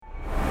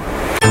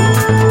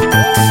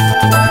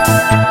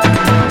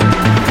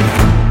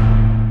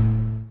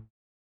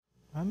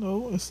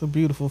It's a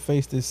beautiful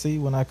face to see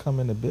when I come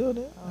in the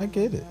building. I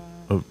get it.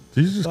 Oh,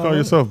 did you just call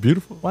yourself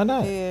beautiful? Why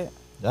not? Yeah.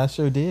 I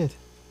sure did.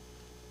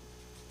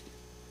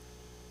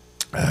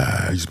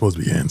 You're supposed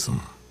to be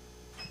handsome.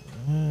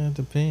 It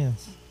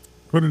depends.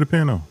 What did it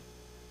depend on?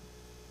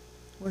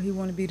 What he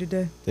want to be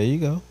today? There you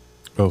go.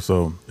 Oh,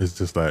 so it's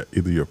just like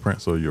either you're a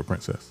prince or you're a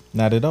princess.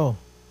 Not at all.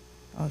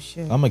 Oh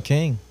shit. I'm a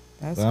king.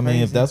 That's I mean,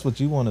 crazy. if that's what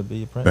you want to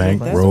be, a prince.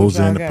 Bank That's rolls what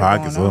y'all in the got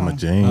pockets going of my on.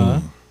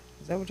 jeans.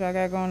 Is that what y'all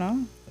got going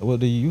on? What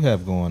do you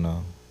have going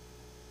on?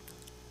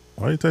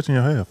 Why are you touching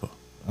your hair for?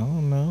 I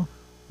don't know.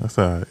 That's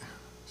all right.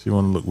 She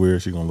want to look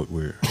weird. She gonna look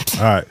weird.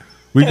 All right,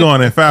 we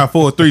going in 5,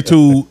 4, 3,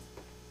 2. What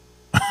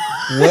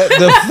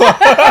the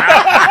fuck?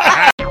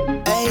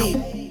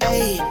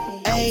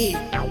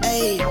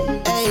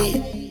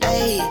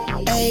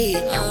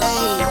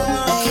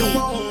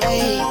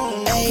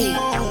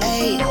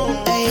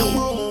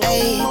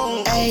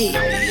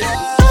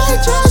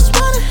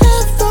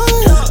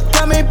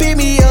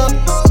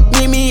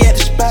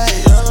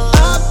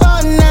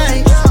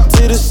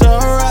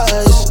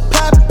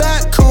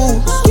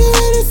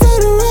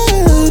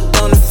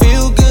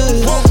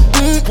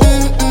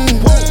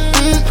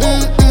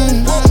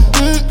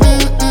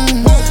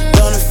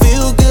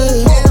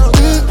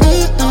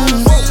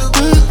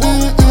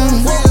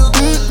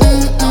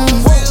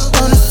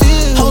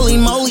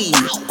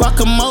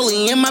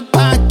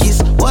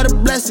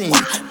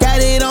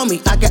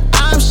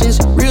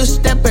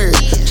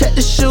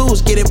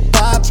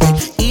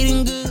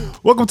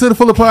 Welcome to the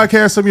Fuller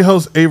Podcast. I'm your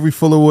host, Avery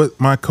Fuller, with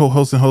my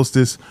co-host and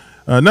hostess,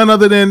 none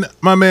other than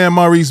my man,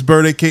 Maurice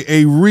Bird,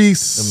 a.k.a.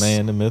 Reese. The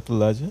man, the myth, the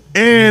legend.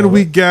 And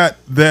we got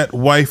that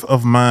wife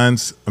of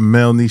mine's,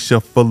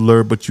 Melnisha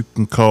Fuller, but you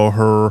can call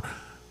her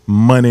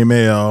Money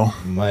Mel.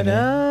 What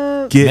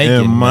up?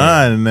 Getting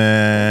money.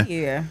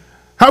 Yeah.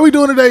 How we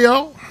doing today,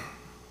 y'all?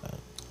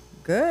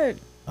 Good.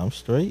 I'm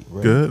straight,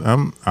 bro. Good.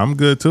 I'm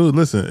good, too.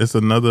 Listen, it's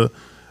another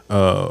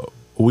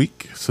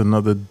week. It's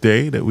another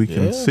day that we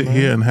can sit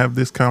here and have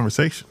this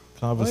conversation.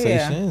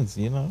 Conversations,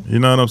 you know. You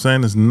know what I'm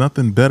saying? There's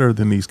nothing better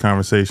than these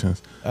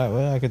conversations.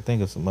 Well, I could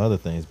think of some other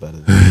things better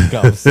than these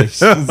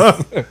conversations.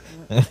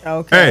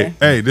 Okay.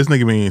 Hey, this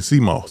nigga mean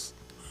CMOS.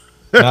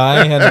 No,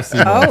 I ain't had no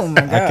CMOS. Oh,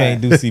 my God. I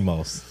can't do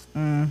CMOS.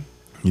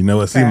 You know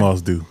what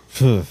CMOS do?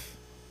 Bullshit.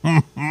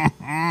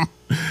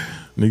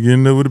 Nigga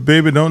in there with a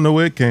baby, don't know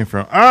where it came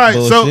from. All right,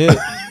 so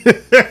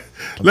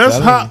let's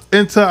hop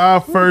into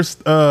our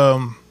first.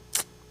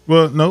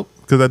 Well, nope,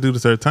 because I do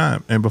this every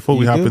time. And before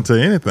we hop into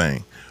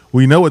anything,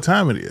 we know what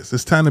time it is.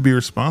 It's time to be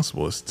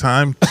responsible. It's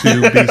time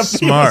to be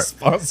smart.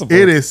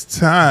 It is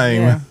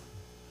time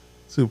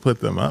to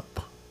put them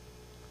up.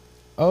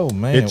 Oh,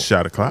 man. It's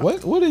shot o'clock.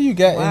 What do you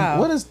got? Wow.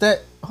 What is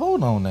that?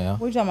 Hold on now.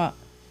 What you talking about?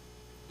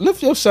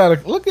 Lift your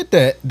shot. Look at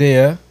that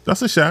there.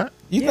 That's a shot.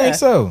 You think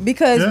so?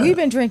 Because we've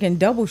been drinking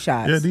double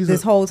shots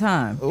this whole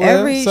time. Well,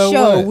 Every so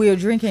show what? we're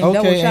drinking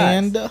double shots.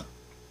 And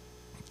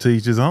To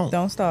each his own.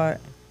 Don't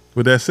start.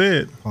 With that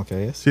said,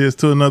 okay, cheers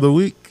to another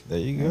week. There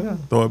you go.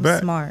 Throw it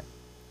back. Smart.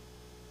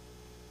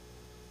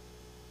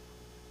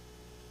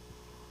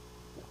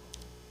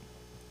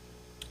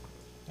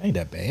 Ain't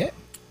that bad.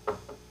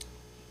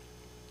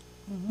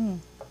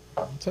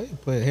 I'll tell you,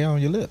 put hair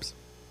on your lips.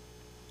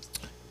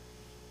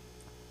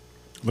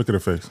 Look at her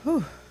face.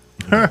 Oh,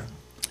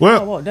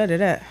 Well, well,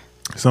 that.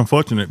 it's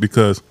unfortunate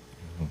because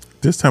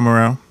this time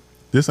around,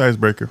 this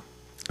icebreaker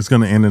is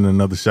going to end in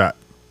another shot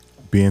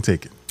being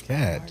taken.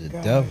 God, the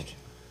devil.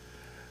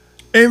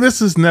 And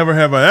this is Never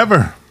Have I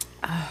Ever.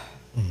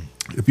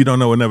 If you don't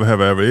know what Never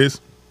Have I Ever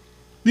is,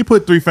 you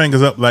put 3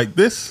 fingers up like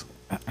this.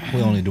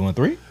 We only doing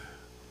 3?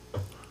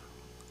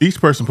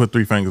 Each person put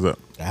 3 fingers up.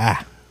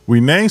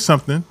 We name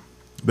something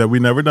that we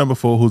never done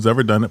before. Who's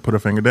ever done it, put a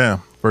finger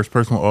down. First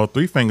person with all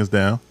 3 fingers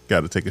down,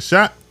 got to take a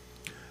shot.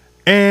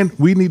 And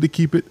we need to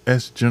keep it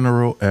as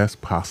general as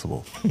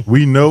possible.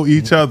 We know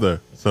each other,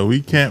 so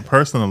we can't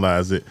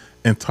personalize it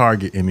and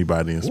target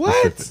anybody in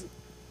specific.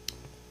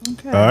 What?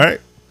 Okay. All right.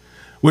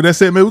 With that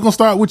said, man, we're going to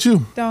start with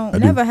you.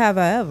 Never have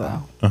I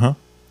ever Uh-huh.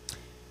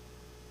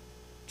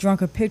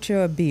 drunk a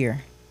pitcher of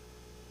beer.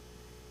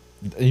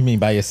 You mean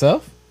by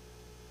yourself?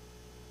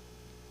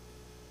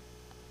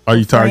 Are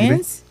you targeting?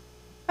 Friends?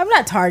 I'm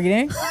not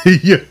targeting.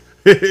 Yeah,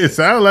 it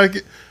sounds like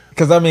it.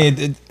 Because, I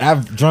mean,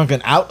 I've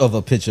drunken out of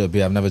a pitcher of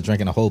beer. I've never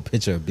drinking a whole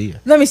pitcher of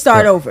beer. Let me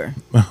start over.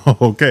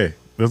 Okay,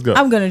 let's go.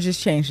 I'm going to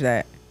just change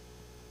that.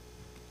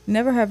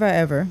 Never have I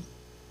ever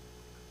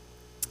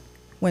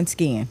went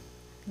skiing.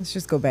 Let's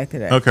just go back to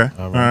that. Okay,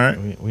 all right.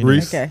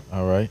 Reese? Okay.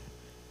 All right.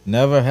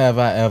 Never have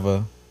I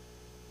ever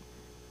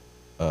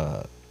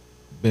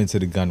been to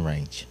the gun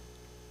range.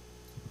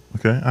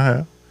 Okay,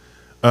 I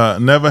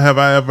have. Never have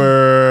I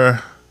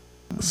ever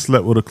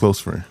slept with a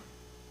close friend.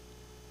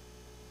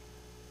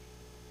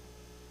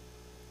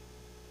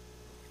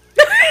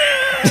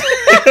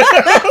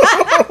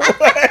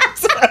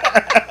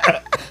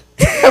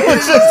 That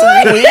was just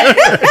weird.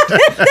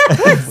 That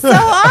was so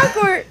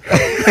awkward.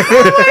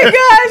 Oh my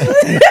gosh.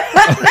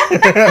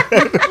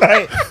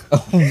 Like,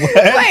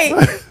 what? Wait,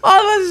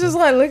 all of us just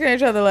like looking at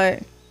each other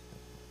like,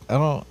 I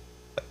don't.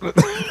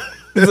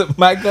 Is it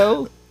my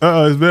go?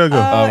 It's Bell go.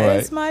 All right.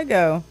 It's my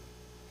go.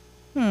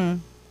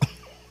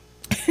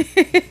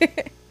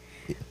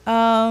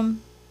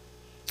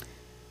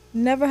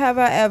 Never have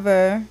I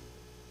ever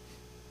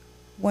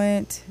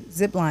went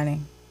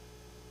ziplining.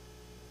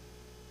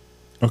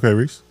 Okay,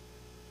 Reese.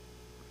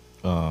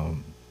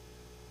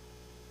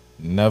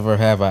 Never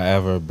have I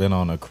ever been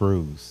on a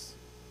cruise.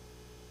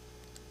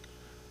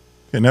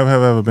 Okay, never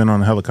have I ever been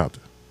on a helicopter.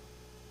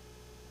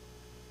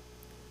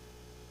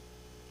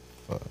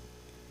 Fuck.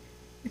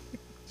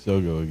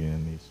 She'll go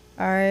again, Niche.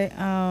 All right.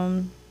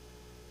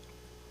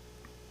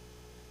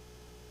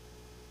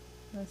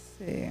 Let's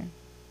see.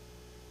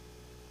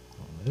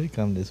 They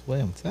come this way,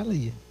 I'm telling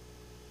you.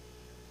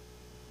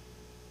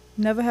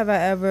 Never have I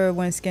ever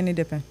went skinny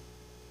dipping.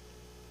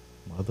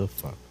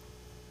 Motherfucker.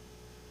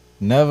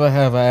 Never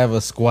have I ever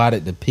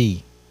squatted to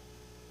pee.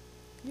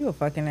 You a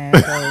fucking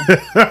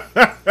asshole.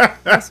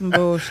 That's some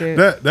bullshit.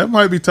 That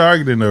might be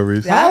targeting though,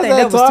 Reese. Yeah, I think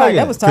How's that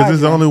that was Because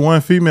targeting. there's only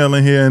one female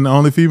in here, and the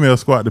only female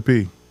squat to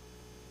pee.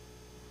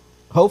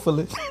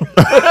 Hopefully.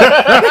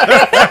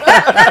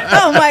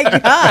 Oh my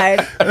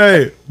God.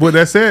 Hey, with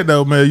that said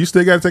though, man, you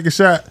still got to take a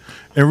shot.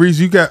 And Reese,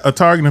 you got a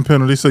targeting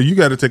penalty, so you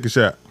got to take a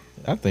shot.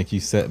 I think you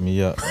set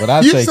me up. But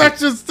I You take set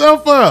it.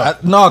 yourself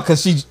up. No,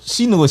 because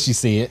she knew what she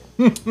said.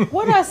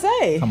 What'd I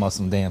say? Talking about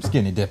some damn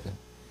skinny dipping.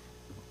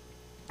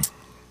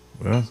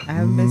 Well, I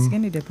haven't been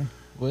skinny dipping.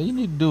 Well, you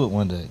need to do it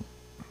one day.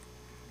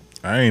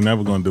 I ain't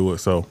never gonna do it.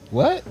 So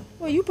What?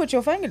 Well, you put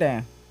your finger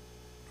down.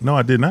 no,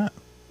 I did not.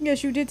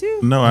 Yes, you did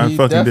too. No, I You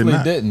fucking did definitely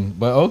not. didn't.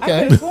 But I okay.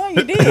 could have sworn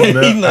you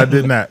did. No, I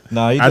did not.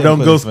 No, he I didn't don't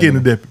put go his skinny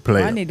finger. dip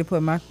player. I need to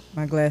put my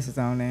glasses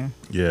on now.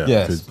 Yeah.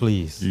 Yes, 'cause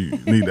please. You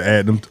need to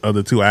add them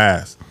other two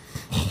eyes.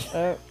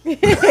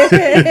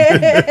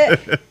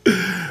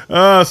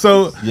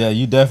 So Yeah,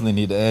 you definitely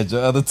need to add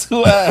your other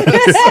two eyes.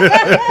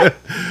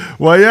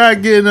 while y'all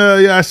getting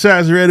y'all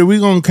shots ready, we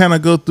gonna kind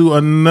of go through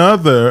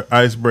another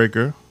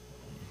icebreaker.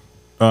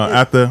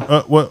 After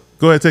what?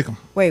 Go ahead, take them.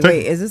 Wait.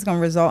 Is this gonna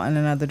result in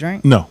another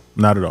drink? No,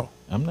 not at all.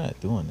 I'm not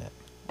doing that.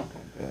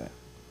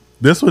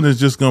 This one is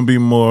just gonna be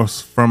more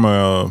from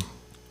a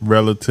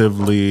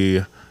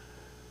relatively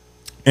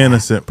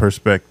innocent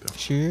perspective.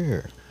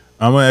 Sure.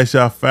 I'm gonna ask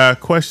y'all 5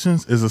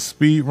 questions. It's a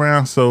speed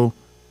round, so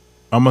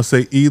I'm gonna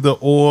say either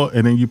or,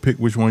 and then you pick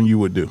which one you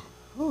would do.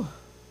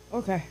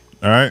 Okay.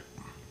 All right.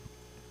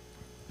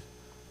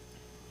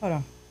 Hold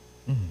on.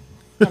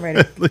 I'm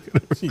ready.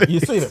 You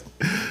see that?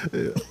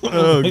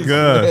 Oh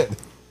god.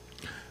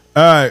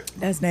 All right.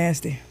 That's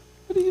nasty.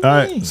 What do you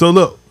All mean? right. So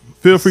look,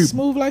 feel free.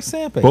 Smooth like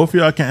sandpaper. Both of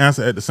y'all can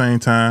answer at the same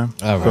time.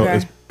 All right. So Okay.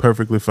 it's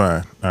perfectly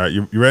fine. All right.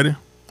 You ready?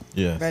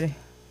 Yeah. Ready.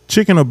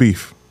 Chicken or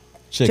beef?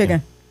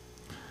 Chicken.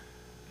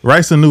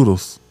 Rice or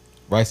noodles?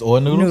 Rice or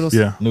noodles? Noodles.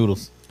 Yeah.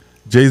 Noodles.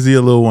 Jay-Z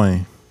or Lil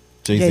Wayne?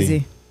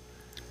 Jay-Z.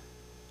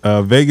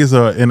 Vegas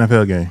or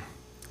NFL game?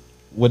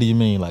 What do you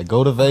mean? Like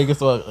go to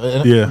Vegas or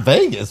Yeah.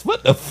 Vegas?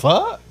 What the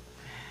fuck?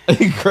 Are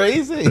you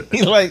crazy?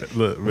 Like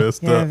Look,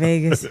 messed Yeah, up.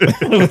 Vegas.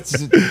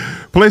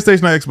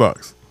 PlayStation or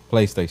Xbox?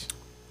 PlayStation.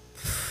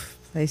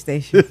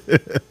 PlayStation.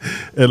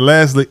 And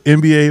lastly,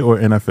 NBA or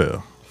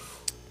NFL?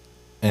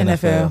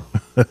 NFL.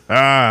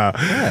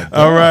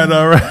 All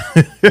right.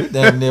 You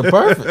damn near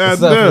perfect. I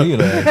Except know. for you,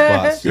 the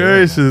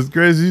Xbox.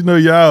 Gracious. You know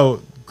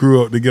y'all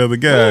grew up together.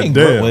 God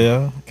damn.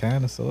 Well,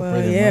 kind of so. Well,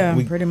 pretty yeah,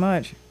 much. pretty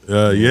much.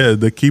 Yeah,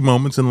 the key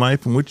moments in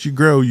life in which you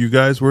grow. You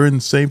guys were in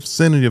the same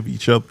vicinity of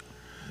each other.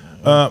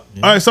 All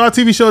right, so our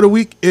TV show of the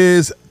week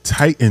is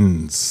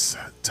Titans.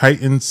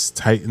 Titans.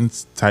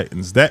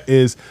 That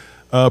is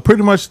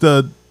pretty much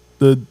the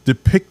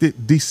depicted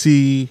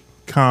DC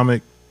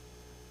comic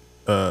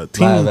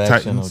Teen Live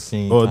action Titans, or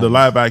Teen or the Titans.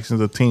 live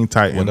actions of Teen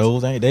Titans. Well,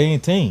 those they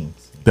ain't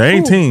teens. They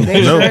ain't teens.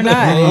 They No. sure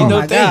not. Ain't Oh no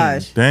my thing.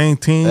 gosh. They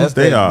ain't teens. That's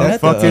They the- are that's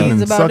the fucking teens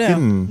and about sucking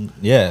them.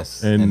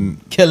 Yes, And-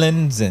 and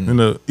killings and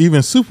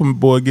even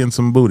Superboy getting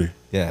some booty.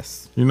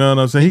 yes. You know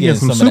what I'm saying? He getting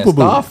some of super that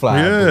booty. Starfly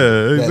Yeah,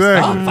 booty. That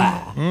exactly.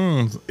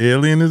 Starfly.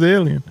 Alien is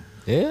alien.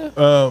 Yeah.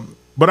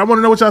 But I want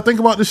to know what y'all think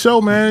about the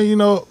show, man. You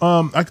know,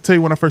 I can tell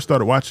you when I first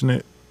started watching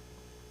it,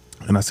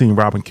 and I seen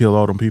Robin kill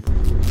all them people.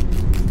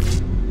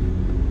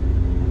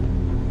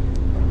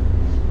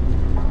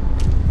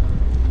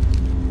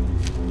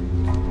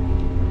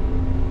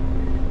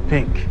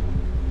 Pink.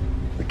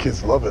 The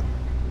kids love it.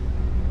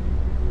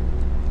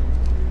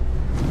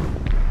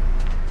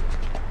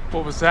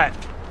 What was that?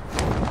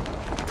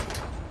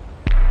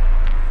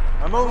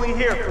 I'm only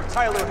here for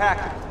Tyler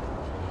Hackett.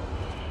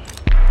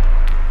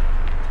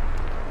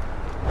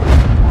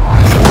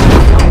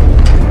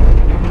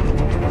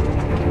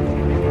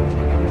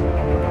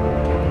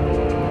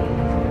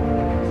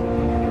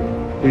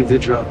 Leave the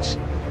drugs,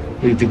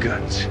 leave the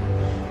guns,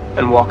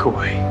 and walk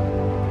away.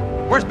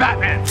 Where's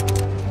Batman?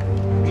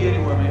 Be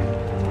anywhere,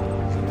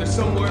 man. There's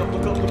somewhere.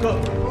 Look up, look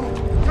up.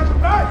 Catch him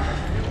back!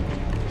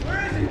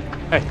 Where is he?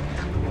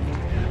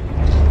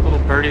 Hey, little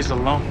birdie's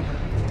alone.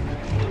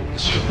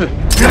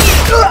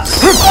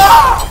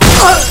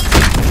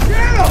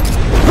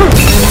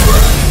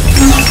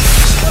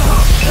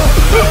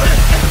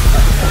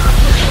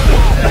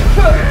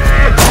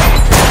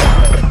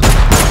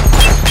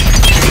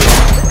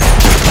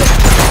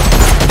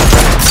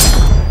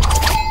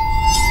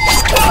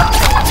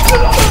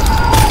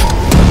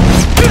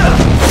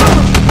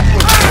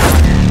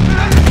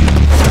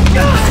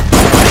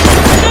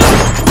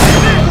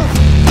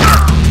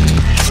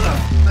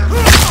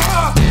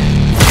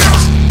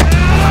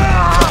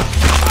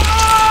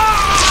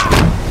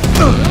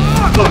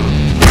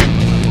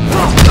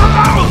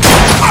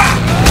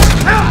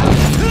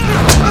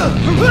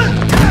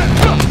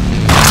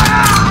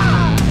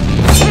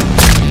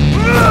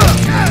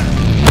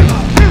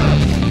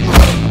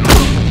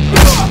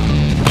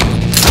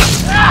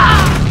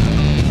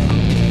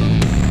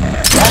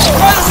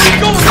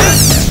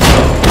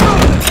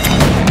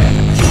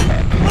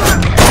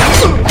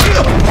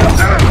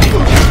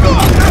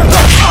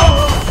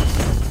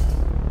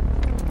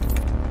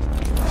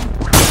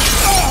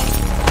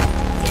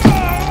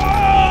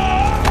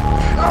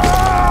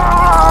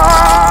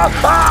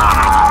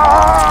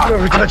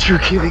 ever touch your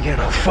kid again,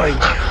 I'll fight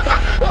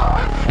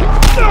you.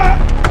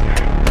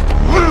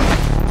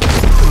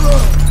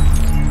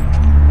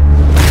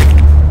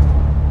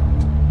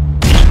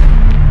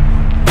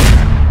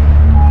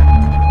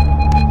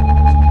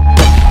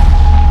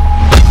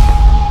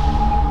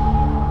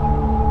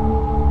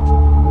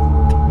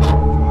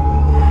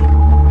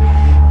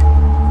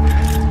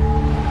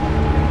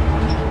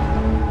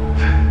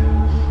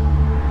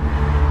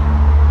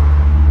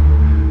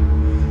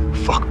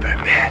 Fuck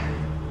Batman.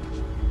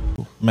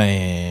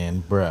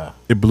 Man, bruh.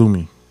 It blew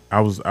me. I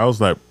was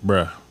like,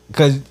 bruh.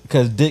 Cause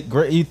Dick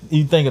Gray,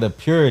 you think of the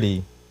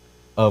purity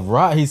of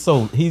Rock. You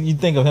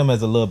think of him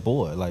as a little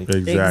boy, like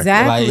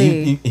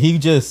Exactly. Like he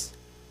just.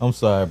 I'm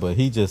sorry, but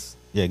he just.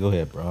 Yeah, go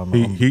ahead, bro.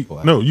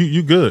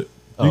 You good.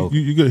 Oh.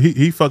 You good.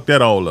 He fucked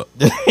that all up.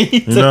 He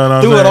You know what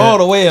I'm threw it saying? all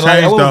the way, and like,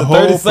 Changed what was the it,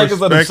 30 whole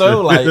seconds of the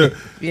show? Like,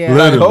 Yeah.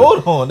 like,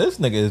 hold on, this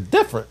nigga is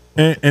different.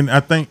 And I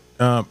think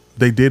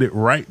they did it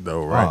right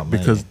though, right? Oh, man.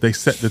 Because they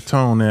set the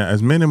tone there.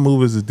 As many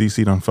movies as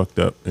DC done fucked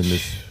up in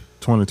this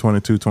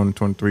 2022,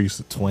 2023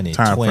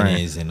 time frame.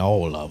 2020s and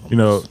all of them. You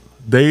know,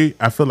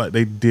 I feel like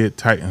they did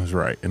Titans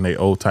right, and they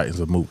owe Titans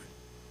a movie.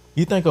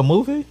 You think a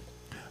movie?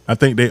 I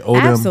think they owe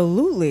them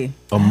Absolutely.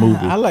 a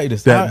movie. I like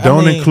this. That I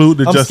don't mean, include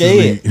the I'm Justice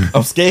scared. League.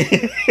 I'm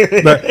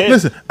scared. Like,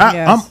 listen,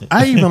 Yes.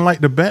 I even like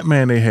the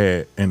Batman they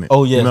had in it.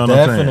 Oh yes, You know what I'm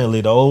saying?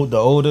 definitely. The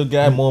older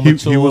guy, more He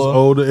mature. was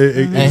older.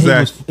 And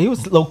Exactly. he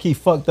was low key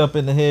fucked up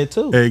in the head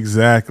too.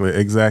 Exactly.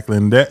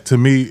 And that to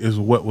me is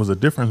what was a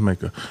difference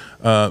maker.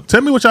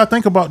 Tell me what y'all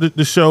think about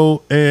the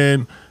show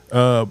and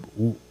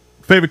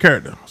favorite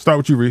character. Start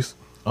with you, Reese.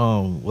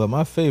 Well,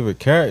 my favorite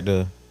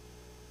character,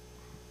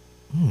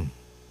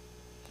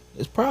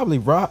 it's probably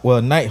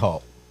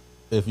Nighthawk.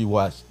 If you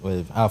watch,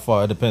 how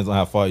far it depends on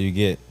how far you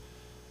get.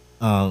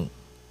 Well,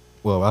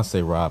 I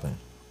say Robin,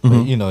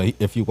 but you know,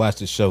 if you watch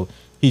the show,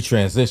 he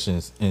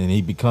transitions and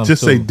he becomes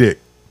Just say Dick.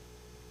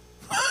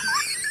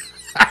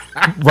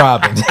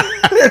 Robin.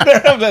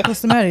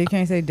 What's the matter? You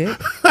can't say Dick?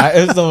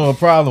 It's no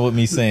problem with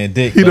me saying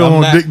Dick. He but don't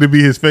I'm want not- Dick to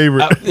be his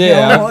favorite.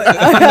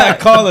 I'm not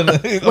calling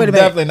it. I'm minute.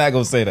 definitely not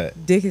gonna say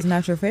that. Dick is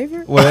not your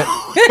favorite? Well,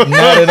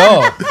 not at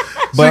all.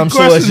 But I'm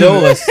sure it's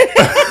questioned yours.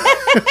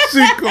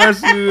 She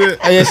questioned it.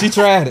 Oh, yeah, she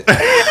tried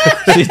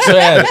it. She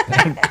tried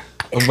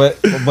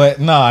it. But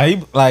nah,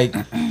 he like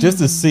just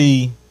to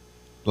see,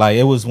 like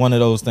it was one of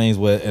those things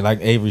where, like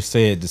Avery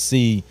said, to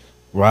see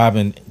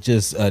Robin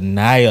just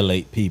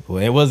annihilate people.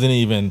 It wasn't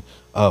even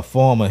a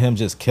form of him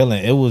just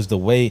killing. It was the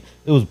way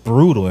it was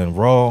brutal and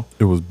raw.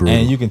 It was brutal.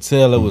 And you can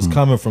tell it was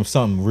coming from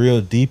something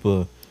real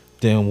deeper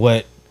than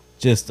what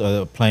just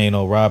a plain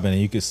old Robin.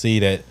 And you could see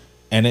that,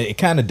 and it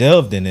kind of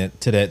delved in it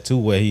to that too,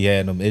 where he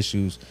had them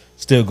issues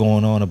still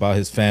going on about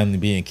his family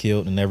being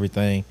killed and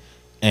everything.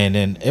 And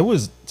then it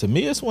was, to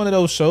me, it's one of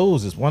those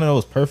shows. It's one of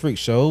those perfect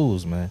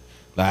shows, man.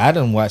 Like I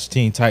done watch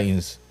Teen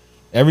Titans.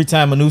 Every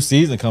time a new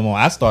season come on,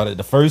 I started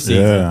the first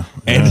season,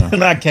 and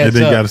then I catch And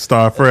then up. you got to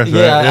start fresh.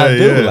 Yeah, right? I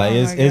do. Yeah. Like Oh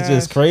it's my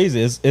just gosh. crazy.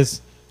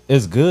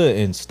 It's good.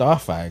 And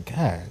Starfire,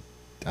 God,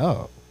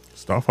 dog.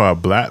 Starfire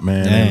black,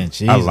 man. Man, I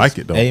Jesus. like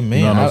it though. Amen.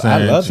 You know what I'm I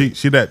saying? love she it.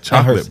 she that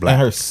chocolate black.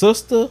 And her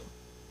sister.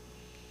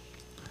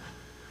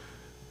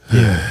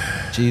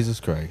 Yeah, Jesus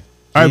Christ.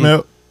 All right,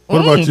 Mel.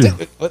 What about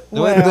you?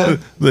 Well,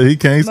 Look, he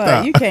can't look,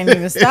 stop. you can't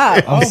even stop.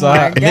 I'm Oh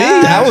sorry. my Me,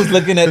 I God. was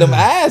looking at them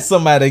eyes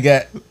somebody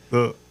got.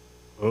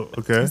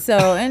 Okay. So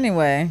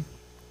anyway,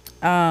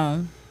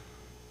 my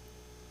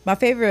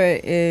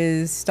favorite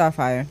is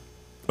Starfire.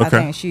 I Okay.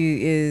 think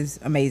she is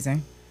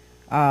amazing.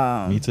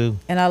 Me too.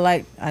 And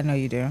I know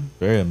you do.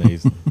 Very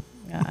amazing.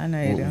 I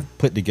know you do.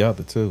 Put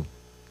together too.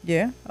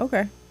 Yeah,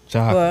 okay.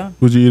 Chocolate Well,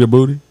 Would you eat a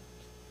booty?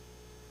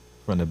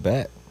 from the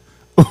back.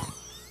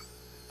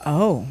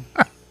 oh.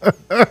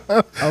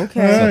 Suck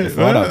Okay. the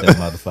fart out that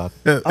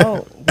motherfucker.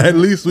 Oh. At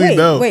least we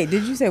know. Wait,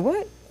 did you say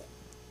what?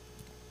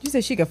 You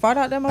said she could fart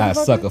out that I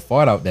motherfucker? suck a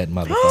fart out that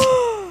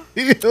motherfucker.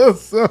 He'll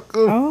suck a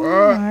Oh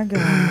fart my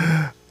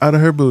God. out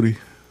of her booty.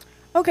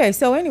 Okay,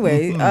 so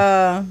anyway,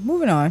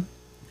 moving on.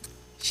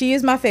 She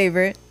is my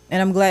favorite,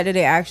 and I'm glad that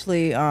they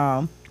actually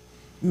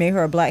made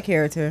her a black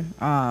character.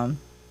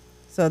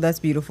 So that's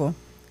beautiful.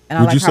 And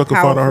Would I you like how suck a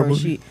fart out her powerful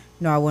booty?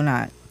 No, I will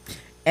not.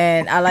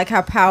 And I like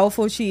how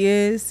powerful she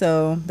is,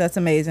 so that's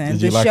amazing. Did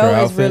The you like show her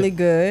is outfit? really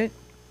good.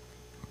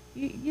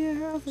 Yeah,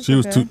 her outfit's She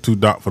was okay. too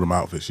dark for them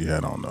outfits she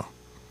had on though.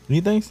 You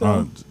think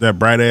so? That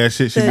bright ass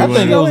shit she The- be I wearing.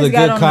 think she it was always a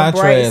got good on the bright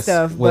contrast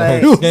stuff, with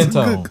but- her skin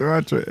tone. Good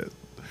contrast.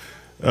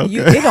 Okay.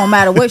 It don't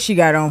matter what she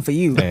got on for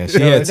you. Man, she So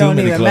had it too don't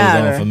many even clothes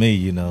matter. on for me,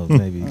 you know,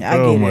 maybe. I get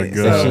Oh my it. God.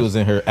 So So, she was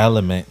in her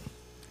element.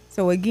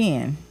 so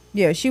again,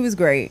 yeah, she was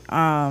great.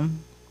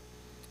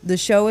 The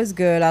show is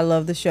good. I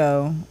love the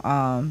show.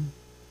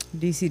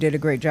 DC did a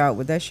great job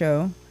with that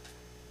show,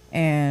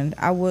 and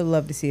I would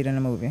love to see it in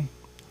a movie.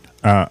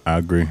 I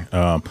agree.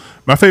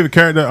 My favorite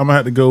character, I'm gonna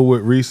have to go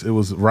with Reese. It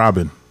was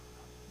Robin,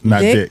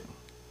 not Dick? Dick.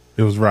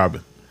 It was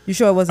Robin. You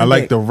sure it I wasn't?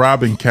 like Dick? the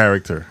Robin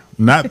character.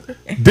 Not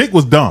Dick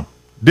was dumb.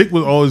 Dick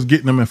was always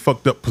getting them in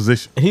fucked up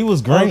position. He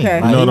was green.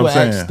 Okay. Like, You know he what would I'm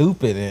act saying?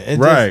 stupid.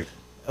 And it Right.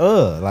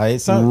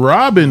 like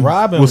Robin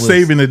was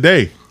saving the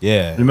day.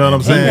 Yeah, you know what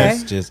I'm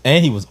saying. Okay.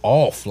 And he was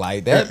off.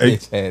 Like that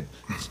bitch had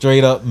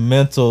straight up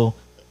mental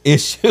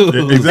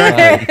issues.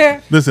 Exactly.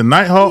 Like, Listen,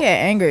 Nighthawk, Yeah,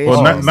 anger or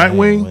issues.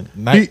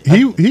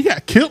 Nightwing, he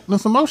got killed in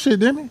some more shit,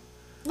 didn't he?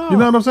 No. You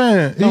know what I'm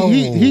saying? No.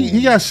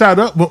 He got shot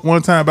up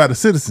one time by the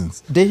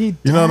citizens. Did he?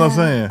 You know what I'm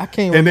saying? I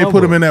can't And remember. they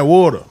put him in that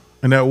water.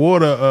 And that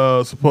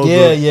water, supposedly.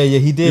 Yeah.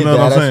 He did. You know what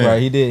I'm That's saying?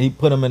 right. He did. He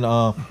put him in.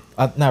 Not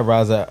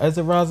Raza. Is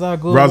it Raza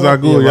Ghul? Ra's al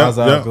Ghul, Yeah, yeah, Ra's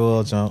al yeah.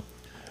 Ghul jump.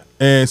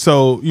 And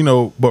so,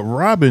 but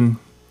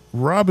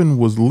Robin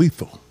was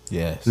lethal.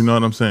 Yes. You know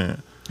what I'm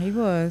saying? He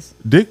was.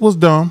 Dick was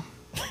dumb.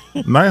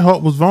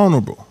 Nighthawk was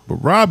vulnerable. But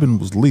Robin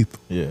was lethal.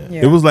 Yeah.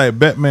 Yeah. It was like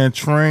Batman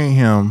trained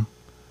him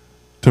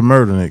to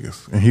murder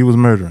niggas. And he was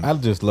murdering. I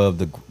just love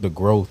the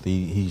growth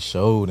he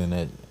showed in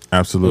that.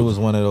 Absolutely. It was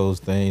one of those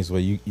things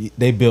where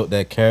they built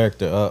that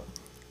character up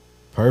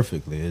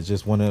perfectly. It's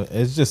just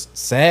it just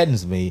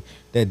saddens me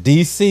that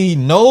DC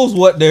knows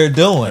what they're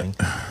doing,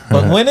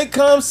 but when it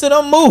comes to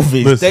the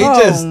movies, Listen. they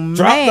just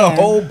drop the man.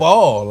 whole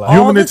ball. Like, You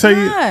All want me the to tell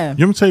you? time.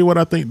 You want me to tell you what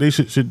I think they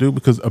should do?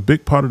 Because a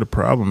big part of the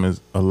problem is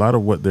a lot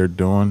of what they're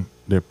doing.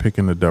 They're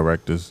picking the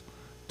directors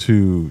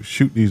to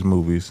shoot these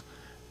movies,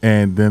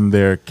 and then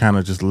they're kind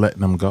of just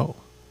letting them go.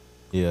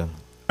 yeah,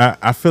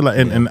 I feel like,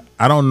 and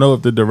I don't know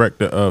if the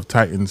director of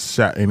Titans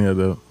shot any of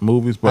the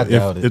movies, but I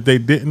doubt it. if they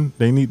didn't,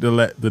 they need to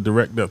let the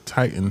director of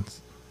Titans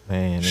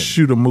man,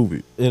 shoot a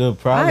movie. it'll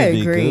probably I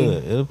be agree.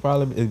 good. It'll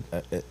probably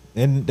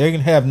and they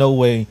can have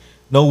nowhere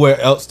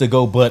else to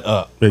go but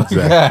up. Exactly.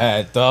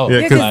 God, dog.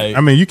 Yeah, because Like,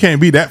 I mean, you can't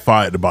be that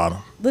far at the bottom.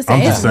 Listen, I'm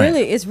it's just saying.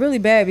 it's really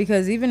bad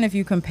because even if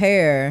you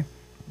compare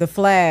the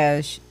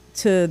Flash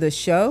to the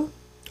show,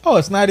 oh,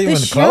 it's not even the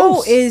show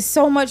close. is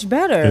so much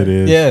better. It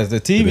is. Yes, the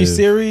It TV is.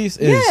 series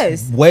is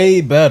Yes. way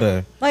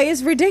better. Like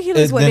it's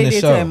ridiculous It's what than they the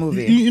did show. to that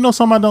movie. You know,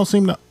 something I don't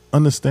seem to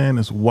understand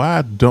is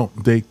why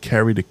don't they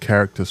carry the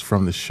characters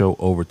from the show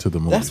over to the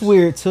movies? That's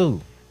weird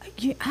too.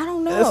 I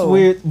don't know. That's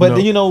weird. But No.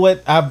 you know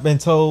what? I've been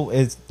told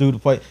is through the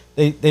point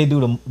they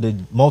do the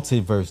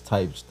multiverse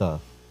type stuff.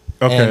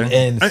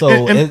 Okay, And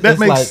so and it's that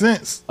makes like,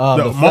 sense.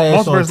 The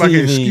Flash on multiverse like an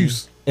TV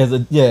excuse. is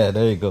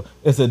there you go.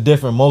 It's a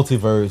different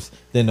multiverse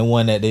than the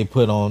one that they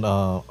put on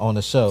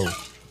the show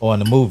or in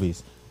the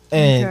movies,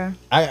 and Okay.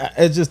 I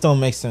it just don't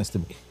make sense to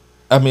me.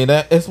 I mean,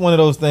 it's one of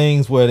those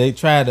things where they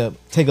try to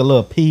take a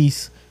little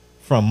piece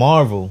from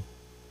Marvel,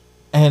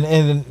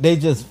 and they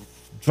just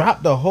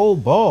drop the whole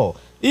ball.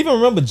 Even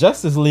remember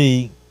Justice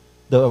League,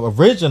 the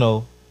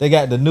original. They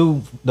got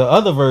the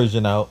other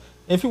version out.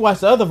 If you watch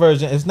the other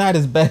version, it's not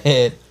as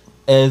bad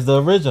as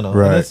the original.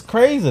 Right. And it's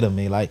crazy to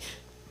me. Like,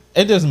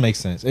 it doesn't make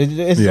sense.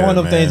 It's Yeah, one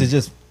of them things man. that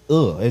just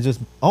it just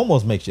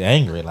almost makes you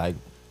angry. Like,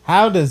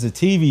 how does the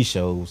TV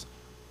shows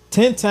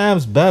 10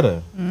 times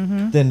better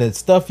than the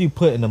stuff you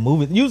put in the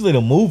movie? Usually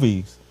the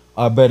movies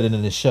are better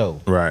than the show.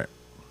 Right.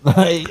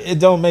 Like, it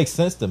don't make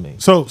sense to me.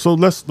 So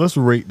let's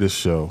rate this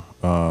show.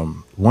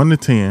 1 to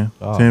 10.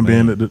 Oh, 10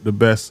 being man. the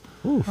best.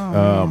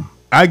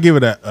 I give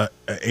it a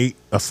 8,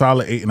 a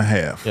solid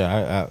 8.5.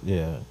 Yeah,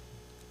 yeah.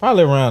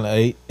 Probably around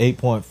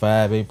 8.5,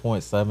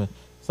 8.7,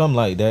 something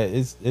like that.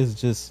 It's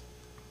just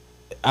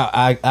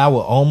I would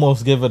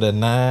almost give it a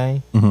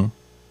 9. Mm-hmm.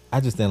 I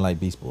just didn't like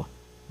Beast Boy.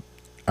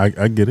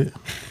 I get it.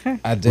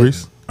 I did.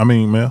 Reese? I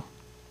mean, Mel.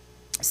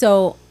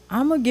 So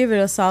I'm gonna give it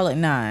a solid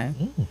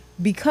 9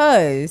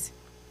 because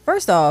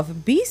first off,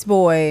 Beast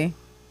Boy,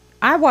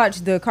 I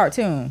watched the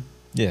cartoon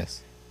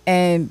Yes.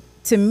 and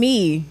to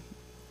me,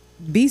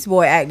 Beast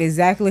Boy act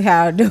exactly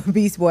how the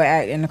Beast Boy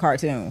act in the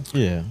cartoon.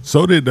 Yeah.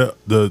 So did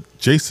the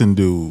Jason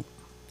dude.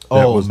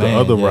 That was the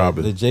other yeah.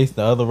 Robin. The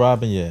other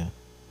Robin, yeah.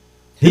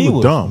 He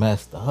was dumb.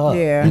 messed up.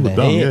 Yeah. He in was the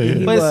dumb, head. yeah,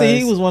 yeah. But see,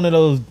 he was. was one of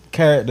those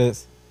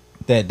characters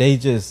that they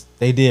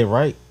did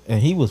right,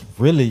 and he was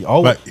really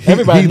always. Like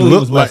Everybody he knew he looked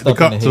was like messed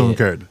the up in the cartoon head.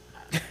 character.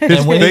 His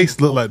And when face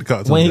looked like the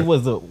cartoon. When he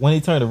character. when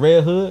he turned to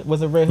Red Hood,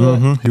 was it Red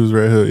Hood? He was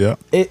Red Hood. Yeah.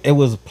 It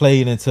was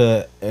played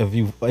into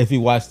if you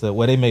watched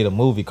they made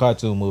a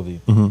cartoon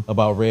movie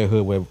about Red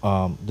Hood where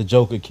the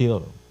Joker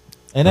killed him,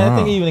 and I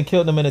think he even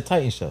killed him in the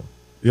Titan show.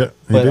 Yeah.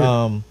 He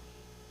But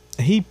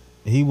did.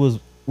 he was.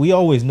 We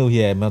always knew he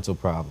had mental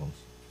problems,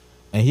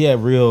 and he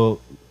had real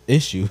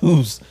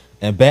issues.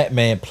 And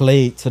Batman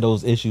played to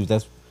those issues.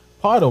 That's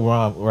part of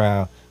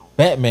around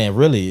Batman.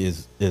 Really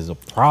is a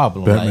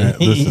problem. Batman, Like,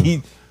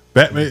 listen.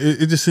 Batman.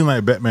 It just seemed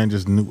like Batman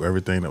just knew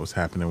everything that was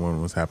happening when it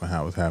was happening,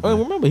 how it was Well, happening.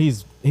 remember,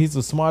 he's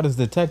the smartest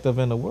detective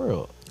in the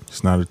world.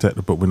 It's not a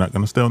detective, but we're not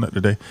going to stay on that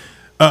today.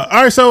 All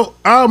right, so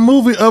our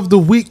movie of the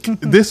week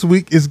this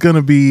week is going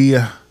to be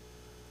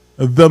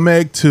The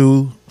Meg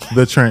 2,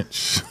 The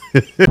Trench.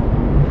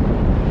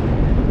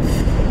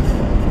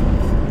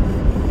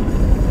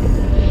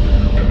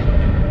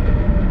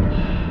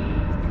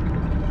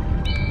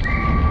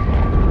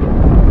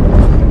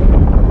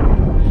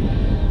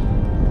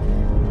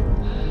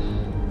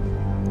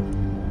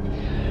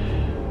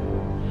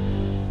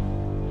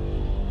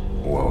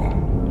 Whoa.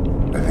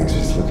 I think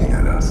she's looking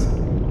at us.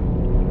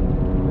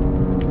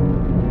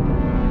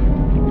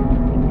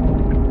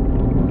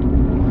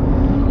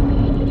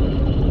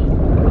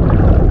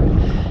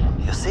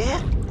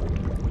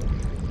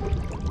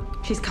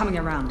 She's coming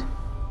around.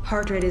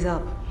 Heart rate is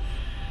up.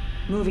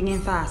 Moving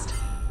in fast.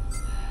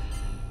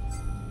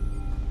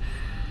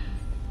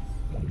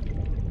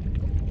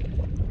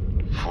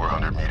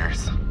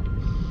 meters.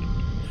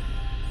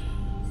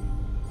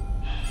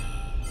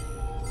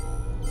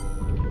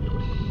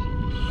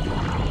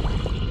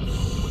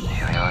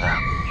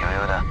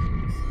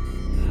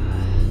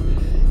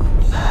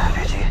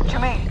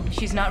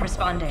 She's not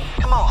responding.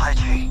 Come on,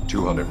 Haji.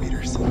 200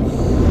 meters.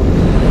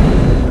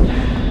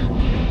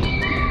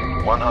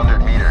 100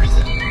 meters.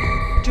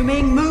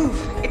 Juming, move!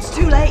 It's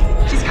too late.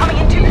 She's coming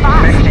in too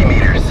fast. 50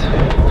 meters.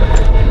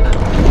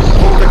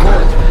 Hold the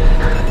court.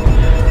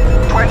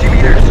 20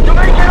 meters.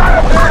 Juming, get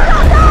out of there!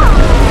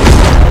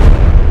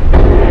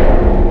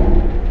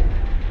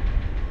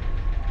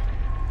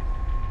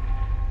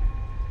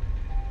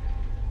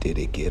 Did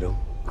it get him?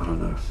 I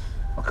don't know.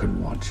 I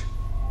couldn't watch.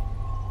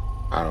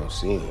 I don't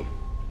see him.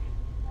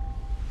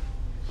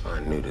 I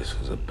knew this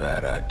was a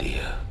bad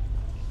idea.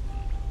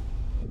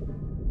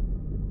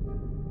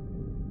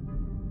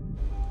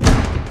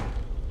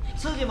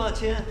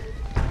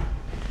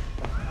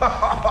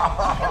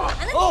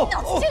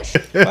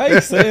 Why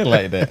you saying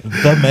like that?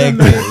 The Meg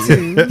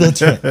 2. The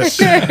trench.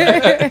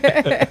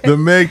 The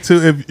Meg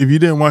 2, if you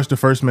didn't watch the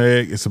first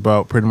Meg, it's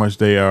about pretty much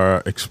they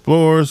are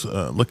explorers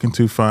looking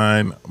to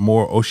find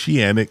more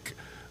oceanic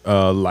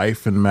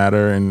life and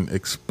matter and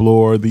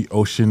explore the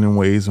ocean in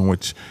ways in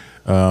which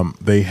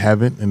they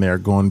haven't, and they're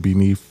going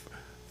beneath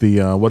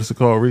the what is it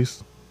called,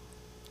 Reese?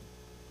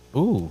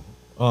 Ooh,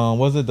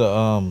 was it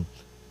the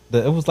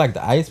it was like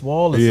the ice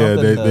wall or yeah,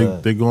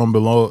 something? they're going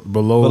below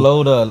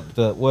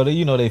the well,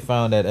 you know, they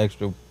found that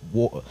extra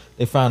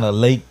they found a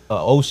lake,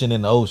 ocean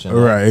in the ocean,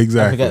 right?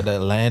 Exactly. I forgot the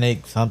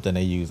Atlantic something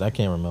they used. I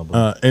can't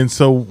remember. And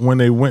so when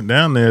they went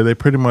down there, they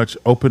pretty much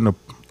opened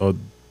a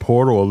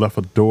portal or left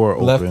a door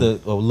open, left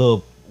a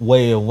little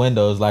way of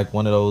windows, like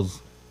one of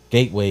those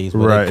gateways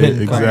where right, they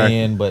couldn't come exactly.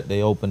 in, but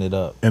they opened it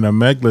up. And a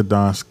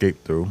megalodon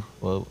escaped through,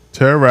 Well,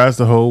 terrorized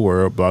the whole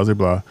world, blah blah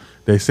blah.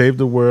 They saved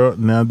the world.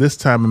 Now this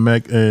time,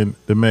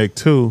 the Meg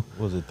 2,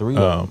 was it 3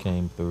 of them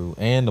came through,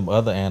 and the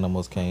other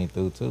animals came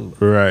through too.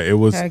 right? It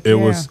was Heck it yeah.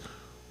 was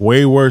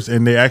way worse,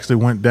 and they actually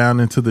went down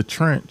into the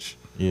trench.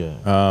 Yeah.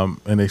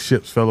 And their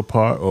ships fell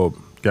apart or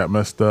got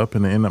messed up,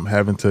 and they ended up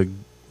having to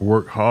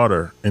work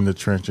harder in the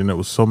trench, and there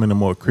was so many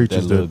more That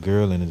creatures little that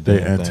girl in the they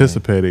damn thing.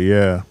 anticipated.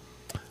 Yeah.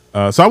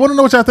 So I want to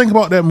know what y'all think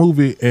about that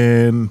movie,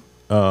 and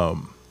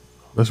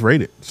let's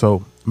rate it.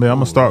 So, man, I'm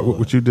gonna start with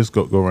what you just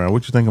go around.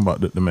 What you think about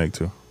the Meg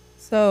 2?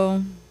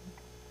 So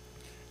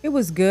it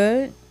was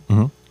good.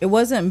 Mhm. It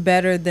wasn't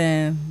better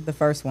than the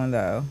first one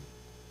though.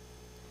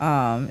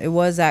 It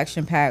was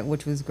action packed,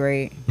 which was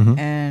great, Mhm.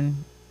 and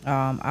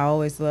I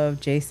always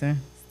loved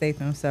Jason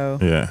Statham. So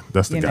Yeah,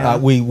 that's the You guy. know.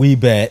 We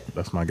bet.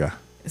 That's my guy.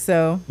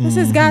 so this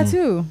is guy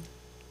too.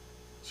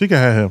 She can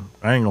have him.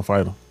 I ain't gonna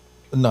fight him.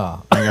 Nah,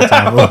 I ain't got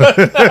time for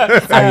it.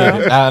 I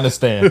get it. I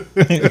understand.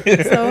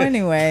 So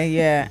anyway,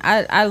 yeah,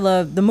 I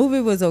love the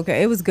movie. Was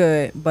okay. It was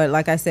good, but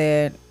like I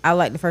said, I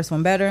like the first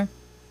one better.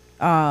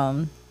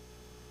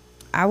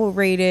 I would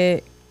rate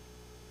it.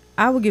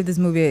 I would give this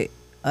movie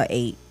a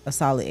 8, a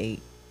solid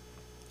 8.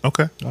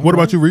 Okay. What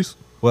about you, Reese?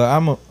 Well,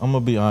 I'm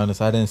gonna be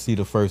honest. I didn't see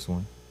the first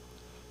one,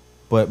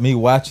 but me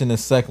watching the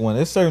second one,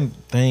 there's certain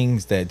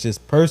things that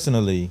just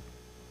personally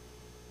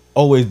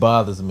always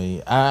bothers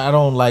me. I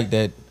don't like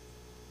that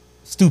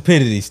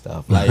stupidity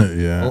stuff. Like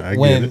Yeah, I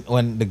when get it.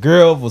 when the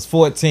girl was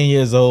 14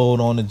 years old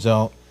on the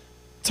jump,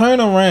 turn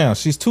around.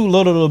 She's too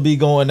little to be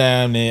going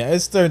down there.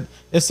 It's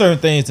certain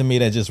things to me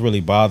that just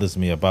really bothers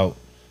me about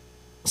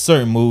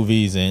certain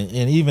movies and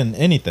even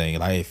anything.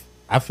 Like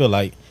I feel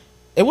like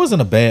it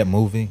wasn't a bad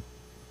movie.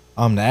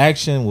 The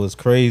action was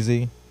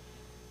crazy.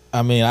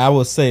 I mean, I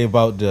would say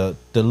about the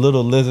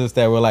little lizards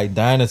that were like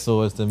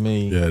dinosaurs to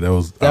me. Yeah, that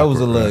was a awkward,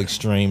 little right?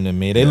 extreme to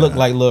me. They look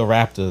like little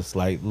raptors,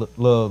 like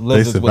little They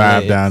lizards.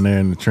 survived with down legs. there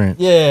in the trench.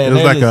 Yeah, it was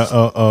they like just-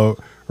 a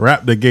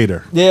raptor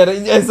gator. Yeah,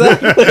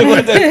 exactly.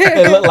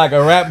 They look like a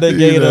raptor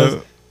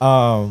gators.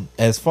 know.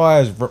 As far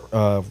as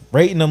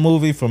rating a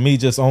movie, for me,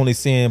 just only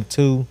seeing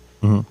 2,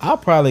 I'll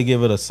probably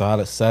give it a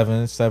solid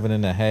 7,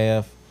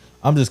 7.5.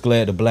 I'm just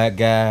glad the black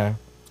guy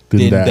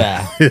didn't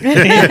die.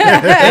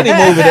 Any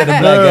movie that the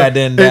black guy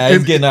didn't die,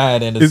 he's getting higher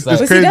than the it's But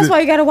second. see, crazy. that's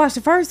why you got to watch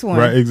the first one.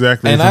 Right,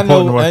 exactly. And It's I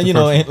important to know, watch and the you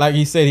know, first and like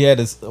he said,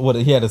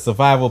 he had a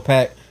survival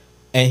pack,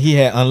 and he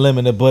had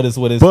unlimited bullets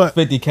with his But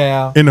 50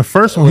 cal. one. In the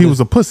first one, he was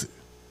a pussy.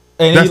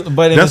 And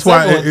That's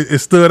why it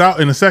stood out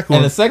in the second in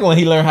one. the second one,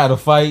 he learned how to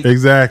fight.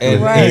 Exactly.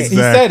 And Right. he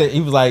said it.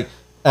 He was like,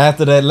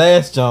 after that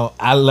last jump,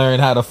 I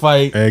learned how to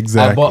fight.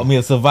 Exactly. I bought me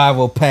a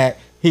survival pack.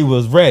 He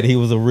was ready. He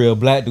was a real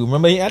black dude.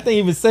 Remember, I think he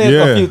even said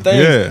Yeah, a few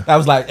things. yeah. I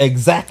was like,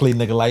 exactly,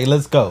 nigga. Like,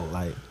 let's go.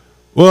 Like,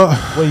 Well,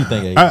 what do you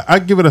think? I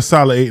give it a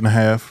solid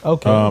 8.5.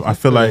 Okay, I that's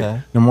feel pretty like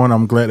high. number one,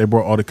 I'm glad they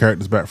brought all the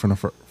characters back from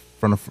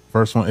the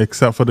first one,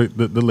 except for the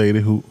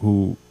lady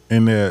who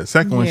in the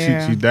second one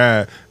Yeah. she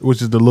died, which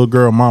is the little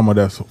girl mama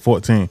that's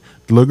 14.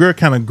 The little girl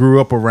kind of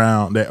grew up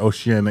around that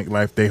oceanic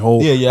life. yeah, I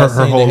her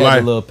seen whole they had life.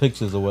 the little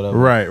pictures or whatever.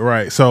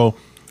 Right. So,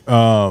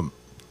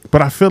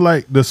 But I feel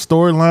like the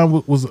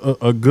storyline was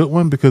a good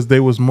one because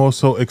they was more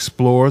so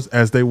explorers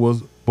as they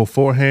was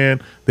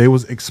beforehand. They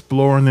was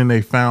exploring and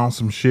they found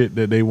some shit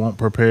that they weren't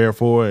prepared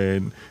for,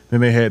 and then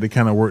they had to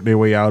kind of work their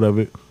way out of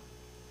it.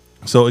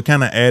 So it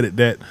kind of added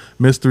that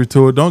mystery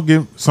to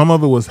it. Some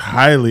of it was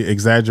highly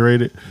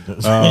exaggerated.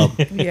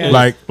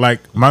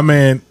 Like my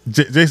man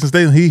Jason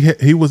Statham,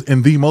 he was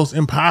in the most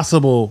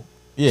impossible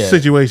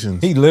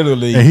situations. He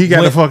literally and he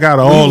got the fuck out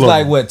of all of them.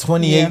 Like what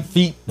 28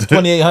 feet,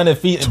 2,800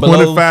 feet,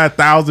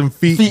 25,000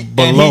 feet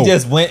below. And he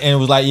just went and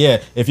was like,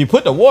 "Yeah, if you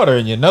put the water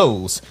in your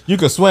nose, you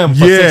could swim for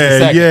 60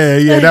 seconds."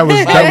 Yeah. That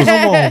was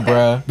come on,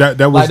 bro. That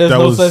was like, there's that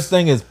no was, such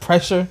thing as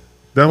pressure.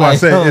 That's why I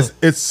said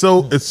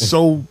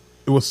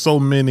it was so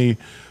many,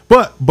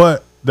 but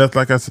that's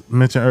like I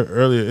mentioned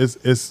earlier.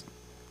 It's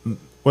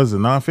what is it,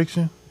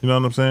 nonfiction? You know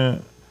what I'm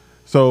saying?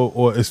 So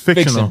or it's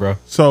fictional, fiction, bro.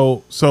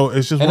 So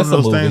it's just one of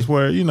those things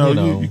where you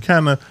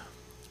kind of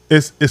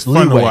it's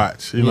fun to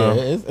watch. You know,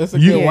 it's a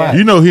good watch.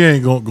 You know he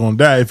ain't gonna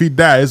die. If he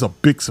dies, it's a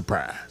big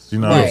surprise. You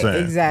know what I'm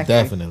saying? Exactly.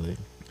 Definitely.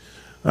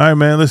 All right,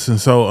 man. Listen.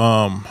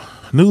 So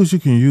news you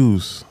can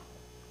use.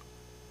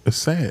 It's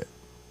sad.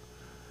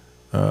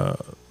 The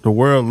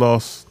world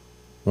lost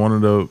one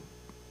of the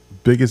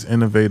biggest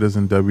innovators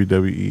in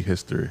WWE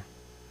history.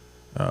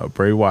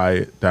 Bray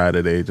Wyatt died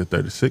at the age of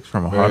 36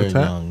 from a heart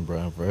attack. Young,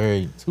 bro.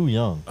 Too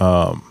young.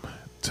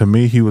 To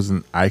me, he was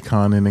an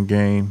icon in the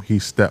game. He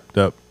stepped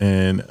up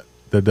in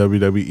the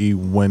WWE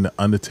when The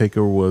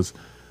Undertaker was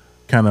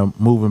kind of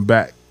moving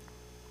back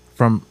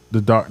from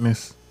the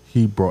darkness.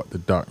 He brought the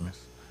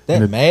darkness.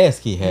 That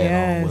mask he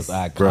had on was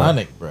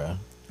iconic, bro.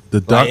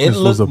 The darkness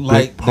was a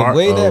big part the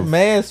way of that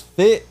mask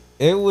fit.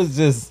 It was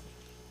just,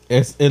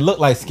 it looked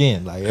like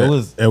skin. Like it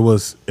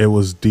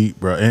was deep,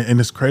 bro. And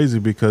it's crazy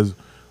because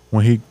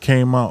when he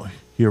came out,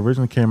 he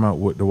originally came out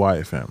with the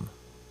Wyatt family.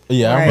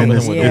 Yeah, I remember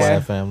him with the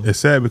Wyatt family. It's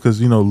sad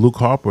because Luke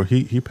Harper,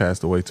 he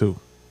passed away too.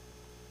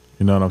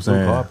 You know what I'm saying?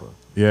 Luke Harper.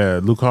 Yeah,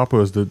 Luke Harper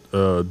is the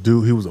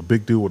dude. He was a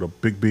big dude with a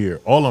big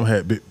beard. All of them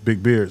had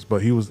big beards,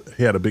 but he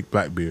had a big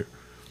black beard.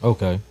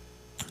 Okay.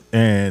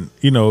 And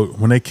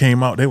when they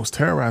came out, they was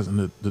terrorizing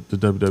the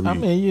WWE. I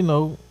mean, you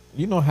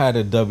know how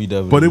the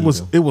WWE. But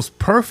it was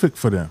perfect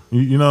for them.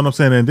 You know what I'm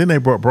saying? And then they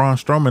brought Braun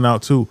Strowman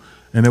out too,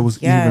 and it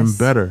was even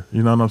better.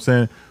 You know what I'm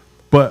saying?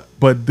 But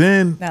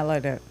then not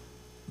like that.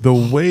 The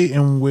way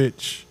in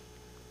which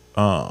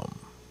Bray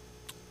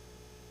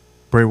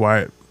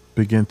Wyatt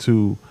began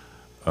to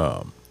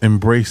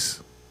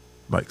embrace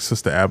like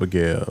Sister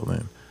Abigail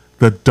and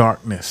the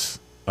darkness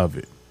of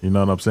it. You know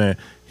what I'm saying?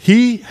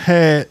 He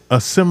had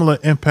a similar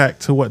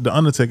impact to what The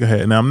Undertaker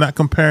had. Now, I'm not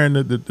comparing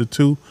the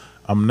two.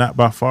 I'm not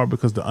by far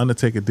because The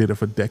Undertaker did it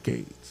for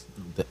decades.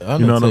 The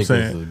Undertaker you know what I'm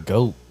saying? Is a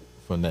goat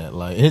from that.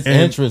 Like his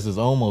entrance is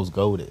almost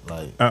goated.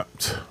 Like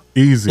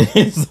easy.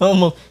 It's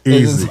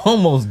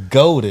almost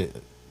goated.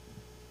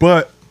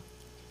 But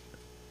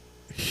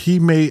he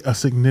made a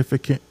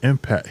significant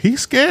impact. He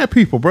scared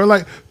people, bro.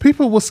 Like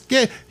people were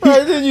scared.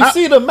 Did you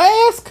see the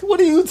mask? What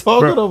are you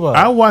talking about?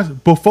 I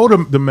watched before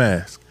the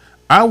mask.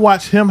 I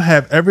watched him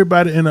have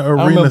everybody in the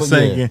arena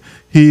singing,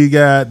 "He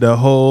got the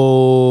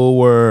whole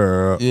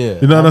world."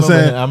 Yeah, you know what I'm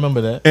saying? I remember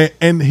that.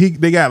 And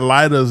they got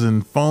lighters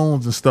and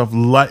phones and stuff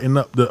lighting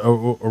up the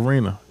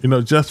arena.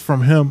 Just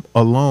from him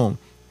alone,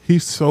 he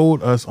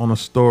sold us on a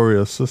story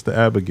of Sister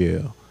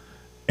Abigail,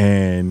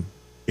 and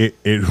it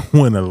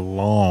went a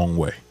long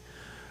way.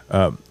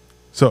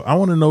 So I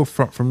want to know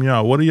from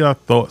y'all, what are y'all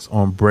thoughts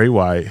on Bray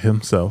Wyatt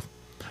himself?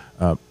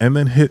 And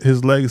then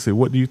his legacy.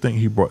 What do you think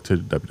he brought to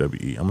the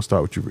WWE? I'm gonna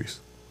start with you, Reese.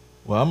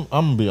 Well, I'm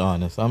gonna be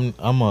honest. I'm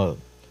not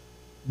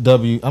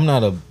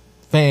a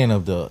fan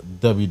of the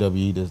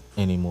WWE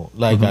anymore.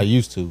 Like I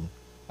used to.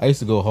 I used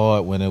to go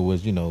hard when it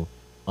was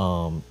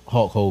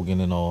Hulk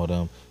Hogan and all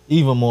them.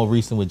 Even more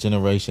recent with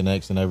Generation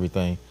X and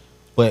everything.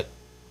 But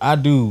I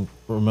do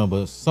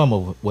remember some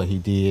of what he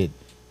did.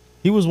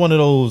 He was one of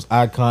those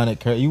iconic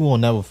characters you will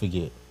never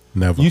forget.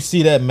 Never. You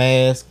see that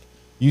mask.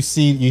 You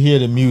hear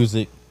the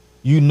music.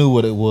 You knew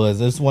what it was.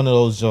 It's one of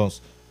those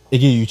jumps. It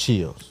give you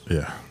chills.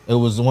 Yeah. It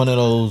was one of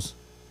those,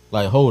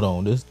 like, hold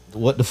on, this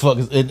what the fuck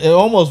is it? It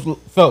almost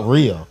felt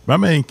real. My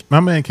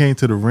man came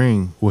to the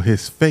ring with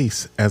his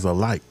face as a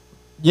light.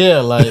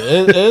 Yeah, like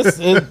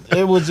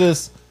it was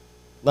just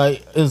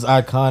like it's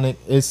iconic.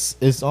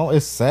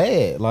 It's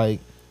sad. Like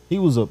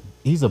he's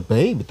a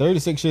baby,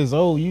 36 years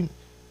old.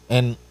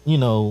 I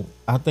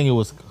think it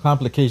was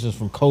complications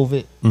from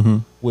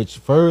COVID, which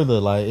further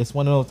like it's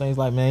one of those things.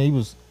 Like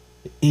man,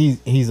 he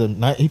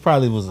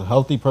probably was a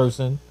healthy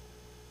person.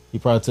 He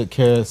probably took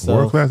care of himself.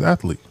 World-class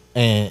athlete.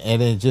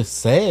 And it's just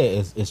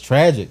sad. It's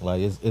tragic.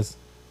 Like it's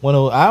one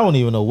of I don't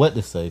even know what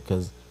to say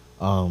because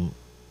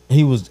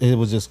it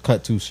was just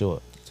cut too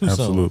short. Too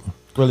Absolutely. soon.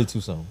 Really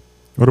too soon.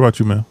 What about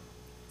you, man?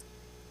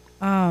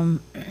 I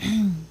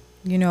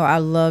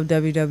love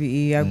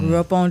WWE. I grew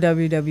up on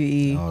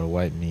WWE. Oh, the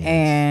white meat.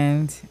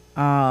 And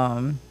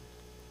I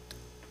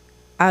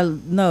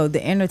know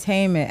the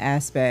entertainment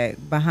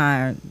aspect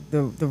behind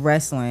the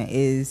wrestling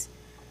is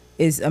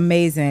is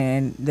amazing.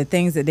 And the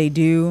things that they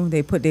do,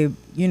 they put their,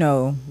 you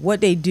know,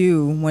 what they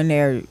do when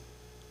they're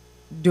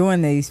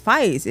doing these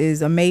fights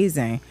is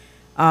amazing.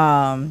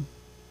 And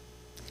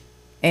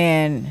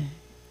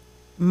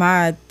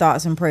my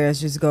thoughts and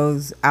prayers just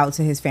goes out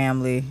to his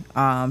family,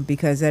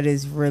 because that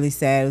is really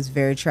sad. It was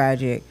very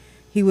tragic.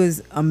 He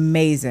was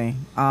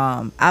amazing.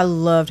 I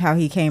loved how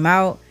he came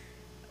out.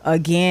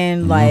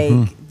 Again,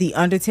 like The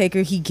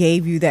Undertaker, he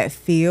gave you that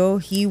feel.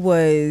 He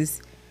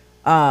was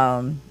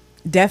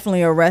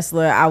definitely a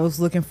wrestler I was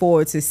looking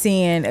forward to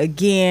seeing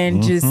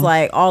again, just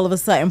like all of a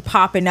sudden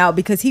popping out,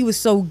 because he was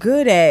so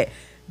good at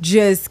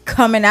just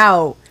coming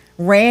out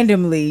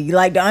randomly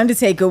like The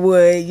Undertaker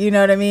would, you know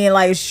what I mean?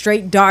 Like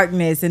straight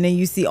darkness, and then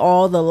you see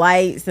all the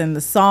lights and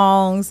the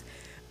songs.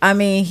 I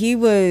mean, he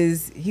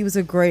was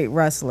a great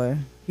wrestler.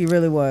 He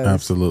really was.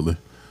 Absolutely.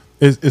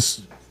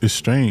 It's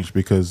strange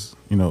because,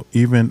 you know,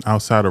 even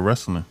outside of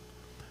wrestling,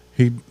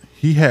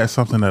 he had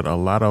something that a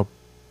lot of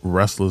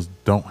wrestlers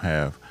don't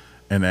have,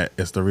 and that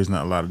is the reason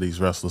that a lot of these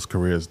wrestlers'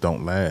 careers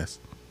don't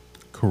last.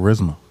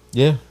 Charisma.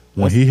 Yeah.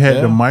 When he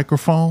had the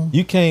microphone,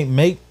 you can't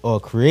make or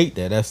create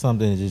that. That's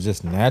something that's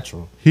just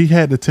natural. He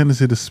had the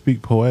tendency to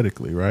speak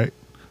poetically, right?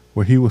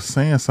 Where he was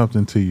saying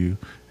something to you,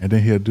 and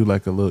then he'll do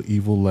like a little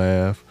evil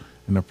laugh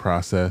in the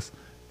process,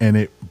 and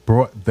it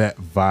brought that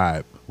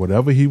vibe.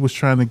 Whatever he was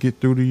trying to get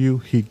through to you,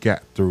 he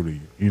got through to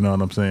you. You know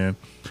what I'm saying?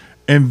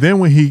 And then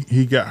when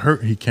he got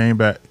hurt, he came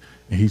back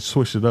and he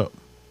switched it up.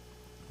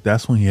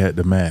 That's when he had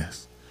the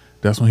mask.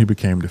 That's when he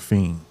became the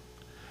Fiend.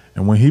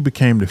 And when he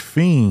became the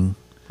Fiend,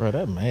 bro,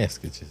 that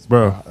mask is just,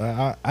 bro.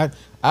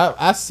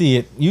 I see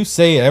it. You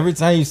say it every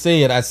time you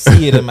say it. I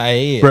see it in my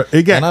head. Bro,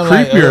 it got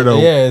creepier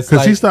though. Yeah,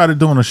 because he started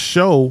doing a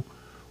show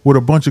with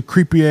a bunch of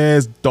creepy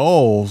ass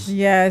dolls.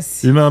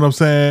 Yes, you know what I'm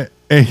saying.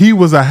 And he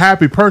was a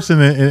happy person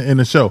in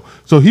the show,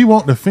 so he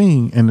wasn't the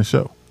Fiend in the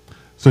show.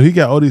 So he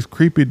got all these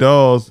creepy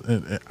dolls.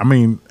 I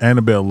mean,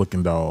 Annabelle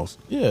looking dolls.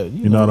 Yeah,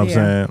 you know what I'm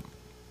saying.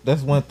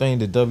 That's one thing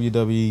that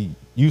WWE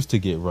used to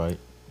get right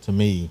to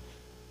me.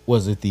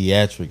 Was the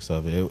theatrics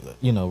of it.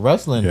 You know,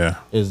 wrestling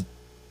is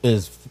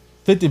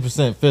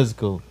 50%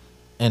 physical,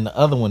 and the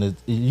other one is,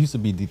 it used to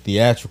be the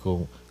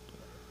theatrical.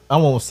 I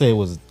won't say it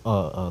was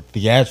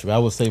theatrical. I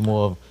would say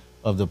more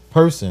of the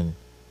person,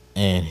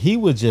 and he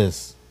was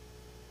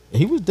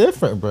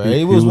different, bro.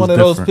 He was one of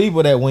those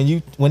people that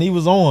when he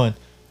was on,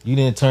 you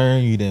didn't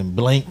turn, you didn't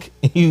blink,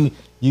 you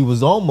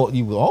was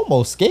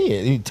almost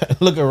scared. You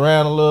look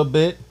around a little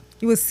bit.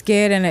 You was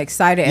scared and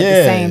excited at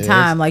the same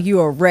time, like you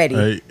were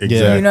ready. Exactly.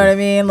 You know what I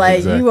mean?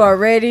 Like you are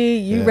ready.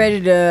 You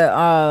ready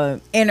to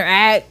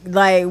interact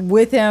like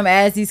with him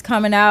as he's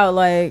coming out.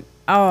 Like,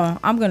 oh,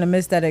 I'm gonna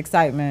miss that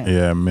excitement.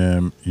 Yeah,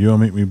 man. You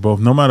and me both.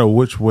 No matter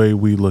which way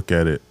we look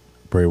at it,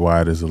 Bray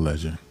Wyatt is a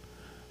legend.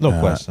 No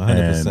question,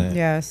 100%.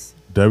 Yes.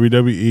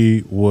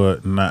 WWE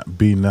would not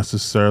be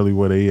necessarily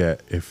where they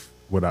at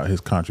without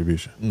his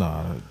contribution.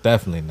 No,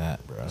 definitely not,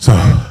 bro. So,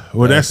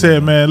 with that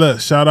said, man, look,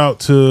 shout out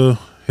to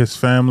his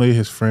family,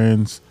 his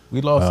friends. We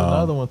lost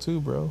another one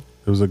too, bro.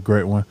 It was a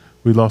great one.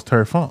 We lost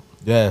Terry Funk.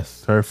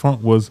 Yes. Terry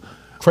Funk was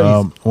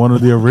crazy. One of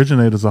the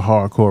originators of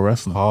hardcore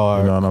wrestling. You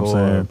know what I'm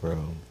saying?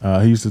 Bro.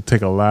 He used to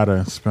take a ladder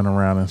and spin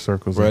around in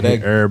circles, bro, and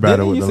hit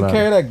everybody with the ladder. He used to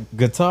carry that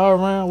guitar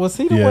around. Was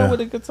he the one with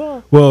the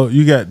guitar? Well,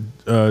 you got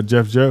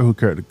Jeff Jarrett who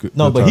carried the guitar.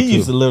 No, but he too.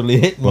 used to literally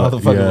hit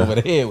motherfuckers over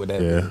the head with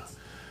that.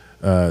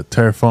 Yeah.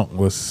 Terry Funk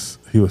was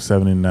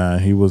 79.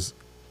 He was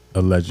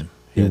a legend.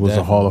 He was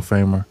a Hall of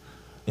Famer.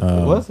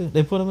 Was it?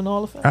 They put him in the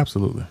Hall of Fame?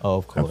 Absolutely. Oh,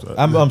 of course.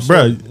 Absolutely. I'm sure.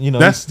 Bro, you know,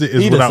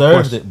 he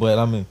deserved it, but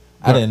I mean,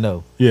 I didn't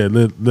know. Yeah,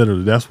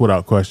 literally, that's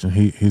without question.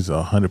 He's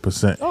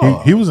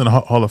 100%. He was in the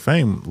Hall of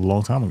Fame a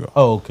long time ago.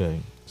 Oh, okay.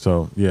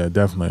 So yeah,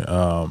 definitely.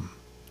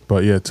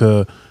 But yeah,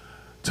 to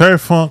Terry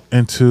Funk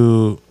and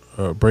to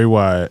Bray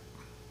Wyatt,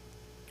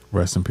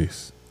 rest in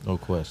peace. No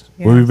question.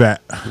 Yeah. We'll be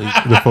back.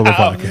 The Fuller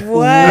Podcast.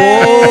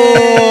 Whoa.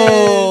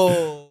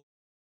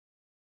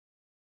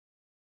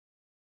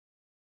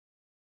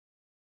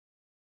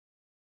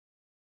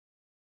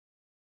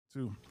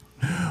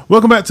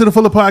 Welcome back to the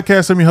Fuller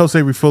Podcast. I'm your host,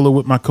 Avery Fuller,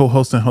 with my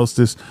co-host and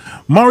hostess,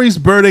 Maurice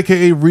Bird,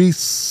 a.k.a.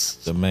 Reese.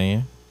 The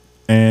man.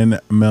 And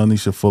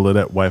Melnisha Fuller,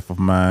 that wife of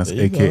mine,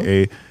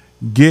 a.k.a.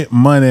 Get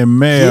Money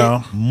Mel.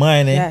 Get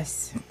money.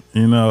 Yes.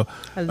 You know.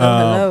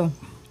 Hello.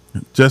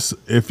 Just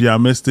if y'all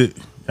missed it,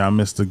 y'all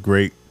missed a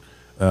great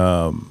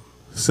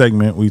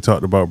segment. We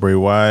talked about Bray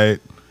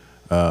Wyatt.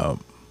 One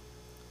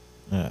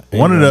of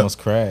the almost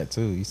cried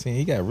too. You see,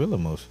 he got real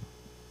emotion.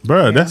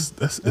 Bro, it's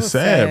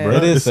sad, bro.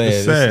 It is sad.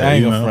 It's sad. I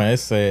ain't gonna front.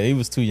 It's sad. He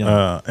was too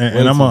young.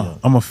 And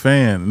I'm a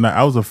fan. Now,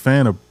 I was a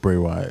fan of Bray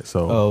Wyatt.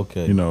 So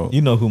okay. You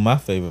know who my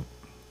favorite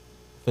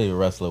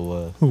wrestler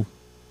was? Who?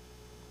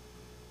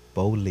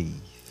 Bo Lee.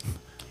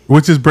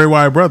 Which is Bray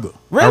Wyatt's brother.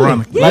 Really?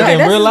 Ironically. Yeah, like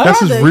in real life? That's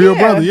his real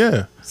brother.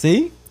 Yeah.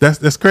 See?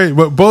 That's crazy.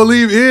 But Bo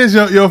Lee is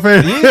your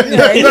favorite.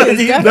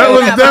 That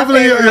was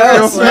definitely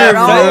your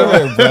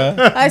favorite, bro.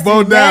 I see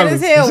Bo mad Dallas.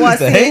 as hell Used to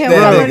watching hate him that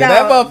coming nigga.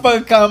 That out.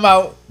 motherfucker come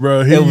out.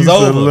 Bro, he It was used to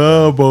over.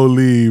 love Bo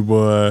Lee,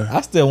 boy.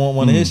 I still want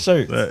one of his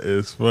shirts. That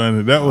is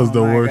funny. That was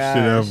the my worst gosh.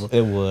 shit ever.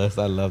 It was.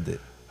 I loved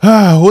it.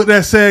 With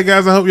that said,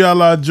 guys, I hope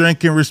y'all are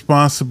drinking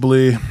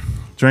responsibly,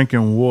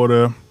 drinking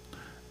water.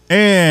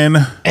 And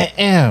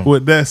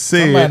with that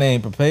said, somebody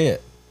ain't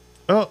prepared.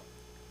 Oh.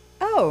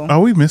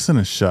 Are we missing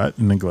a shot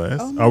in the glass?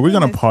 Oh, are we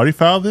going to goodness. party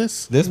foul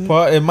this? This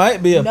part, it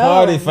might be a No,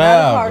 party not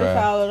foul, a party bruh.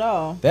 foul at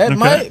all. That Okay.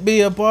 might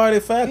be a party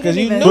foul because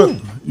you didn't knew. even-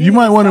 But you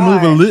might want to move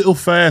a start. little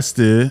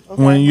faster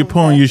when you're move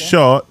pouring your faster.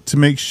 shot to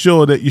make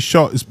sure that your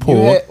shot is You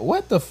poured. had,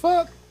 what the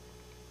fuck?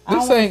 I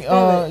This don't ain't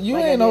wanna feel it you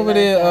like I ain't did over last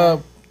there.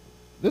 time.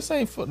 This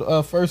ain't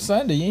for first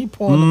Sunday. You ain't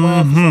pouring the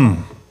wine. For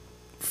something.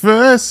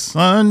 First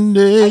I gave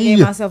Sunday.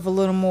 myself a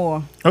little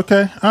more.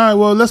 Okay. All right.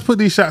 Well, let's put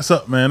these shots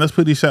up, man. Let's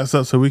put these shots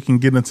up so we can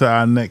get into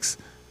our next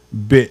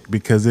bit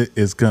because it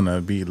is going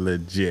to be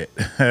legit.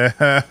 With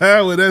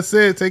that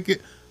said, take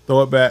it,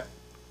 throw it back.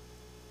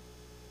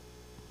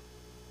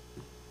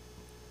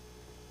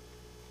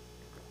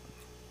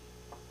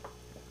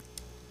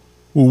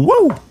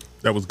 Woo!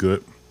 That was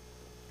good.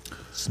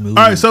 Smooth.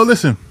 All right. So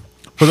listen,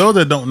 for those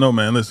that don't know,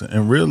 man, listen,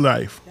 in real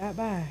life, Got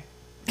by.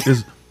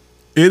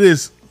 it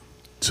is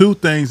two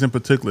things in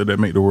particular that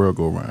make the world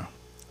go round.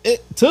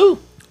 Two.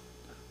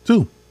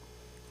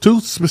 Two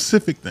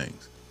specific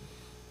things.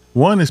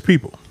 One is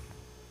people.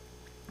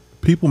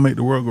 People make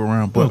the world go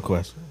round, No but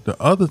question. the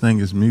other thing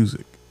is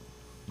music.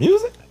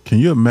 Music? Can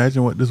you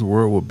imagine what this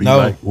world would be No.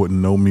 like with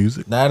no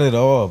music? Not at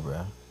all,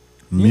 bro.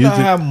 You know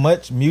how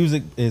much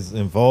music is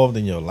involved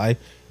in your life.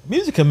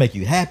 Music can make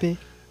you happy.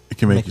 It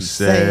can make you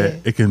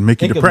sad. It can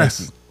make you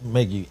depressed.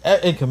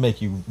 It can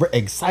make you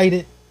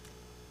excited.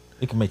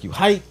 It can make you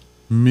hype.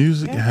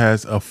 Music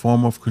has a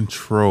form of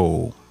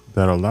control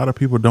that a lot of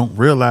people don't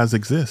realize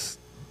exists.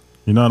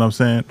 You know what I'm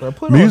saying? Bro,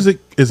 put music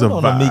is Put a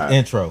on vibe. a Meek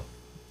intro.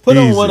 Put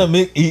on one of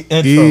Meek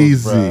intros,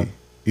 Easy. bro.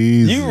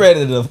 Easy. You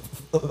ready to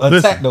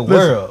attack the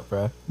world,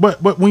 bro?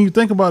 But when you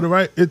think about it,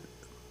 right,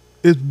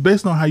 it's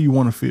based on how you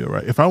want to feel,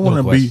 right? If I want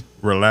to be question.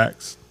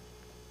 relaxed,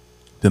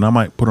 then I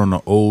might put on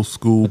an old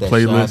school Put that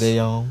playlist. Sade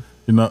on.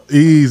 You know,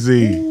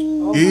 easy.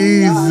 Them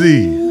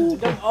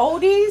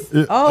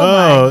oldies?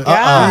 Oh, my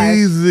God.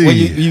 Easy. When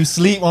you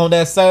sleep on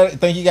that Saturday,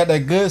 think you got that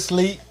good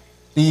sleep,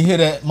 then you hear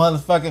that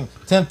motherfucking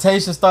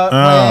Temptation start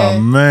playing.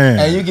 Oh, man.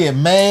 And you get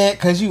mad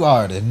because you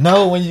already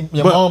know when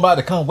your mom about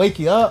to come wake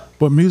you up.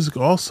 But music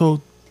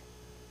also,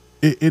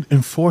 it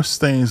enforces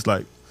things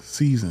like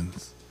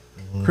seasons.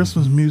 Mm-hmm.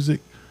 Christmas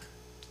music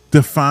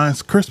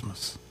defines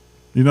Christmas.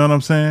 You know what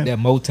I'm saying? That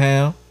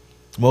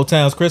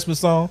Motown's Christmas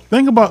song.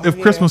 Think about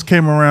if Christmas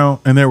came around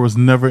and there was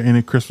never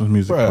any Christmas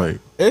music Bruh, played.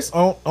 it's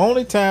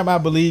only time I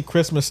believe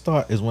Christmas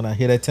start is when I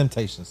hear that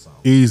Temptation song.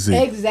 Easy.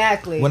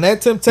 Exactly. When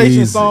that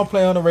Temptation Easy. song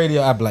play on the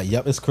radio, I be like,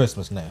 yep, it's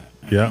Christmas now.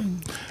 Yeah.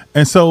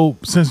 And so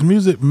since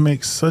music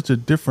makes such a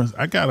difference,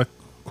 I got a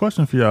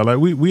question for y'all. Like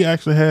we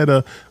actually had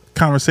a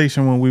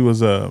conversation when we was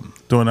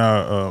doing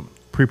our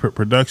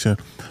pre-production,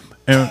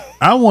 and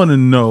I want to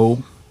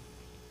know,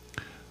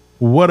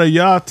 what are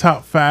y'all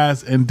top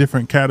fives in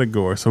different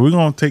categories? So we're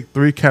gonna take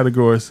 3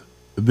 categories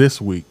this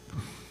week,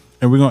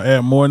 and we're gonna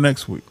add more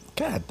next week.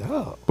 God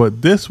dog.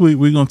 But this week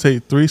we're gonna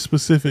take 3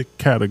 specific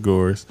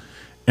categories,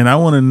 and I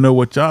want to know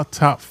what y'all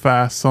top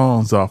 5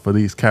 songs are for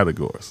these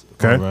categories.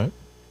 Okay. All right.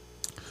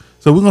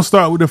 So we're gonna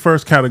start with the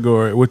first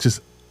category, which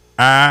is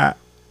I'm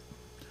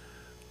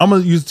gonna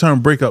use the term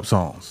breakup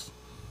songs.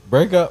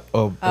 Breakup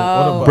or what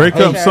about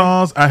Breakup Okay.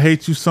 songs, I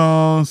hate you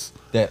songs.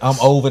 that I'm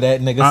over that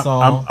nigga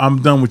song.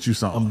 I'm done with you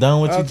songs. I'm done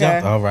with you. Okay.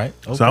 Jump. All right.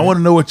 Okay. So I want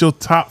to know what your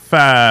top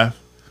 5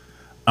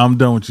 I'm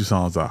done with you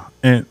songs are.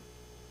 And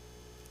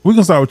we're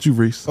gonna start with you,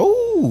 Reese.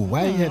 Ooh,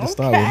 why you had to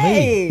start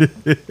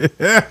with me?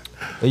 Hey.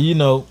 Well, you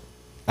know,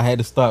 I had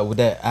to start with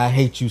that. I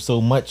hate you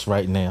so much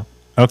right now.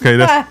 Okay,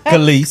 that's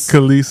Khalees.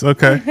 Khalees.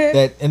 Okay.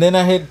 That, and then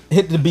I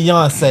hit the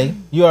Beyonce.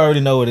 You already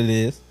know what it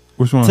is.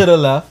 Which one? To the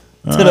left.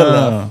 To the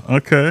left.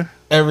 Okay.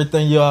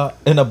 Everything you are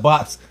in a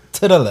box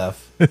to the left.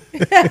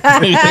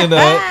 You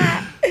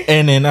know?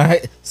 And then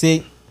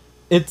see,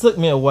 it took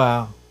me a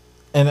while,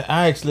 and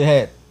I actually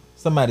had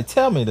somebody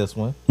tell me this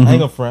one. I ain't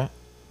gonna front.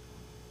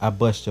 I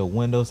bust your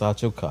windows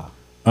out your car.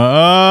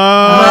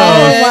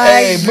 Oh,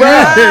 my shit.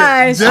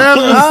 gosh.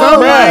 Jasmine Oh,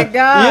 Summer. my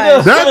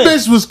God. That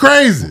bitch was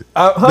crazy.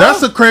 Huh?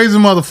 That's a crazy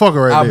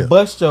motherfucker right I there.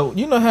 bust your.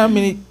 You know how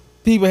many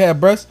people have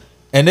breasts?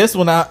 And this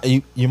one,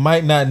 you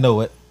might not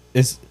know it.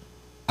 It's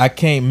I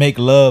can't make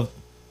love,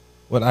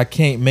 but I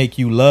can't make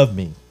you love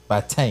me by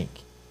Tank.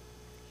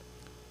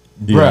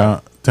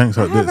 Yeah, Tank's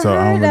her dick, so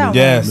I don't heard that really one.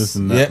 Yes,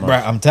 listen to yeah, that bro.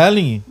 much. I'm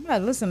telling you. I'm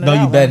not listening to No, that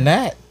you one. better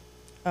not.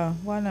 Oh,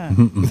 why not?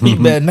 You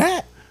better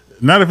not.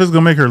 Not if it's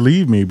gonna make her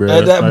leave me, bro.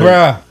 Like,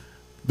 Bruh.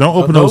 don't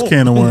open No. those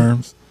can of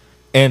worms.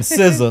 And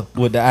SZA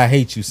with the "I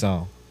Hate You"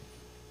 song.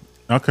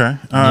 Okay,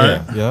 all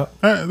right. Yeah.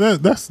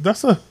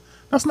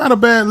 That's not a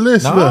bad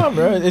list. Nah, Look,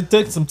 bro. It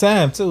took some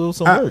time too. It was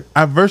some work.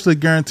 I virtually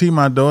guarantee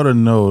my daughter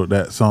know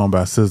that song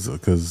by SZA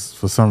because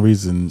for some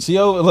reason She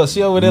over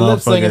there lip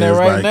Motherfucker syncing that is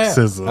right like now.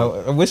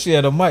 SZA. I wish she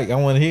had a mic. I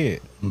want to hear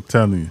it. I'm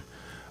telling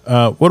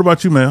you. What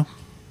about you, Mel?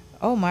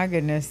 Oh, my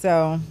goodness.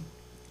 So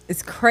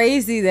It's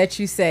crazy that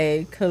you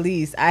say,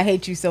 Khalees, I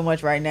hate you so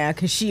much right now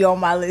because she on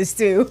my list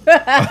too.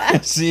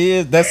 She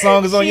is. That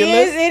song is on your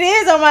list? It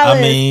is on my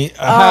list.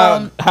 I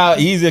mean, how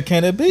easy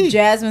can it be?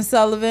 Jasmine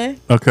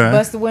Sullivan. Okay.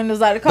 Bust the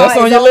windows out of the car. That's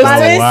on is your on list my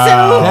too? list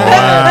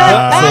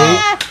Wow.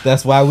 too. See,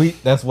 that's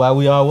why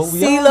we are what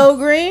we are. CeeLo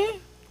Green.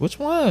 Which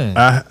one?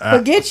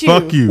 Forget you.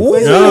 Fuck you.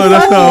 Ooh, No,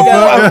 that's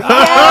not fuck.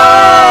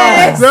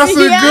 Yes. That's a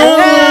good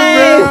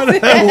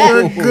one, man.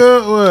 That's a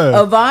good one.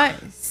 Avant.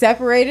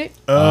 Separated.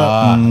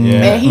 Yeah.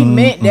 And he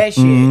meant that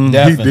shit. He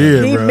Definitely.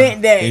 did, He bro.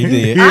 meant that. He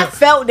did. I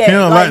felt that. He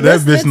don't like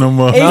that bitch no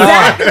more.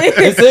 Exactly.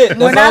 That's it. That's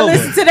When I over.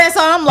 listen to that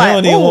song, I'm He like,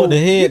 don't even want the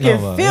ooh, head you no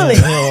can more. feel He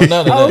it. don't want none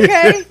of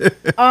that.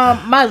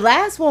 Okay. My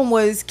last one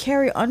was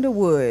Carrie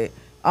Underwood.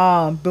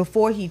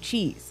 Before he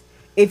cheats.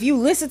 If you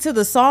listen to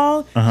the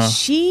song,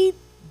 she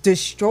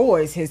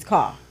destroys his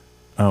car.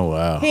 Oh,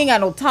 wow. He ain't got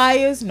no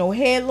tires, no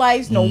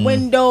headlights, no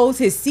windows.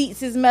 His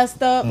seats is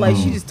messed up. Like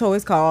she just tore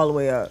his car all the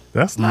way up.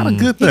 That's not a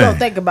good He thing. don't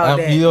think about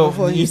that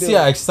before he you do see it.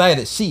 how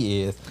excited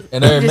she is,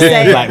 and every Just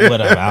man saying. like,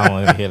 whatever. I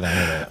don't even hear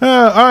that.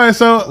 All right,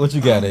 so What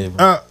you got, Avery?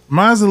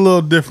 mine's a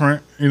little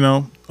different. You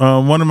know,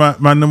 one of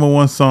my number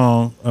one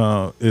song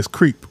is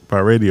 "Creep"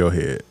 by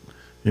Radiohead.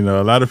 You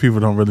know, a lot of people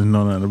don't really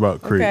know nothing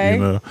about Creep. Okay.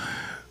 You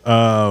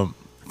know,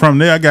 from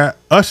there I got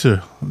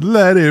Usher,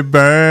 "Let It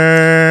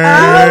Burn."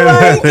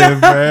 Let it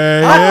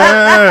burn.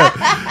 Yeah.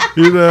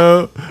 You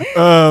know,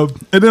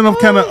 and then I'm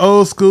kind of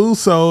old school,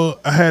 so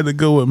I had to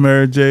go with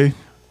Mary J.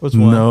 Which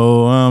one?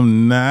 No,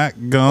 I'm not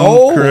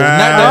gonna cry. not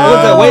that.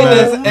 Was that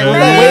Waitlist? Was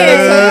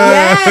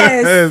that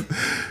Yes.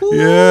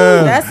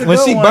 Yeah. That's a when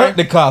good she one. burnt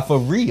the car for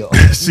real?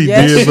 She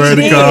Yes, did she burn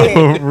the did. car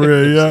for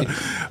real. Yeah.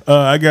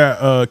 I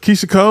got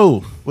Keisha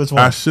Cole. Which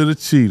one? I should have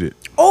cheated.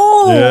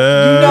 Oh,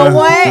 Yeah. you know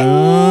what?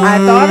 I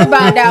thought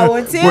about that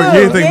one too. Well, you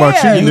didn't think about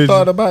cheating, You did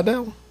thought about that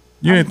one?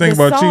 You didn't think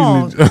the about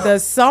song, cheating. The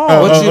song.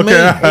 What you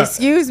mean?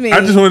 Excuse me.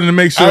 I just wanted to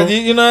make sure.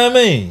 You know what I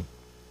mean?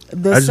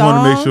 the I just song.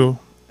 wanted to make sure.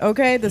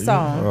 Okay, the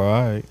song. All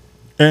right.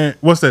 And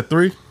what's that,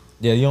 3?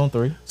 Yeah, you on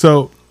 3?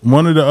 So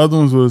one of the other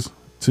ones was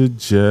to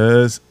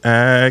just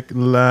act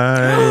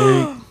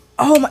like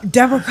Oh my,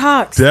 Deborah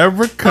Cox.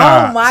 Deborah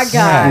Cox. Oh my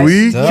gosh.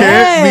 We Yes.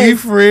 can't be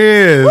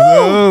friends.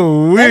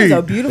 Oh, That is a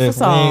we. beautiful If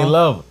we ain't song.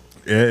 love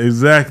Yeah,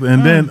 exactly.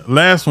 And then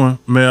last one,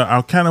 Mel,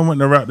 I kind of went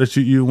the route that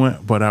you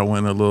went, but I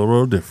went a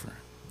little different.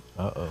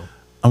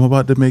 I'm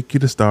about to make you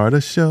the star of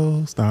the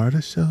show. Start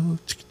a show.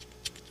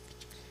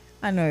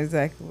 I know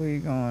exactly where you're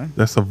going.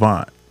 That's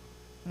Avant.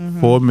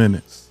 4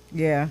 minutes.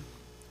 Yeah.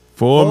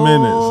 4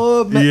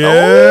 minutes.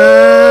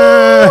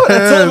 Yeah. Oh,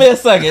 it took me a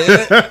second.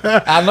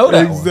 I know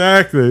that one.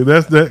 Exactly.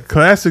 That's that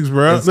classics,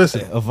 bro.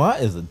 Listen, Avant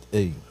is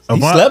he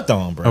Avant- slept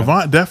on, bro.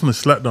 Avant definitely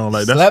slept on.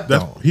 Like Slept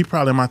that's on. he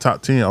probably in my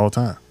top 10 all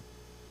time.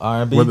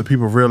 R&B. Whether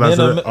people realize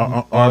that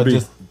R&B.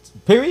 just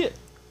period.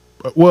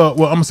 Well, I'm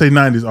gonna say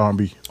 90s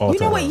R&B all You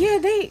time. know what? Yeah,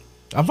 they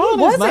Avant is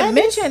wasn't 90s?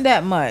 mentioned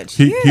that much.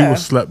 He yeah.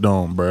 was slept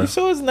on, bro. You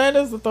sure it's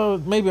 90s? I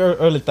thought maybe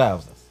early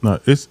thousands. No,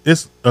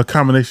 it's a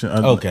combination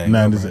of Okay,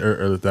 90s and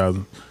early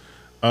 2000s.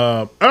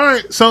 All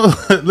right, so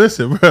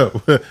listen, bro.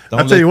 I'll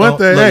tell Don't you one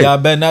thing. Look, Hey, y'all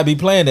better not be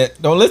playing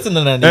that. Don't listen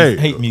to none of these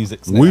hate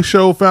music. we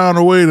sure found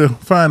a way to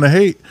find the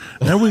hate,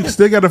 and we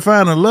still got to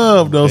find the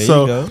love, though.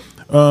 There you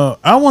So,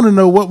 I want to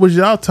know what was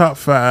y'all top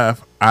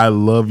 5 "I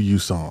Love You"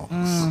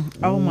 songs.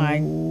 Oh my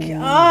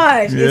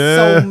gosh.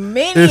 Yeah. It's so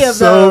many It's of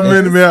so those.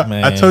 many, man. I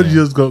Man. told you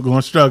it was going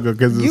to struggle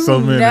because there's You so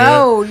many.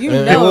 know, you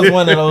It know. was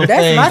one of those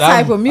That's things. my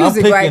type I'm of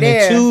music picking right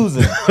there. And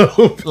choosing. Like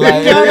You know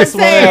what I'm this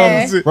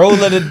saying? one,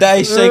 rolling the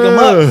dice, shake 'em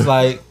up. It's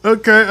like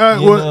Okay, all right.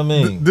 You know Well, what I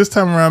mean? this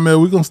time around, man,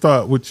 we're going to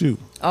start with you.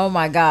 Oh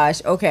my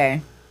gosh.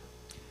 Okay.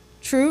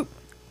 Troop.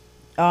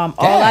 All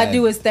I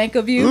do is think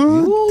of you.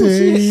 Ooh,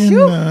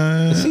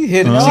 shoot. she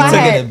hit it. know She I taking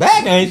had- it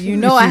back, ain't she? You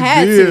know I She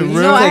had did, to. You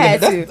bro. know I Taking had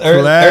it-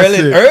 that's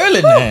to.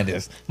 early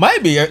 90s.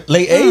 Might be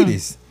late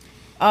 80s.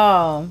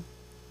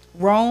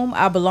 Rome,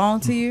 I belong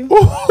to you.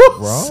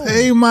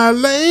 Say, my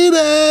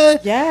lady,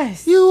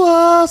 Yes. you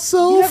are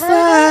so You ever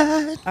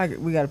heard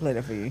fine. We gotta play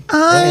that for you.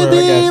 I Don't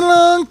worry, I got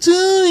belong to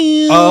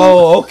you.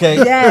 Oh, okay.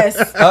 Yes.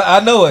 I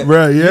know it.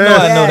 Right, You yes. know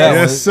I know that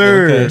Yes, one.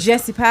 sir. Okay.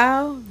 Jesse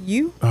Powell,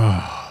 you.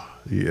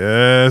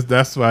 Yes,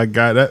 that's what I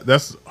got.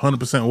 That's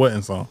 100%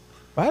 Wetting song.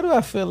 Why do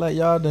I feel like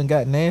y'all done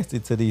got nasty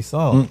to these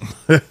songs?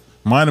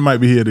 Mine might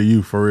be here to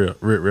you, for real.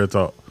 Real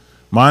talk.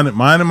 Mine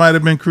might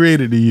have been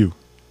created to you.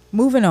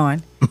 Moving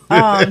on.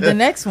 The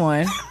next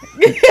one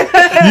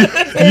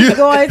is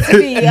going to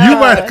be. You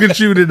might have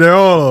contributed to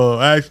all of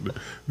them, actually.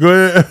 Go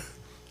ahead.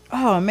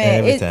 Oh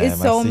man, Every time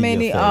it's I so see your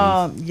many.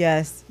 face.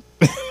 Yes.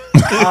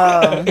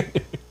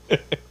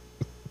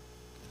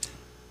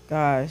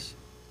 Gosh,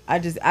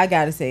 I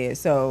gotta say it.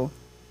 So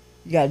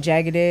you got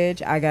Jagged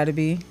Edge. I gotta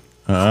be.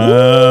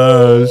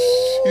 Oh,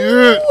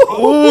 shit.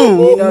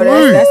 Ooh, You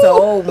know that's an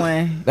old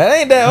one. That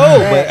ain't that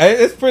old, but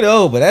it's pretty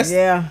old. But that's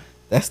Yeah.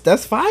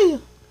 that's fire.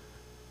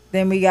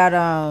 Then we got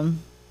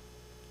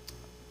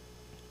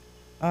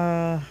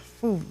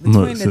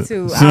between the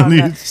two. I don't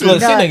know. Look, she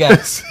done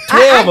got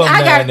 12 of I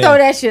them. gotta down throw there.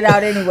 that shit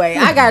out anyway.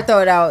 I gotta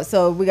throw it out.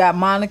 So we got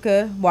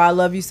Monica, Why I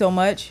Love You So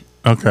Much.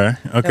 Okay.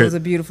 That was a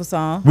beautiful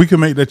song. We can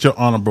make that your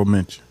honorable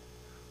mention.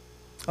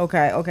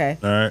 Okay. All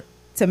right.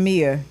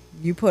 Tamia,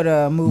 you put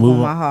a move on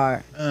my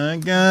heart. I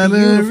got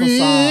Beautiful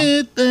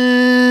everything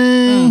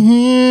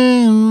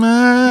in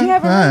my You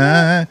haven't heard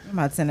that? mind. I'm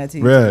about to send that to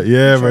you. Bro,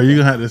 yeah, bro. Tripping.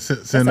 You're going to have to send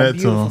That's a that to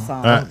beautiful him.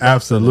 song.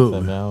 Absolutely.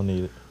 I don't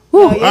need it. Woo,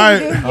 No, all yeah,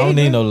 right. you do. I don't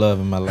need no love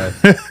in my life.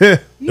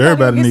 You Everybody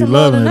gotta get need some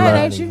love in tonight, their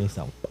ain't life. you? Need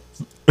some-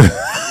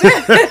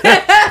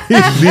 He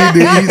need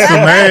to eat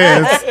some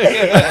ass.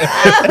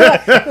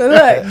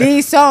 Look,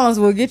 these songs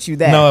will get you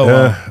that. No, it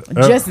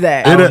won't. Just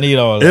that. I don't need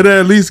all that. It'll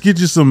at least get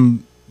you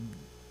some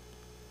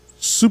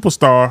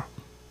superstar,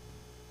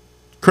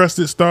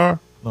 crusted star,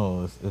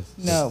 No, it's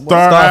No, well,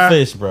 star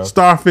starfish, bro.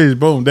 starfish.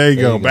 Boom, there you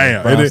There go. you go.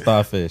 Bam. Brown It'll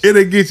starfish.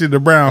 get you the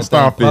brown That thing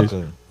starfish.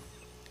 pucker.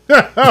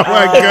 Oh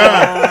my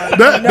god,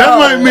 that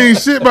might mean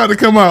shit about to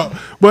come out.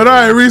 But all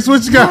right, Reese,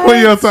 what you got for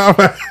your top?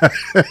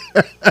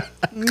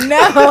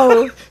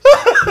 No.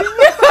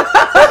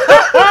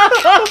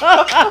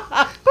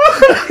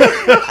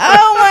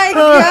 Oh my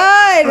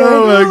god.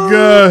 Oh my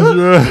gosh,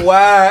 bro.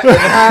 Why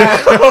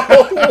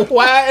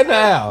and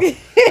how?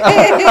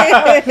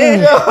 Why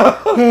and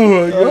how? Oh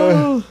my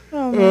god.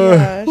 Oh my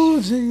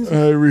gosh. All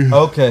right, Reese.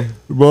 Okay.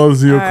 The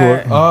ball's in your All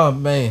court. Oh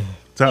man.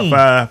 Top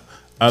 5.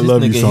 I This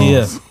love you nigga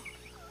songs. here.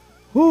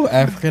 Whoo,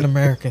 African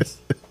Americans.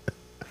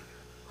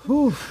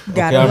 Whew.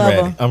 Gotta I'm love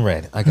ready. 'em. I'm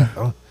ready. I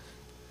got.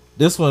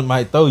 This one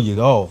might throw you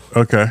off.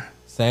 Okay.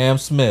 Sam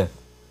Smith.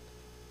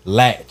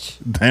 Latch.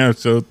 Damn,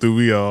 so through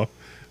we all.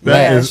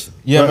 Latch. That is.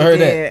 You ever heard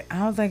that? Yeah, I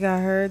don't think I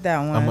heard that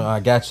one. I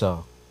got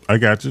y'all. I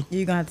got you.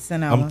 You're gonna have to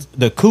send that one.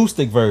 The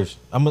acoustic version.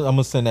 I'm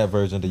gonna send that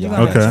version to You're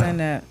y'all. gonna have to Okay. send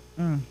that.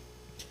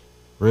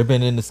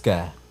 Ribbon in the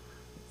Sky.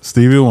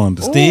 Stevie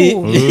Wonder. Steve.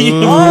 Ooh. You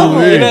know Oh.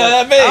 what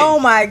I mean? Oh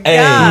my Hey.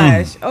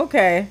 gosh.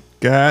 Okay.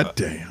 God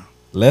damn.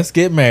 Let's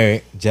get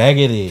married.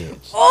 Jagged Edge.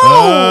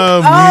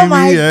 Oh my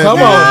maybe I Come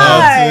can on, now.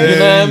 God. You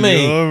know what I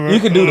mean? Alright. You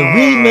can do the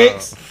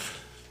remix,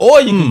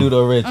 or you can do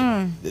the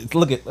original.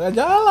 Look at y'all.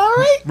 All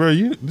right. Bro,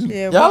 you.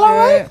 Yeah, Y'all all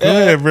right? Go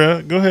ahead,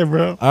 bro. Go ahead,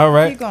 bro. All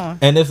right. Keep going.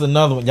 And there's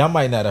another one. Y'all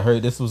might not have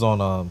heard. This was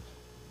on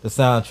the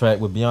soundtrack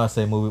with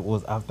Beyonce movie.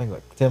 Was I think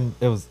like Tim?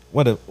 It was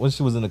when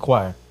she was in the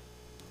choir.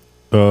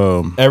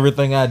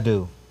 Everything I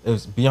Do. It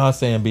was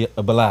Beyonce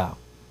and Bilal.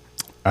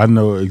 I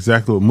know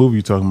exactly what movie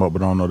you're talking about,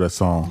 but I don't know that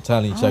song. I'm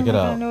telling you, check it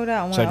I out. know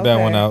that one. Check that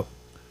Okay. one out.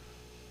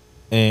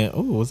 And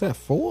was that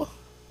 4?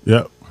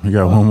 Yep, you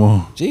got one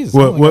more. Jesus.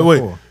 Wait, I only got wait.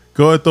 4.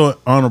 Go ahead, throw an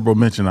honorable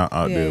mention out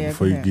Yeah, there yeah,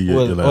 before go you ahead. give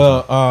your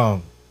last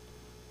one.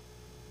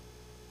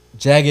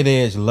 Jagged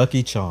Edge,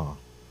 Lucky Charm.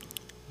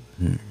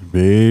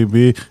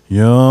 Baby,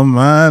 you're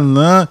my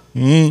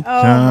lucky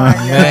Oh my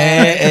charm.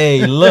 Man,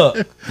 hey, look.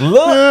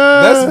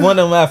 That's one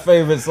of my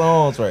favorite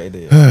songs right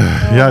there.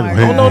 Y'all my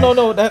hate Oh, me.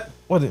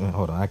 no.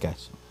 Hold on, I got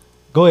you.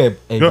 Go ahead,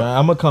 hey, Go- Brian,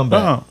 I'm gonna come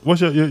back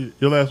What's your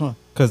last one?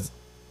 because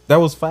that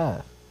was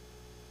 5.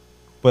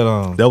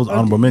 But That was Oh,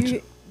 honorable did mention.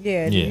 you-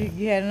 Yeah. Yeah.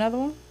 You had another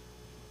one?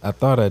 I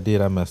thought I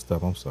did. I messed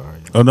up. I'm sorry.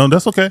 Oh no,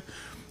 that's okay.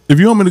 If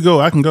you want me to go,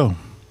 I can go.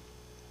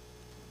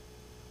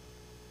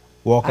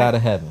 Walk Out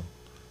of Heaven.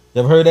 You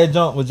ever heard that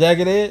jump with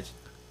Jagged Edge?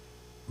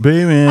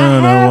 Baby, have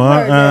I'm gonna walk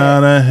heard that.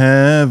 out of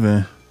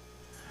heaven.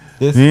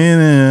 This,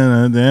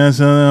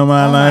 Dancing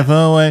my life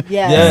away.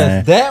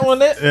 yes, that one.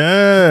 That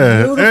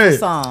Yeah. Beautiful Hey,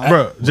 song.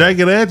 bro,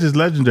 Jagged Edge is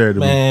legendary to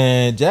me.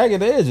 man,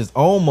 Jagged Edge is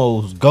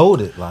almost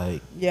goated.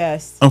 Like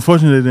Yes.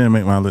 Unfortunately, it didn't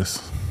make my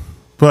list.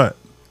 But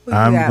What you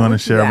I'm got? going to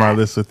What you share my got?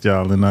 list with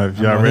y'all. And if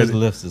I know y'all his ready,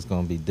 list is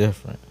gonna be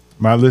different.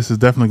 my list is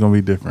definitely going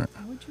to be different.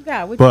 What you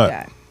got? What But-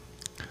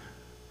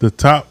 you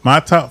got? My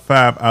top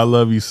 5 I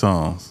Love You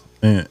songs.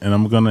 And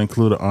I'm going to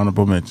include an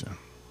honorable mention.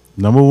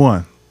 Number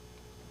 1,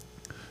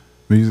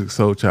 Music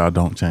Soul Child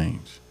Don't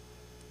Change.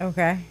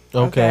 Okay.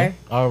 Okay.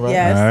 All right.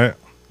 Yes. All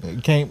right.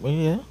 You can't.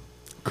 Yeah.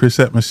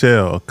 Chrisette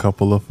Michelle, A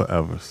Couple of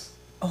Forevers.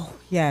 Oh,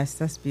 yes.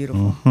 That's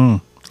beautiful.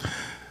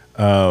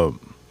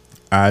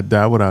 I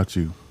Die Without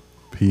You,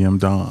 PM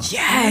Dawn.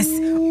 Yes.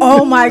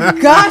 Oh my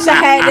gosh, I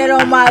had that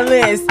on my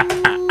list.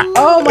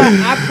 Oh my!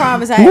 I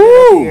promise I had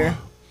it up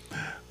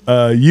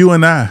here. You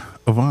and I,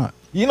 Avant.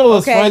 You know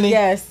what's Okay. funny?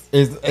 Yes.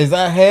 Is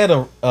I had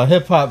a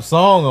hip hop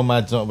song on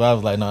my jump, but I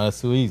was like, no,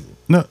 that's too easy.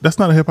 No, that's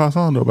not a hip hop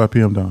song though by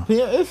PM Dawn.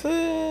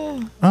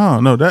 Oh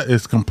no, that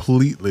is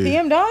completely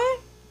PM Dawn.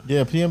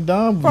 PM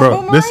Dawn. From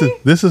bro. Boomerang?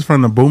 This is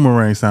from the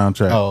Boomerang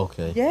soundtrack. Oh,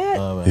 okay. Yeah.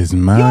 All right. It's You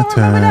my don't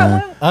remember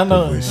that time. one? I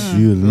know. to wish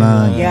you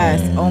lying.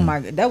 Yes. Oh my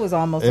god, that was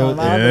almost on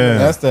my other yeah.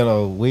 list. That's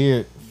that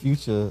weird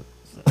future.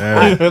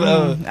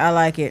 Yeah. I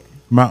like it.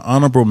 My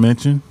honorable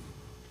mention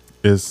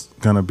is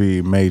gonna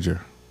be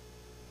Major.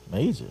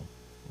 Major.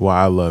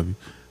 Why I Love You.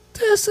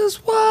 This is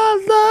why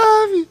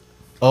I love you.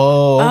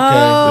 Oh, okay.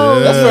 Oh,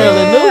 That's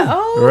fairly new.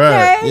 Oh,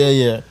 Right. okay.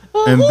 Yeah.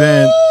 And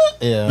then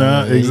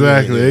Yeah.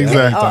 exactly.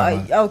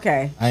 Oh,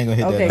 okay. I ain't gonna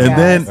hit Okay, that. And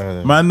guys.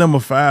 then my number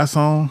 5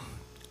 song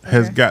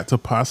has Okay. got to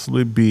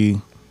possibly be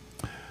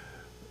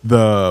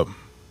the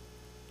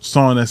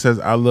song that says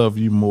I love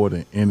you more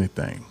than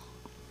anything.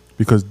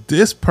 Because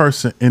this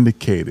person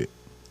indicated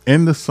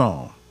in the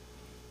song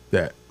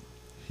that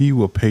he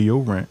will pay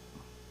your rent,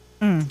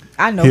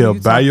 I know. He'll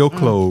buy your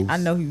clothes. I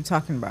know who you're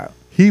talking about.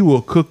 He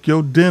will cook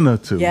your dinner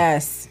too.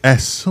 Yes.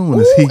 As soon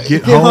as he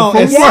get home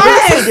from work.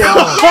 Yes.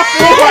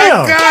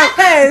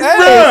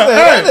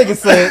 That nigga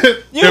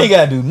said, you ain't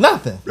gotta do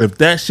nothing. If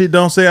that shit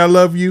don't say I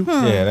love you,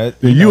 Yeah,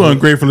 that, then you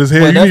ungrateful as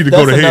hell. Well, You need to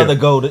go to that's hell. another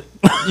goal.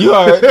 You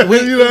are.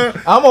 You know?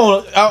 I'm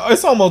on.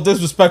 It's almost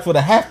disrespectful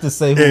to have to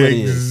say who it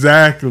is.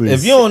 Exactly.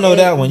 If you don't know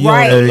that one, you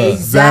Right, don't know love.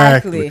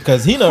 exactly.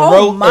 Because he done Oh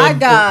wrote. my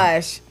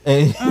gosh.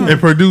 And and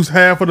produce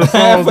half of the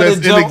half songs of that's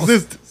the in jokes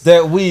existence.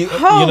 that we. Oh you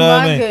know what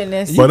my I mean?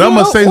 goodness. But I'm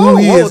gonna say who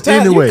he is Ty,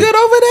 anyway. You good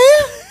over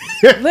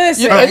there?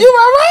 Listen, Are you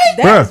all right?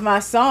 that's Bruh. my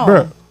song.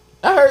 Bruh,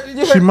 I heard.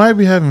 You she heard might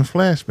be having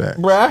flashbacks.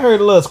 bro, I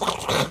heard a little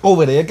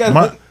over there.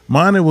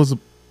 Mine it was,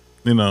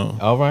 you know.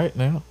 All right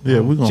now. Yeah,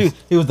 we gonna.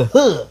 He was the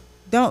hood.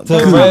 Don't To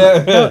don't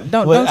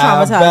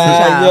traumatize the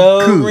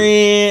child. your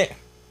rent.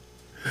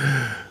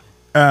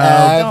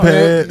 I'll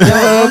pay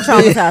Don't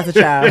traumatize the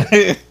child.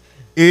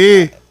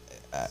 it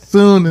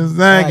soon as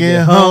I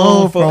get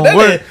home from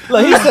work.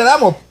 Look, he said I'm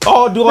gonna do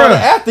all Bruh.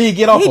 that after he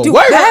get off He of do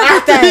work.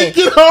 everything.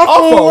 Get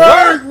off of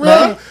work,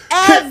 bro.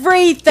 He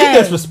Everything.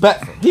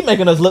 disrespectful. He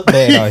making us look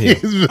bad out here.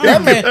 He's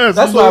That man, making us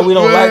that's why we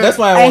don't look like. That's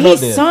why I And want he up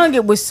there. sung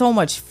it with so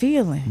much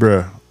feeling.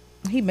 Bruh.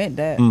 He meant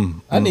that.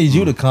 I need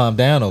you to calm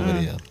down over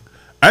there.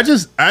 I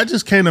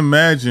just can't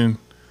imagine,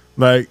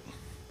 like,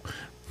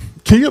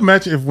 can you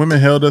imagine if women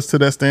held us to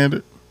that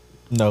standard?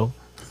 No.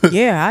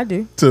 Yeah, I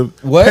do. To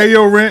What? pay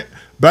your rent,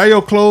 buy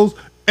your clothes,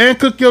 and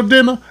cook your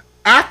dinner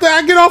after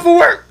I get off of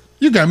work?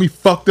 You got me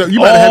fucked up. You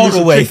better have me All the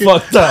some way chicken.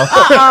 fucked up.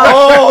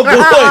 All the way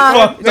fucked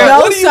up. No,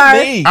 What do you sir.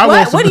 mean? I want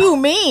What, some- what do you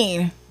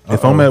mean?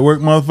 If I'm at work,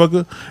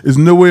 motherfucker, there's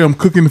no way I'm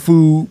cooking the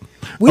food.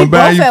 We I'm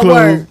buying both you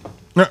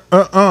at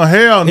clothes.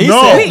 Hell He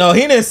no. said no.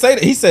 He didn't say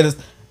that. He said it's,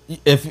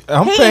 if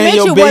I'm He paying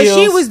your mentioned bills, what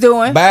she was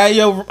doing.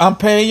 I'm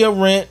paying your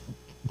rent,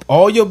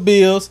 all your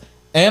bills,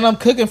 and I'm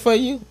cooking for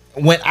you.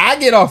 When I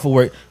get off of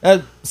work,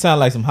 that sound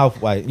like some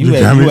housewife. You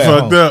got me at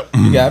fucked home. up.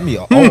 You got me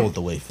all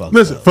the way fucked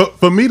Listen, up.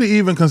 for me to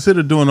even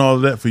consider doing all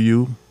of that for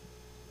you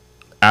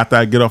after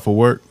I get off of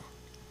work,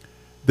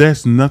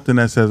 there's nothing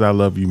that says I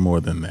love you more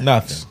than that.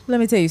 Nothing. Let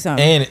me tell you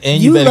something.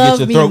 And you better get love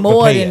your me throat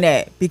more prepared. than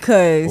that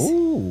because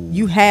Ooh.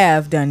 you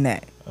have done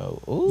that.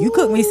 Ooh. You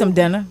cooked me some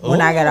dinner when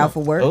I got off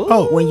of work.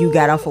 Ooh. When you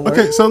got off of work.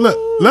 Okay, so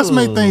let's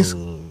make things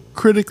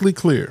critically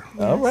clear.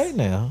 All right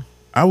now.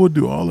 I would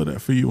do all of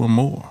that for you and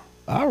more.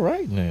 All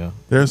right now.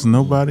 There's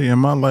nobody in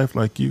my life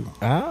like you.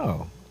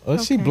 Oh. Oh,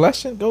 is she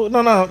blushing? Go.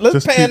 No. Let's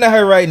Just pan keep- to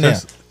her right now.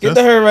 Get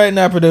to her right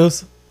now,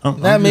 producer. I'm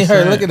Not me, just her.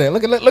 saying. Look at that.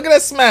 Look at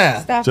that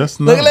smile. Stop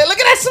Just it. know. Look at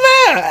that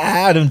smile.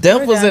 Ah, them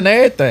dimples done. and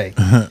everything.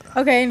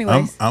 Okay,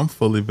 anyways. I'm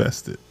fully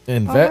vested.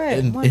 And, All right,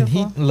 and he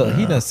wonderful. look,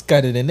 he done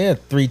scudded in there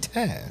 3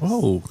 times.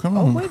 Oh, come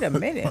Oh, on. wait a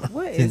minute.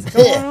 What is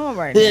going on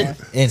right now?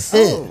 And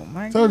Oh,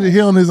 my God. Told you he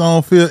on his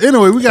own field.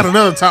 Anyway, we got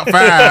another top 5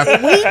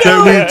 that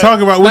we talk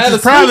about, which Matter,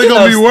 is probably speaking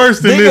going to of- be worse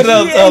than speaking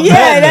this. of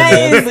Yeah, that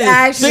Batman, is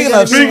actually Speaking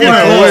gonna of be Speaking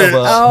of worse. which.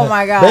 Oh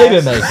my God.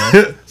 baby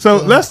making. So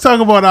let's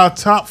talk about our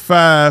top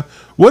 5.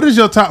 What is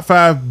your top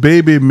 5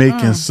 baby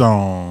making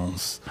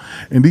songs?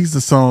 And these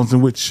are songs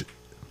in which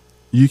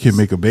you can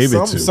make a baby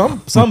to.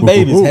 Some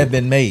babies have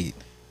been made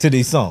to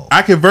these songs.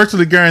 I can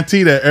virtually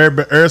guarantee that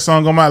every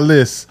song on my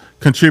list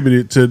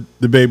contributed to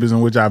the babies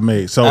in which I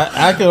made. So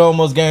I could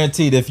almost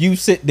guarantee that if you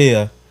sit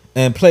there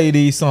and play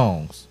these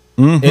songs,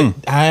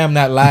 I am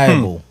not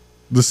liable.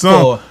 the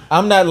song,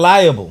 I'm not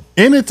liable.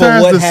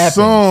 anytime what the happens.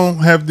 song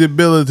have the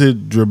ability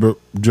to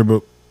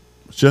dribble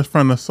just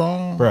from the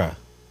song, Bruh.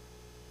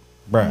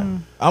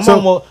 I'm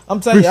So,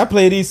 telling you, Reese- I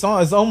play these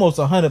songs. It's almost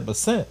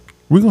 100%.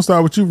 we're going to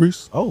start with you,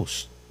 Reese. Oh,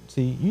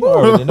 see, you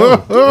already know.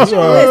 What's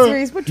your list,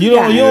 Reese? What you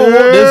got? You don't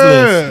want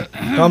this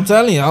list. I'm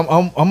telling you,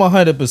 I'm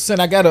 100%.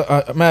 I got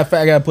a matter of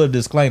fact, I got to put a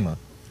disclaimer.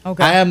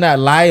 Okay. I am not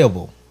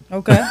liable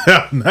Okay.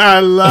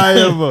 Not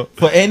liable.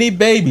 for any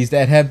babies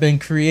that have been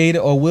created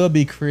or will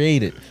be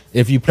created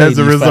if you play As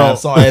a these result. 5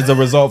 songs as a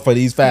result for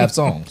these 5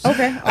 songs.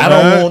 Okay. I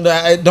don't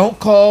want. Don't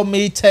call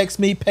me, text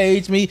me,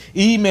 page me,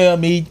 email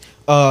me,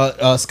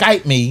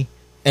 Skype me,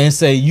 and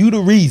say you the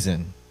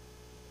reason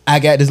I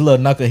got this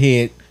little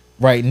knucklehead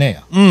right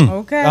now.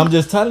 Okay. I'm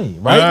just telling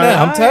you right All right.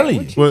 now. I'm All telling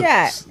right, you. what you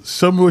got?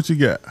 Show me what you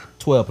got.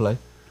 12 play.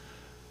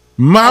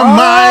 My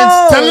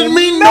mind's telling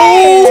me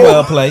no.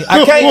 12 play.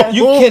 I can't.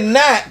 You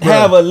cannot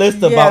have a list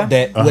about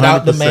that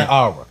without the 100%. man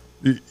aura.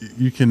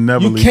 You can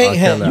never You leave can't R.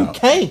 have. Kelly You out.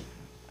 can't.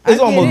 I It's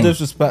get almost it.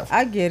 disrespectful.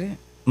 I get it.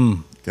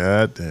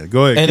 God damn.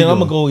 Go ahead. And keep then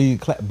I'm going.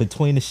 gonna go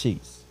between the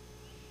sheets.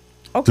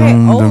 Okay.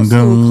 Dum, Old dum,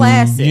 school dum.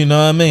 classic. You know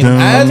what I mean? Dun,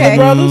 Isley Okay.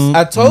 Brothers,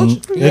 I told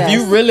you, Yes. if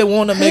you really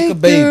want to make a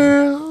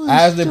baby,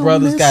 Isley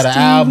Brothers got an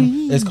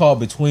album. It's called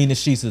Between the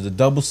Sheets. It's a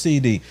double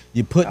CD.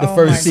 You put the Oh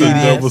first my CD in.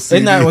 God. Double It's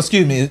not. CD.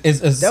 Excuse me.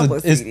 Double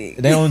It's CD.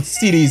 they don't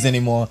CDs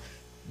anymore.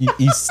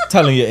 He's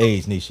telling your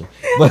age, Nisha.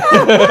 But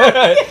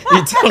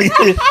you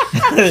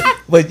telling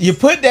but you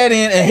put that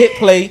in and hit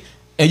play,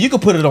 and you can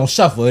put it on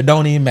shuffle. It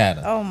don't even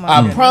matter. Oh my I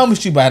goodness.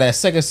 promise you, by that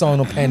second song,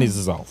 no panties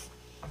is off.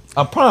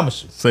 I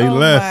promise you. Say Oh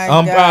less. my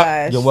I'm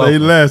gosh. You're Say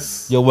welcome.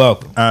 less. You're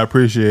welcome. I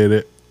appreciate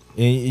it.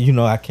 you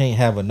know, I can't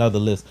have another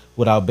list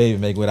without Baby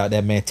Maker without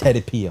that man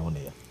Teddy P on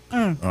there.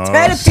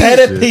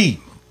 Teddy P.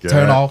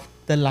 Turn off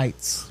the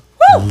lights.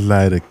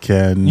 Light a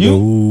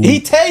candle. He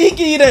give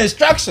you the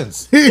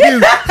instructions. The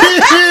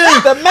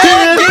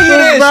man give you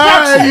the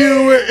instructions.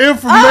 you with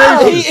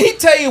information. He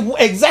tell you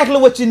exactly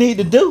what you need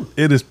to do.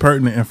 It is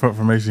pertinent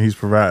information he's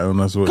providing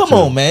us with. Come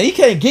on, man. He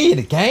can't give you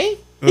the game.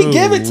 He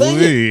give it to you.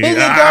 Here you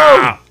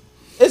go.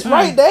 It's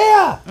right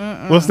there.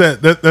 What's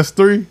that? That's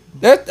 3?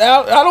 I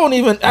don't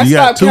even. I You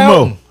got stopped 2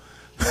 counting. more.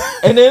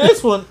 And then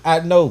this one, I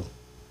know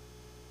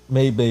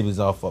made babies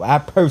off of. I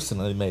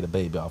personally made a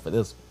baby off of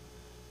this one.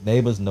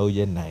 Neighbors Know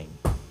Your Name.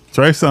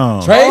 Trey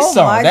Songz.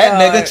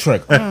 That nigga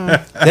trick.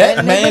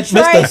 That man,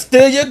 Mr.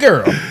 Steal Your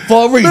Girl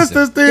for a reason.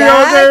 Mr. Steal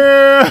Your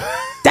Girl.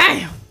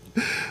 Damn.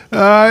 All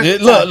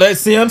right. Look, let's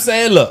see. I'm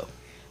saying, look,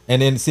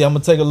 and then see. I'm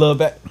gonna take a little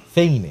back.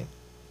 Fiending.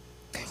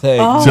 Say,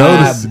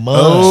 Jodeci.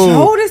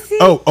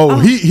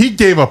 He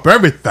gave up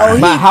everything.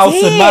 My house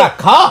and my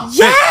car.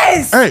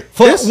 Yes. Hey,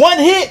 For one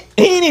hit,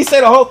 he didn't even say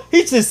the whole.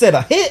 He just said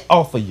a hit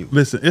off of you.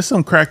 listen, it's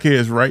some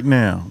crackheads right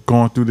now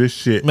going through this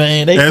shit.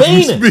 Man, they as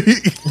we fiending.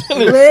 speak.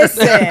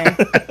 Listen.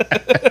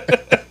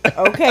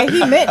 Okay,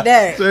 he meant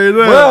that. Say that.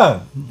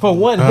 Bruh, for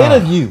one hit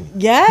of you,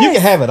 Yes. you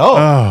can have it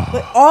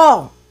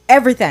all.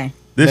 Everything.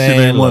 This Man, shit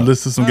ain't one. look.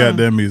 Listen to some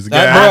goddamn music.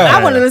 That-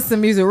 God. I want to listen to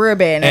music real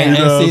bad now. And,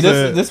 You know see, what I'm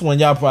saying? this one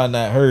y'all probably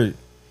not heard.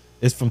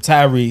 It's from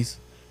Tyrese.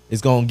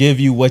 It's gonna give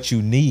you what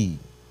you need.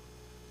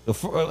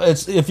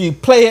 If you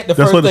play it, the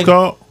That's first what thing it's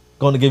called?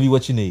 gonna give you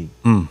what you need.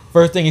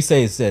 First thing he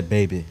said,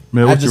 "Baby,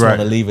 Man, I what just you want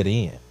to write? leave it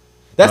in."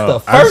 That's the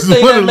I first just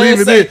thing wanna that man leave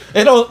it says.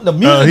 in. And the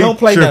music He don't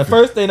play that. tripping.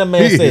 First thing the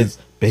man He says, is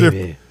 "Baby,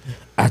 tripping.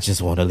 I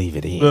just want to leave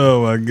it in."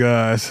 Oh my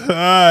gosh! All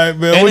right,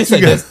 man. And he What said,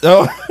 you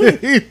got?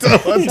 "This- He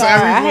told Sorry,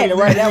 I had to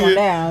write that one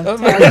down. Man, I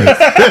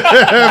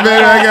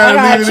I gotta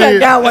gotta leave it check in.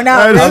 that one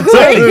out. I'm real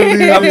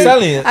quick.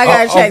 telling you, I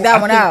gotta check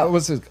that one out.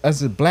 What's it?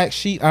 That's a Black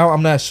Sheep.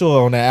 I'm not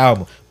sure on that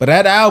album, but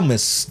that album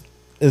is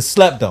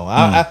slept on.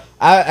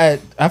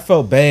 I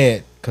felt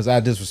bad because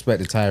I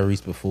disrespected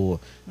Tyrese before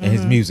and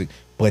his music,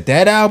 but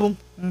that album,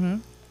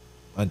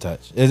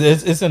 untouched.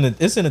 It's in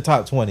the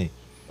top 20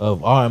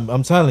 of R.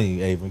 I'm telling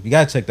you, Avery, you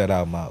gotta check that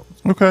album out.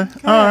 Okay.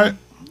 All right,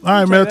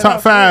 man. that Top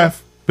out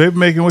 5. Baby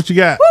making what you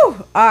got?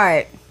 Whew. All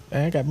right.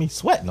 Man, got me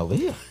sweating over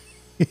here.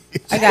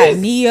 I got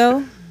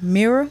Neo,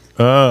 Mirror.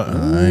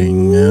 I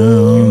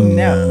know.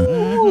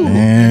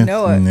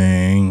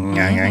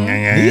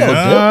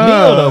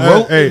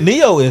 Know it.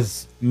 Neo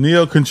is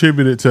Neo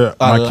contributed to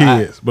my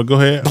kids, but go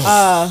ahead.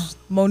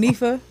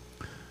 Monifa,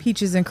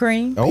 Peaches and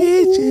Cream.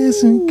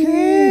 Peaches and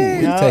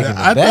cream. You taking it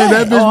I back. think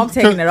that bitch I'm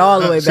taking it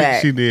all the way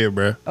back. She did,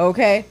 bro.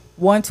 Okay.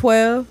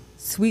 112,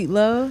 Sweet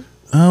Love.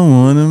 I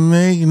wanna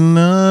make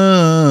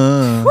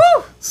love,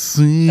 Woo!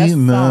 sweet That's the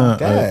song. love.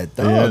 God,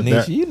 dog,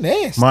 Nisha, you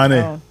nasty. Money.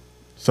 Oh.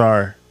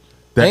 Sorry.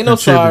 That Ain't no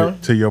contributed sorry.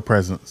 to your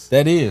presence.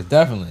 That is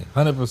definitely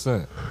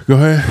 100%. Go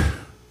ahead.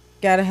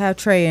 Gotta have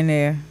Trey in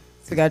there.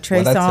 So got Trey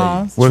What'd I tell you?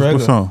 songs. What Trigger.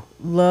 song?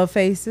 Love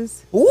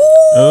Faces. Ooh,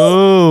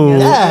 Oh.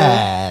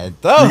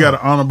 God, dog. You got an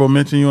honorable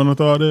mention you want to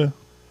throw out there?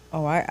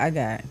 Oh, I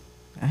got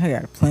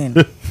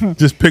plenty.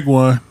 Just pick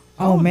one.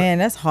 Oh man,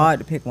 that's hard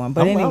to pick one.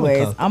 But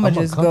anyways, I'm gonna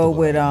just go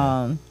with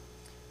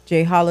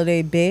Jay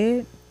Holiday,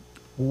 Bed.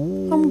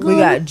 We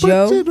got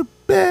Joe,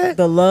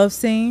 The Love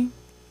Scene.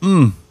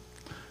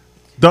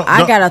 Don't,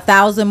 I got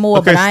 1,000 more,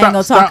 okay, but I ain't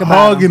gonna talk stop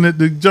about hogging them.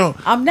 the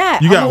jump. I'm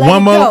not. You got I'ma let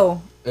one it more?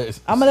 go.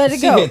 I'm gonna let it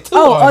She go. hit two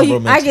Oh, honorable I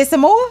mentions. get some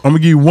more. I'm gonna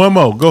give you one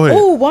more. Go ahead.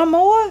 Ooh, one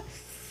more.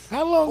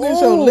 How long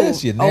is your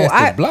list? You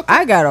nasty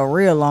I got a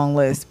real long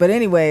list. But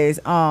anyways,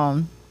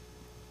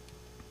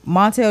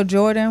 Montel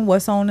Jordan,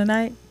 What's On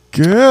Tonight?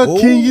 Girl,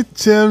 can you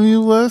tell me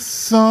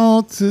what's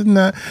on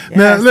tonight?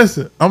 Now, Yes.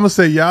 listen, I'm going to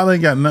say y'all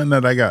ain't got nothing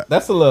that I got,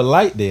 That's a little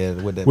light there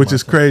with that. which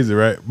is crazy,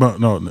 right? But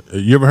no,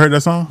 you ever heard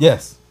that song?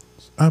 Yes.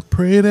 I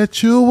pray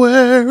that you're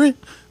wearing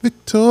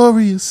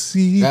Victoria's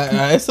Secret.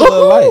 It's a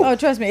little light. Oh,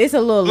 trust me, it's a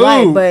little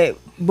Ooh. light,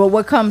 but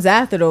what comes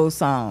after those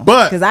songs?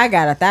 But- Because I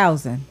got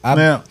 1,000.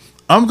 Now,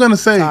 I'm going to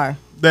say Sorry.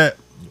 that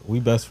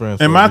We best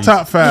friends. in for my a reason.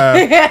 top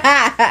 5,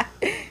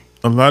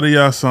 a lot of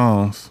y'all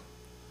songs,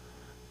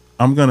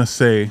 I'm going to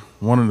say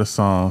one of the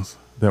songs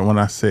that when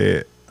I say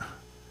it,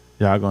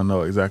 y'all going to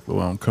know exactly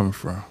where I'm coming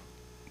from.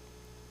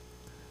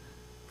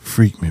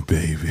 Freak Me,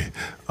 Baby.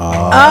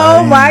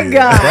 Oh my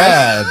God.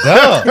 God,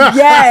 dog.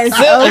 Yes.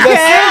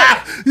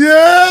 Okay.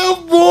 Yeah,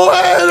 boy.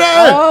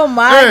 Oh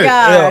my Hey, Yo,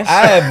 gosh.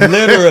 I have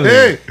literally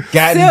Hey.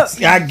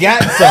 I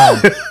got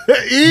some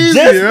Easy,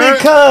 just right?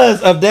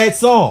 because of that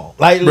song.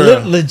 Like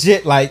Bruh.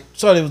 legit, like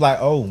Shorty was like,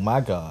 "Oh my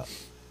God."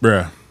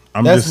 Bruh,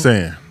 I'm That's- just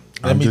saying.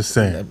 Let I'm me- just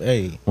saying.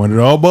 Hey, When it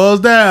all boils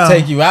down,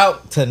 take you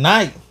out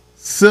tonight.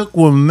 Silk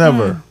will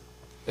never.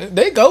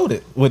 They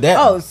goaded with that.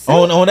 Oh, one.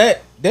 Silk. on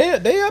that.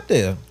 They up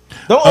there.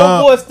 Don't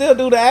old boy still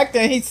do the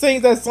acting? He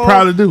sings that song.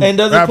 Probably do. And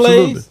does it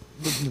Absolutely. play?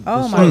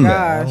 Oh my I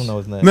gosh. don't know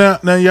his name. Now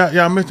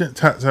y'all mentioned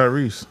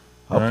Tyrese.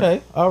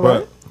 Okay, all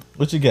right.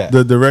 What you got?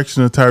 The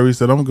direction of Tyrese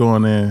that I'm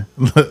going in.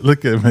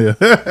 Look at me.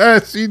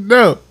 She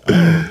know.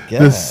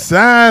 The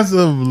Signs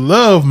of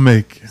Love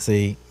Making.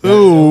 See.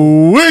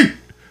 Ooh, wait.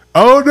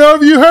 I don't know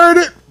if you heard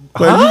it,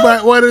 but you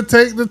might want to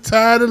take the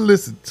time to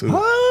listen to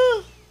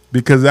it.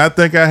 Because I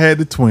think I had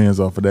the twins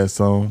off of that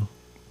song.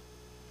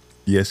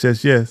 Yes,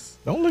 yes, yes.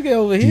 Don't look at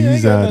over here.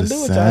 These are the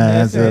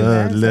signs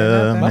of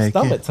love My making.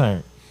 stomach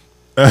turned.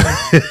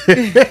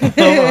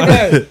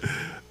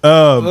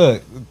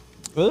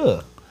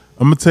 Look.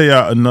 I'm going to tell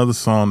y'all another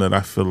song that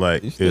I feel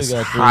like is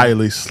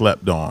highly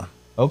slept on.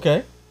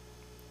 Okay.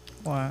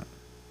 What?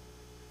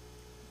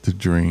 The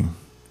Dream.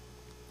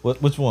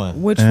 Which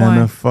one? Which and one?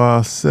 And a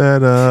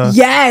falsetto.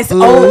 Yes.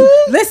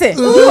 Oh, listen.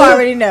 You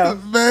already know.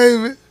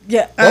 Baby.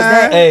 Yeah.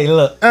 Hey,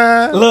 look.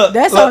 Look.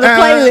 That's on the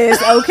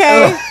playlist,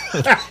 okay?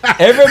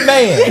 Every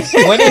man,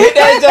 when he hit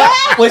that job,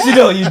 what you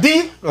doing? You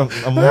deep? I'm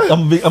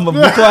gonna be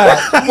quiet.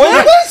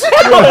 What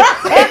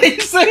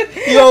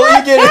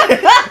you get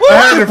it. I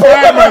had to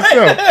find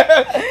myself.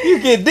 You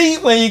get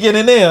deep when you get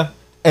in there.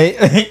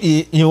 And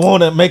you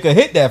want to make a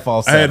hit that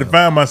falsetto. I had to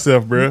find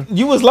myself, bro.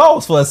 You was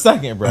lost for a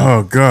second, bro.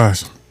 Oh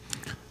gosh.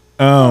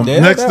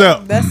 Next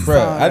up,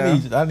 bro.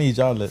 I need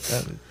y'all to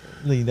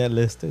leave that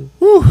list too.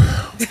 Woo.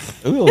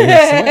 We over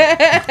here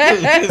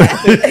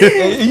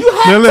sweating. You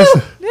have now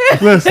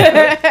listen.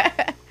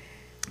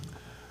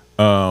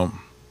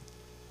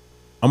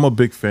 I'm a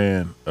big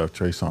fan of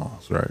Trey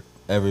Songz, right?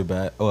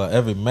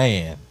 every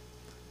man.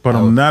 But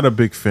I'm not a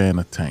big fan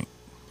of Tank.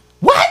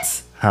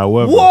 What?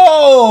 However,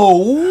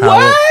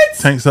 what?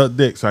 Tank's up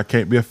dick, so I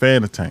can't be a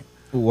fan of Tank.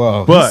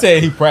 Whoa. But, he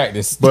said he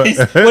practiced. But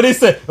what he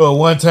said? Oh,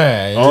 one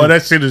time. Oh,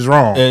 that shit is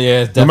wrong.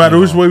 Yeah, it's no matter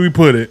which wrong. way we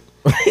put it.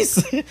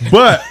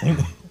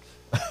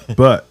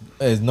 but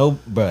there's no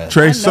but.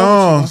 Trey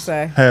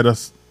Songz had a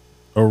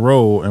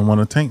role in one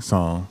of Tank's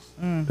songs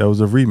that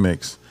was a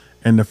remix.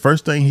 And the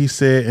first thing he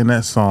said in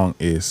that song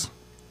is,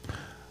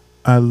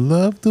 I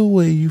love the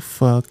way you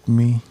fuck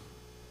me.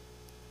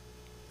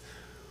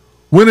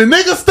 When a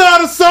nigga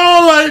start a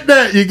song like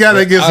that, you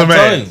gotta get some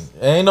ass.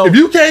 If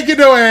you can't get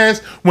no ass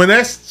when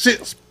that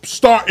shit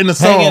start in the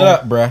song, hang it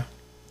up, bruh.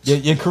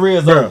 Your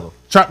career's over.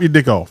 Chop your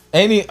dick off.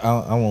 I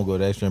won't go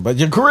that extreme, but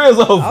your career's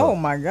over. Oh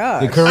my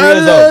god. Your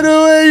career's over. I love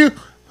the way you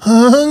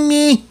hung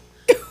me.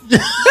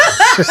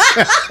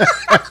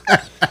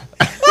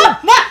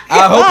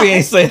 I hope he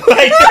ain't say it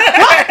like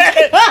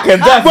that.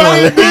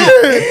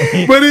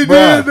 But he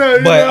did.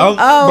 But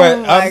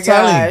I'm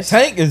telling you,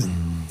 Tank is.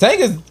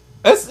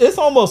 It's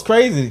almost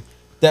crazy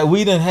that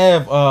we didn't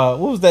have. What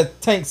was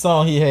that Tank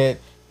song he had?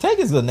 Tank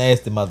is a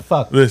nasty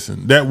motherfucker.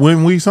 Listen, that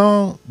When We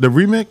song, the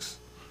remix.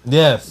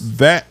 Yes,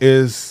 that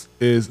is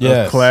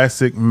a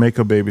classic Make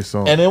a Baby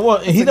song. And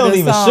he don't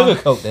even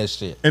sugarcoat that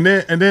shit. And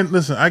then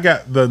listen, I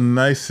got the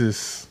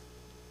nicest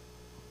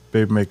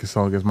Baby Maker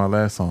song as my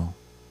last song.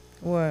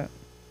 What?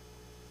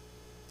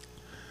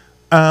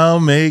 I'll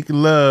make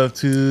love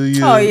to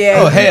you. Oh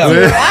yeah. Oh hell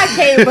yeah. I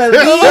can't believe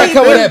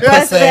that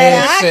pussy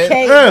ass shit. I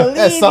can't believe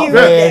That's you something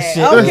did ass that.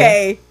 shit.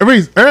 Okay.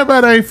 Reese,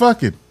 everybody ain't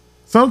fucking.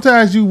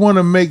 Sometimes you want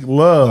to make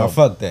love. Oh,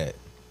 fuck that.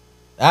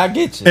 I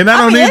get you. And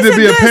I don't need to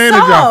be a panty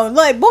drop.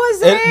 Like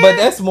Boys but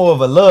that's more of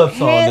a love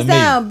song hands to me.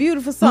 down,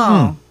 beautiful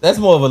song. That's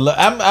more of a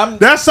love.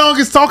 That song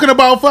is talking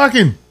about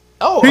fucking.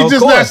 Oh, he's of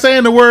just course. not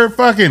saying the word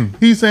fucking.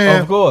 He's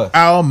saying, of course,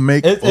 I'll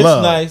make it's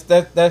love. Nice.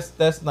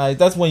 That's nice.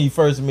 That's when you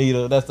first meet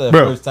her. That's the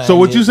first time. So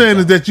what you saying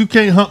is that you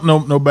can't hump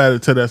nobody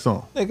to that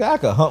song? Nigga, I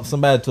could hump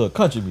somebody to a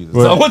country music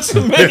song. What you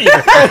mean?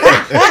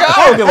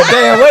 I don't give a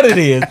damn what it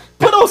is.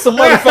 Put on some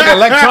motherfucking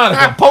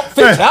electronica. Pulp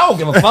Fiction. I don't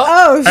give a fuck.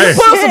 Oh shit.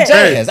 Put on some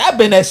jazz. I've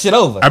been that shit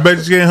over. I bet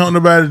you can't hump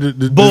nobody to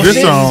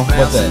this song.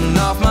 What's that?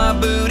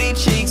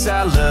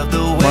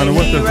 Money,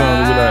 what's that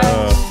song?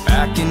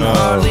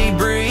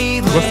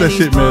 What's that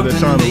shit, man? That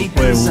Sean was playing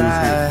with.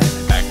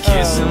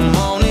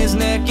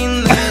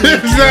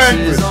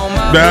 Exactly.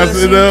 That's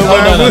it. No.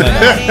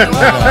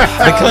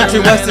 The country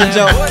western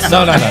joke.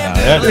 No.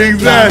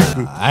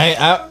 Exactly.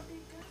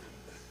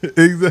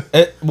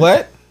 Exactly.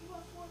 What?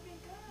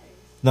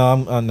 No,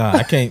 I'm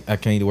I can't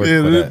work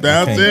for that.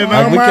 Bouncing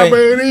on my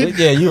booty.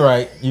 Yeah, you're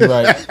right. You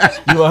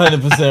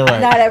 100%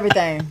 right. Not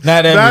everything.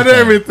 Not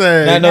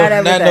everything. Not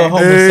no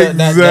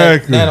homosexual.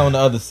 Exactly. Not on the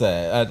other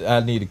side.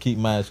 I need to keep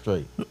mine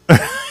straight.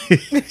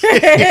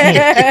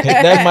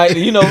 That might,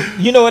 you know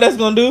what that's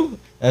gonna do?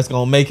 That's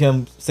gonna make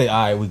him say,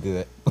 "All right, we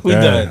good, we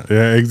done."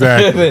 Yeah,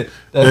 exactly.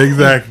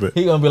 Exactly.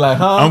 He gonna be like,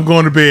 "Huh? I'm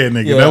going to bed,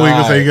 nigga." Yeah, That way you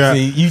gonna say, "God,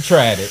 see, you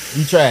tried it.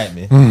 You tried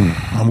me."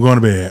 I'm going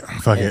to bed.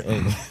 Fuck it.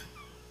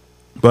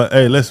 But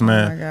hey, listen,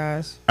 man. Oh my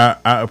gosh.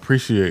 I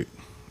appreciate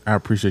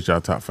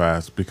y'all top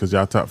fives because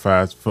y'all top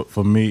fives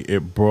for me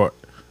it brought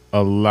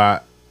a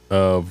lot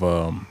of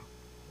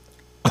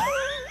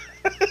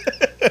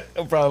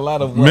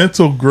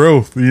mental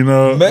growth, you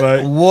know.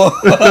 Mental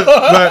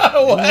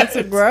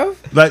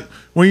growth? Like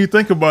when you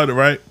think about it,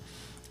 right?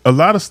 A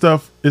lot of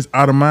stuff is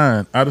out of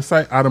mind, out of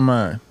sight, out of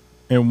mind.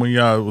 And when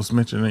y'all was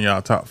mentioning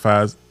y'all top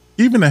fives,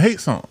 even the hate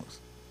songs,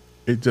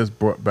 it just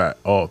brought back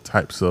all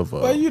types of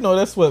Well, you know,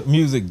 that's what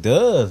music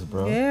does,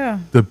 bro. Yeah.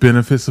 the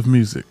benefits of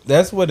music.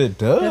 That's what it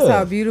does. That's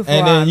how beautiful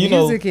and our then, you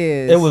know, music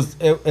is.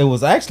 It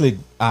was actually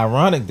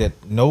ironic that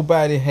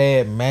nobody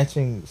had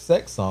matching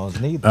sex songs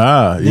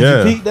neither. Did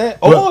you peep that?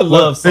 Or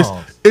love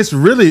songs. It's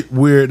really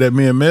weird that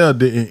me and Mel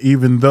didn't,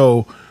 even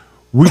though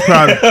we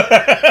probably no.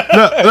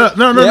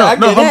 I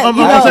get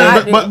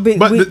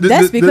that.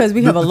 That's because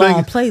we have a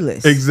long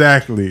playlist.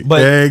 Exactly.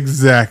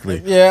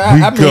 Yeah,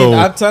 I mean,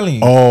 I'm telling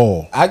you,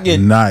 all I get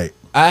night.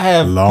 I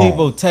have long.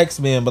 people text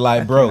me and be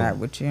like, "Bro,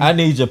 I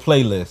need your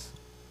playlist."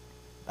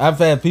 I've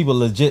had people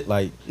legit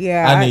like,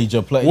 I need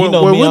your playlist. You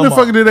know, when the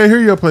fuck did they hear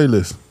your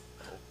playlist?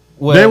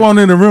 Well, they weren't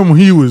in the room when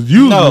he was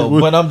using no,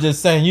 it. But I'm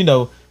just saying, you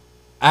know,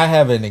 I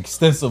have an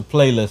extensive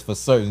playlist for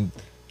certain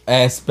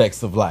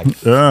aspects of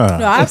life.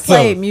 No, I've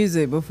played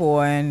music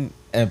before, and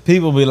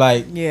people be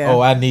like,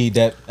 "Oh, I need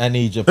that. I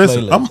need your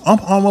playlist." Listen, I'm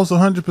almost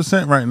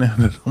 100% right now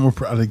that I'm gonna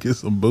probably get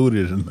some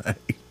booty tonight.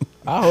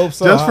 I hope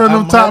so. Just for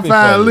them top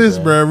 5 lists,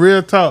 bro.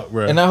 Real talk,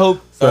 bro. And I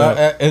hope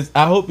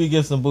I hope you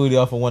get some booty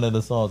off of one of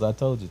the songs I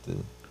told you to.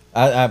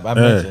 I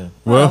mentioned.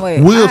 Well,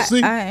 we'll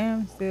see. I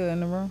am still in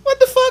the room. What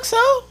the fuck,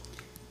 so?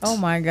 Oh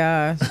my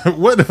gosh.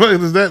 What the fuck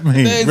does that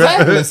mean?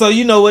 Exactly. So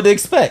you know what to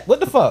expect. What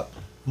the fuck?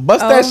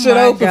 Bust that shit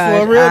open for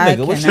a real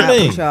nigga. What you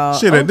mean?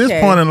 Shit, at this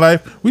point in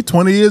life, we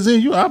 20 years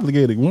in, you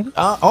obligated, woman.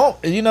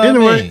 You know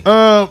anyway, what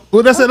I mean?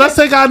 Well, that's it. Let's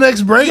take our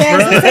next break, bro.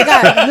 Let's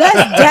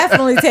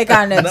definitely take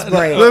our next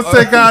break. Let's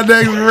take our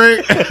next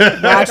break.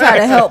 I try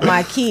to help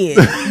my kid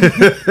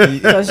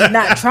so she's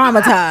not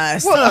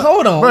traumatized. Well,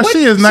 hold on. Bro,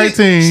 she is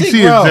 19.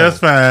 She is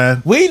just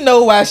fine. We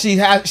know why she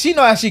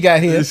know how she got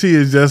here. She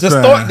is just fine.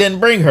 The stork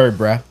didn't bring her,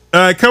 bruh.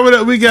 Coming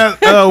up, we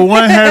got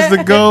One Has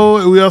to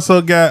Go. We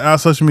also got our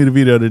social media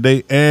video of the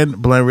day and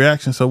Blind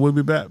Reaction. So we'll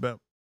be back.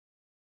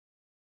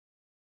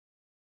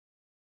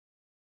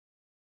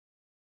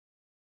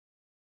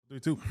 3,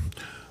 2.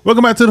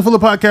 Welcome back to the Fuller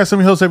Podcast. I'm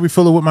your host, Avery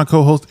Fuller, with my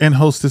co-host and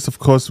hostess, of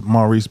course,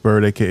 Maurice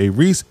Bird, a.k.a.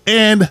 Reese,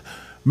 and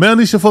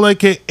Melnisha Fuller,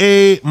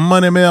 a.k.a.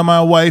 Money Mail,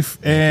 my wife.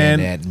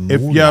 And if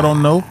y'all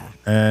don't know,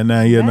 and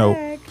now you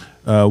know,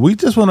 we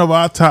just one of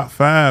our top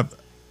 5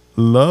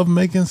 love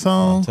making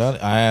songs.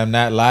 I am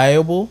not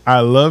liable.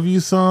 I love you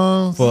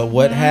songs. For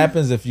what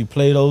happens if you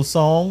play those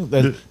songs.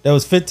 There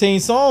was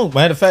 15 songs.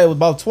 Matter of fact, it was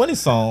about 20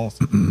 songs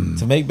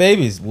to make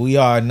babies. We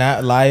are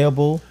not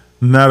liable.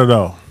 Not at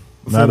all.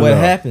 For what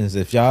happens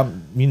if y'all,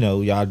 you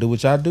know, y'all do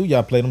what y'all do.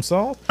 Y'all play them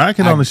songs. I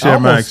can only share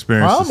my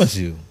experiences. I promise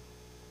you,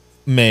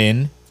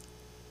 men.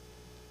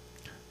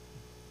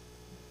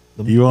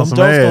 You want some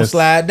ass? ass? Gonna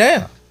slide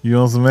down. You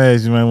want some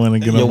ass? You might want to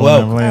get You're up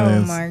welcome. on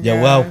that playlist. Oh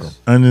You're welcome.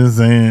 I'm just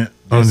saying.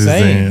 I'm just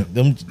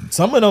saying.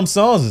 Some of them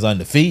songs is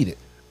undefeated.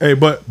 Hey,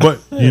 but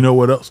you know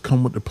what else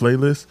come with the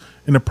playlist?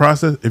 In the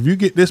process, if you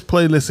get this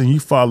playlist and you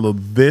follow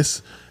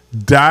this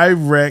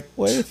direct,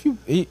 well, if you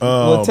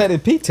Teddy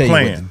P tell you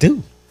what to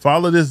do.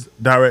 Follow this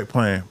direct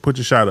plan. Put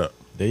your shot up.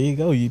 There you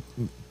go. You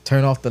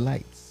turn off the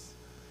lights.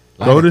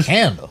 Light a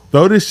candle.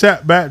 Throw this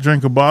shot back.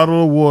 Drink a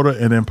bottle of water,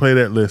 and then play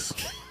that list.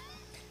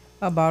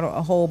 A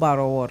whole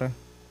bottle of water.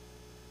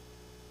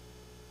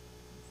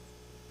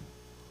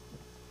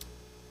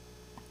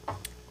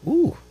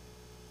 Ooh.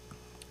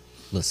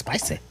 A little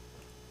spicy.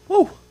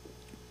 Ooh.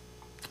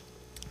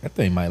 That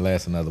thing might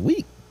last another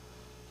week.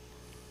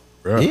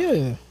 Right.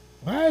 Yeah.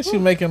 Why is she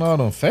making all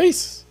them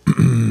faces?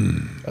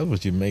 That's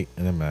what you make.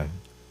 Never mind.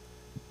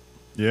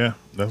 Yeah,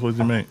 that's what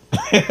you make. All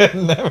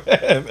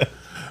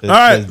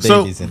right,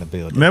 so in the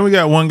building. Now we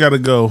got One Gotta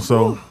Go.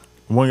 So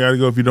One Gotta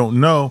Go. If you don't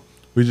know,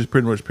 we just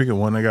pretty much picking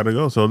one that gotta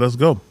go. So let's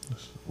go.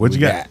 What you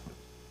got?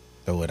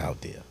 Throw it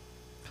out there.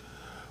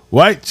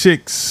 White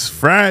Chicks,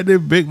 Friday,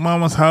 Big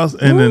Mama's House,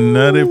 and the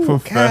Nutty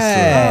Professor.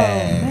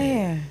 Oh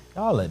man,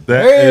 y'all are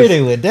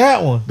dirty with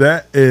that one.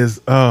 That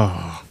is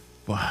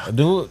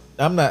Do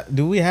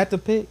we have to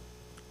pick?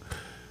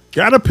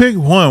 Gotta pick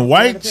one.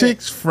 White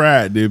Chicks,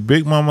 Friday,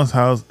 Big Mama's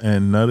House,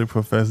 and Nutty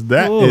Professor.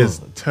 That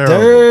is terrible.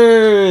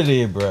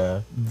 Dirty,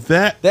 bro.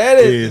 That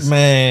is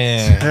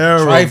man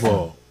terrible.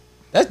 Trifle.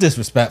 That's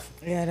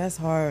disrespectful. Yeah, that's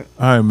hard.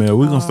 All right, man.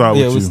 We're gonna start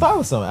with you. Yeah, we start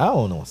with something. I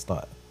don't know what to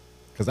start.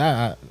 Cause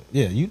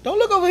you don't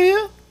look over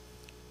here.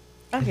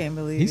 I can't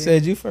believe he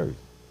said you first.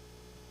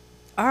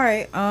 All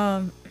right.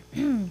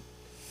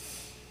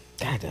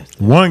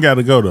 One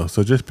gotta go though.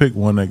 So just pick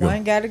one that goes.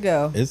 One gotta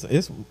go.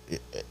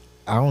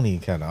 I don't even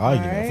kind of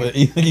argue for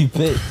either you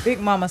pick. Big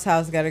Mama's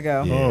House gotta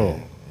go. Yeah.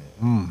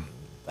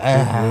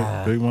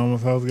 Big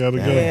Mama's House gotta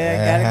go.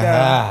 Yeah,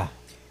 gotta go.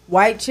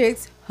 White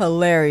Chicks,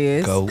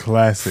 hilarious. Go.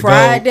 Classic.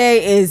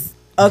 Friday is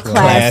a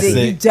classic.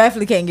 You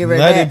definitely can't get rid of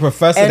that. Nutty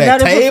Professor, and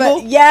that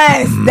table?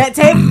 Yes, that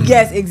table.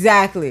 Yes,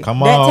 exactly. Come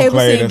that on, table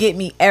Clayton. scene get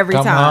me every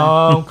time. Come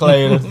on,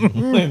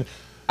 Clayton.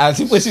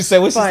 What she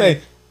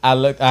say?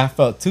 I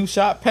felt 2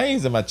 sharp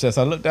pains in my chest.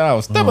 I looked down. I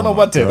was stepping on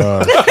my tip.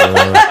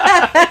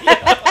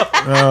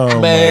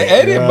 Man,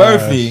 Eddie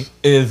Murphy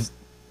is,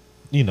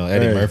 Eddie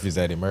Murphy's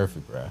Eddie Murphy,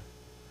 bro.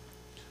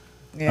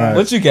 Yeah.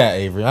 What you got,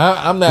 Avery?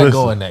 I'm not Listen.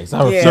 going next.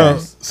 I Yeah.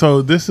 refuse.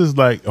 So this is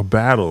like a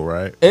battle,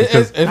 right?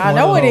 It's I one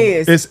know of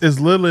it them- is. It's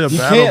literally a You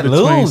battle can't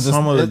between lose.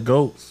 some of the It-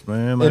 goats,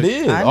 man. Like, It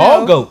is I all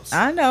know. goats.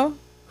 I know.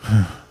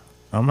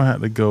 I'm gonna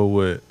have to go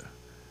with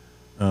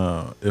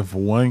if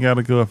one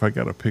gotta go, if I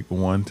gotta pick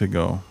one to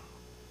go.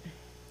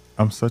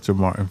 I'm such a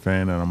Martin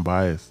fan and I'm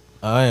biased.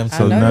 I am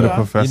So know Nutty you are.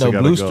 Professor You know,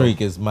 gotta Blue go.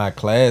 Streak is my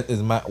class.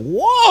 Is my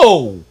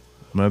whoa.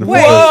 Nutty Wait.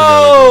 Professor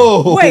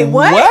gotta Whoa. Wait,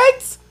 what?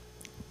 What?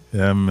 go.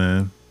 Yeah,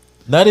 man.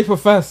 Nutty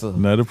Professor.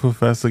 Nutty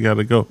Professor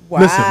gotta go. Wow.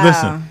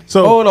 Listen.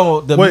 So Hold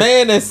on. The wait,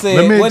 man that let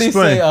said, me what did he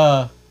explain.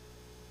 say?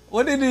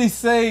 What did he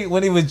say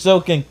when he was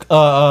joking?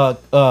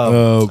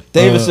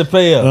 David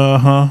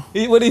Chappelle.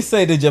 What did he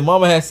say? Did your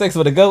mama have sex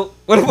with a goat?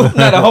 What?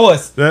 Not a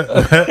horse. That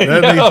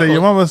nigga say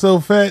your mama's so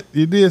fat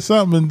you did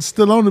something and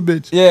still on the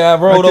bitch. Yeah,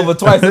 I rolled over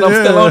twice and I'm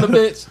still Yeah. on the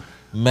bitch.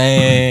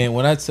 Man,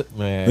 when I took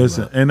man,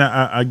 Listen, bro, and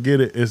I get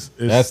it. It's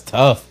that's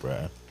tough,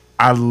 bro.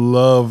 I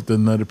love the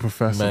Nutty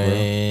Professor, bro.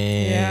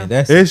 Man, Yeah.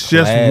 that's It's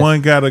just class.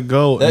 one gotta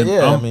go. That- And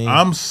yeah, I mean-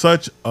 I'm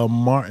such a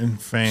Martin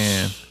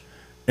fan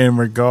in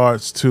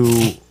regards to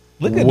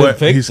Look at what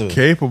the he's picture.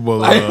 capable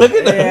Like, of. look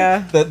at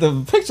Yeah.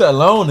 the picture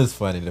alone is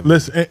funny to me.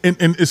 Listen, and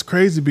it's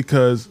crazy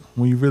because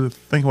when you really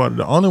think about it,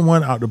 the only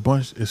one out the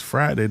bunch is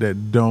Friday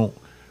that don't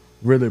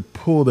really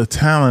pull the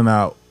talent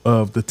out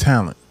of the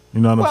talent.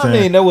 You know what Well, I'm I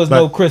saying? mean, there was Like,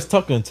 no Chris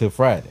Tucker until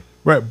Friday.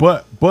 right,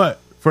 but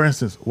for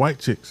instance, white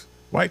chicks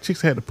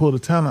had to pull the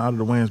talent out of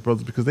the Wayans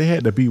brothers because they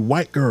had to be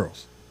white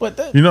girls. But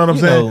that, You know what I'm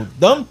saying?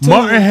 Them two,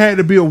 Martin had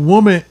to be a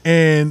woman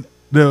in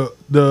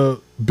the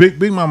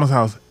Big Mama's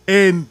house,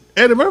 and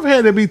Eddie Murphy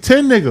had to be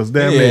 10 niggas.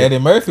 Damn yeah, near. Eddie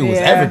Murphy was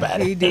Yeah,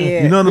 everybody. He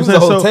did. You know what It I'm was a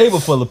saying? whole So table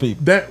full of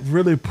people. that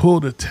really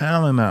pulled the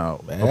talent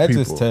out. Man, of that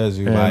people. just tells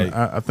you, And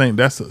like- I think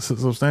that's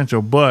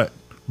substantial. But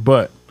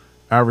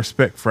I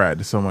respect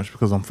Friday so much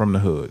because I'm from the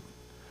hood.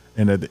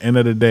 And at the end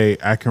of the day,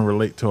 I can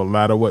relate to a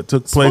lot of what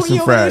took place in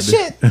Friday.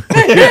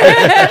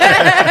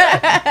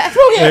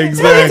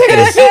 Exactly.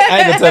 I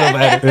ain't gonna tell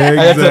nobody. I ain't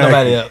gonna tell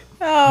nobody else.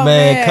 Oh,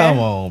 Man, come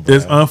on, bro.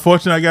 It's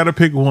unfortunate I got to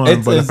pick one,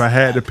 It's- but if it's- I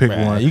had to pick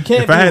man, one, you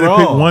can't if I be had to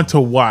pick wrong. one to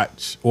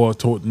watch or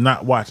to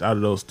not watch out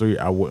of those three,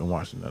 I wouldn't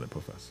watch Another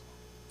Professor.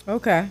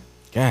 Okay.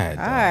 God.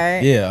 All right.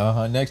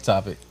 Yeah. Next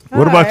topic.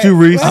 What about you,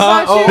 Reese? What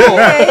about Oh, you? oh.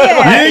 Yeah.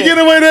 You ain't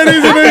getting away that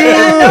easy, I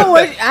nigga. know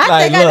what I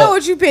Like, think I know look.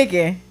 what you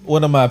picking.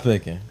 What am I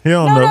picking? He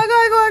don't No, know.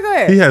 go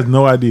ahead. He has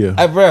no idea.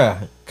 Bruh,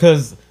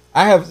 because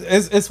I have.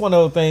 It's one of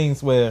those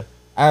things where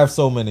I have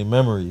so many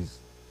memories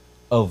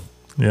of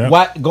Yeah.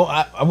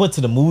 I went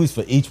to the movies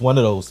for each one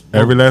of those.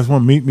 Every last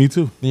one. Me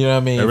too. You know what I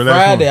mean? every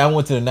last Friday, one. I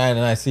went to the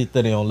 99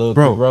 C30 on Little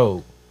Bro. Creek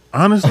Road.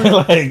 Honestly,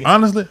 Like-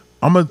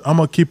 I'm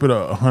gonna keep it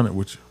 100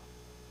 with you.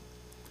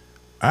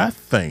 I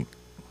think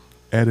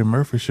Eddie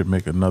Murphy should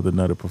make another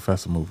Nutty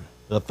Professor movie.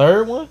 The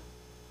third one?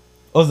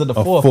 Or was it the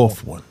A fourth?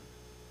 fourth one.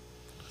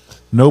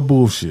 No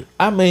bullshit.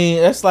 I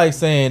mean, that's like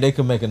saying they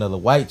could make another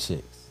White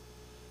Chicks.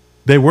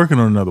 They working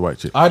on another white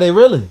chick. Are they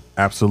really?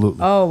 Absolutely.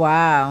 Oh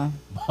wow.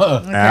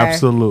 Okay.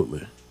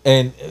 Absolutely.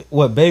 And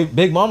what,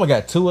 Big Mama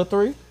got 2 or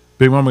 3?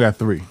 Big Mama got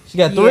 3. She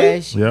got 3?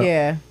 Yep.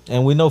 Yeah.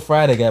 And we know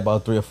Friday got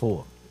about 3 or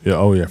 4. Yeah.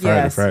 Oh yeah.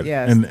 Friday. Yes,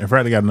 yes. And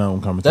Friday got another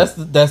one coming. That's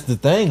too. the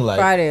thing. Like,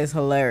 Friday is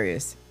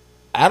hilarious.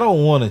 I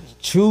don't want to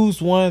choose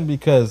one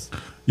because,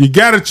 You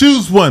gotta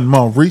choose one,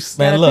 Maurice.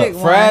 man, Gotta look, pick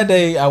one.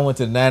 Friday I went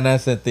to the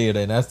 99-cent theater,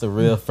 and that's the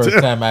real first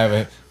time I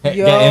ever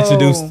Yo. got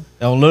introduced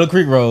on Little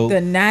Creek Road. The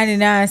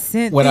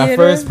 99-cent When I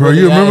theater? first Bro,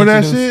 really you got remember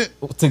that introduced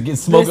shit? to get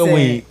smoking Listen,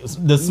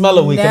 weed, the smell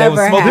of weed, because they was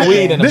never smoking happened.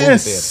 weed in the movie Didn't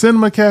theater.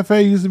 Cinema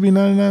Cafe used to be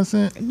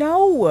 99¢?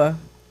 No.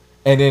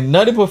 And then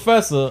Nutty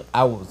Professor,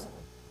 I was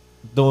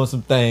doing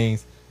some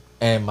things,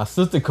 and my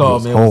sister called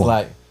was me and was hard.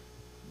 like,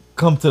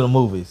 "Come to the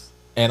movies."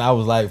 And I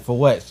was like, "For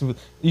what?"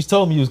 You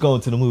told me you was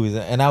going to the movies,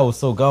 and I was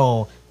so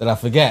gone that I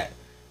forgot.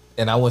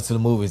 And I went to the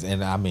movies,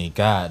 and I mean,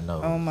 God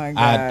knows, Oh, my I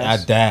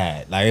gosh.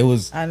 died. Like it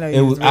was, I know it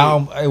you was,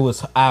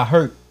 was I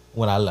hurt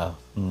when I left.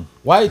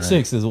 White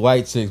chicks is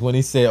white chicks. When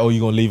he said, "Oh, you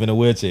gonna leave in a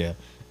wheelchair,"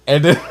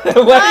 and then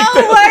Oh my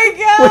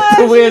with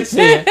the god.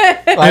 wheelchair,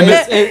 like,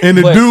 And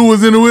the but- dude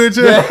was in the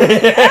wheelchair.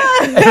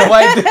 and the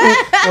white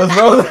dude was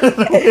rolling in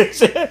the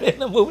wheelchair in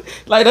the movie.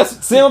 Like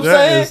that's see what I'm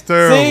That saying? is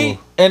terrible. See,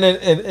 and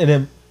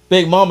then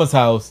Big Mama's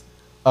house.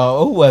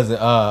 Who was it?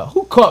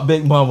 Who caught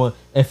Big Mama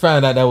and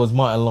found out that was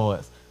Martin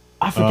Lawrence?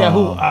 I forgot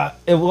who.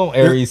 It wasn't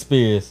Aries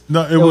Spears.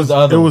 No, it was the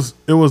other one.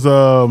 it was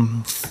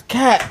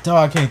Cat.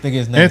 Dog, I can't think of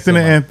his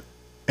name.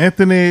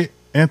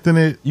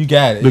 Anthony You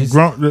got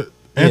it.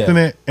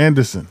 Anthony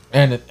Anderson.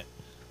 And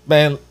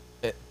man,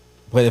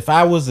 but if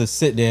I was to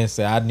sit there and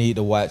say I need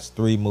to watch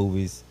 3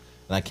 movies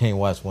and I can't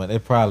watch one,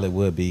 it probably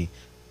would be.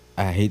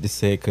 I hate to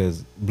say it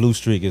because Blue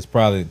Streak is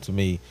probably to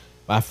me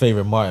my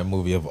favorite Martin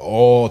movie of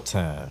all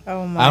time.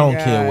 Oh my I don't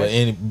care what gosh.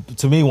 any.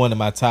 To me, one of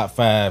my top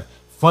 5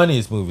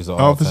 funniest movies of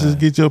all Officers time.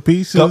 get your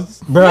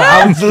pieces. Bro,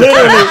 I was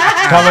literally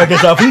come and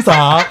get your pizza,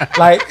 huh?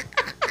 Like,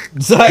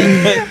 it's like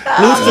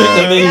Blue Streak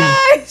to me.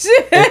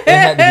 It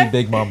had to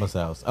be Big Mama's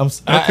house.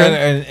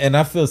 And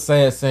I feel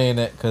sad saying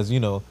that because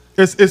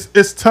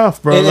It's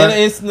tough, bro.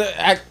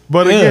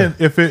 But again,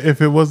 if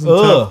it wasn't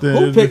tough,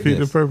 then it defeat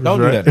the purpose.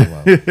 Don't right? do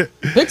that no more.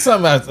 Pick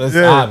something else.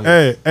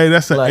 Hey,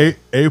 that's an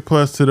A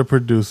plus to the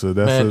producer.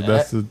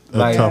 That's a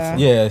tough one.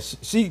 Yeah,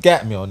 she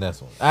got me on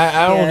this one.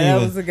 I don't even.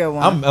 That was a good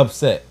one. I'm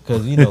upset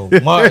because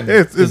Martin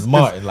is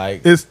Martin.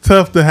 Like it's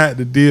tough to have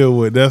to deal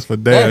with. That's for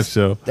Dad's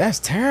show. That's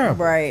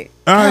terrible. Right.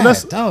 All right,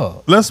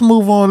 let's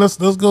move on. Let's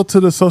go to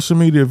the social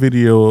media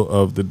video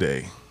of the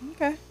day.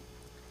 Okay.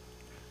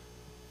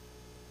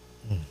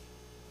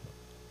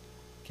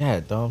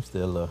 God, I'm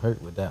still a little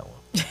hurt with that one.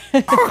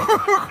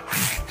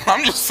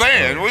 I'm just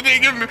saying, what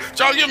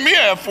y'all giving me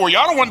that for?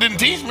 Y'all the one didn't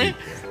teach me.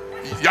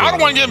 Y'all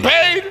the one getting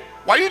paid.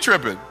 Why you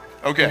tripping?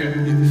 Okay.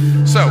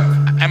 So,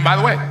 and by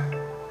the way,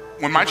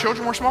 when my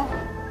children were small,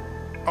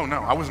 oh no,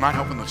 I was not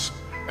helping this.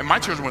 And my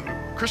children went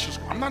to Christian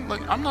school.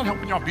 I'm not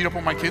helping y'all beat up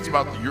on my kids to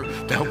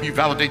help you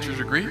validate your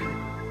degree.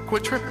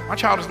 Quit tripping. My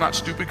child is not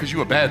stupid because you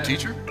a bad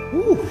teacher.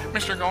 Ooh.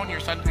 Mr. Gone, your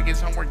son didn't get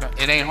his homework done.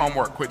 It ain't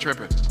homework. Quit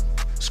tripping.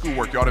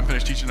 Schoolwork. Y'all didn't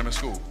finish teaching them in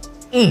school.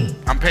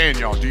 I'm paying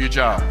y'all. Do your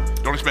job.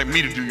 Don't expect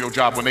me to do your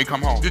job when they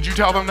come home. Did you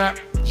tell them that?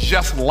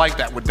 Just like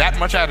that, with that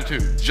much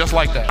attitude. Just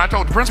like that. I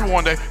told the principal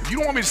one day, if you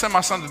don't want me to send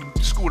my son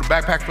to school with a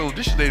backpack full of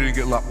dishes they didn't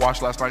get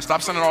washed last night,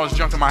 stop sending all this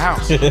junk to my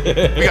house. We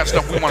got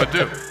stuff we want to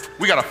do.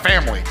 We got a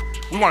family.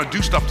 We want to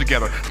do stuff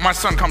together. My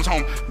son comes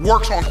home,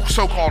 works on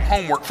so-called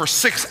homework for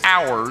 6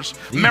 hours,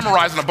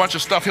 memorizing a bunch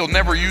of stuff he'll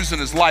never use in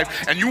his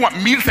life, and you want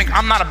me to think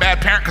I'm not a bad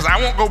parent because I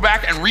won't go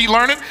back and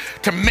relearn it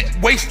to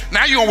waste.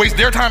 Now you're going to waste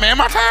their time and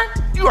my time?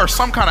 You are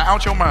some kind of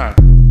out your mind.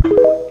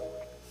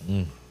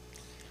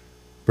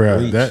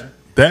 Bro,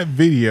 that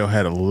video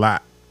had a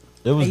lot.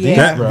 It was deep,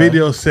 that bro.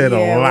 Video said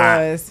a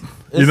lot.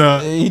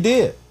 He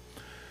did.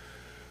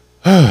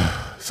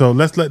 So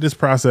let's let this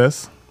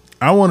process.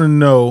 I want to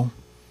know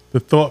the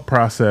thought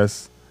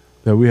process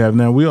that we have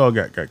now. We all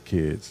got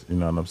kids, you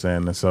know what I'm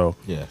saying? And so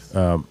yes.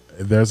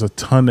 There's a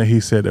ton that he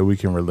said that we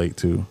can relate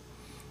to.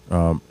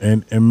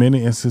 And in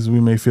many instances, we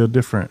may feel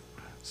different.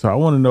 So I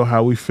want to know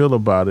how we feel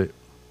about it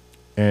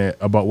and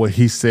about what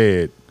he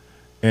said.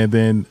 And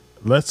then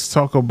let's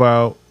talk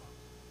about,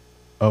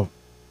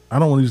 I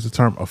don't want to use the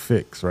term a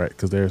fix, right?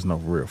 Because there's no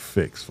real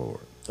fix for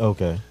it.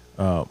 Okay.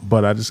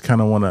 But I just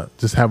kind of want to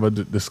just have a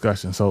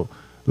discussion. So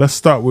let's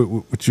start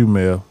with you,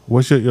 Mel.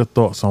 What's your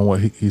thoughts on what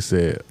he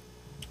said?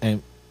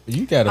 And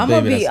you got a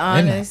baby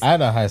that's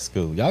out of high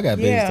school. Y'all got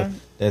babies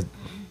that's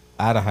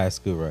out of high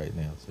school right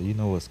now. So you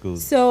know what school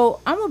is. So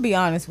I'm going to be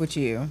honest with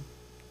you.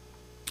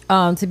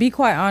 To be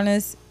quite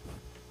honest.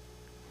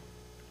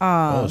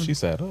 She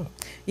sat up.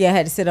 Yeah, I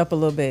had to sit up a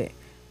little bit.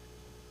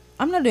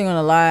 I'm not even going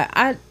to lie.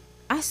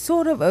 I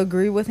sort of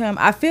agree with him.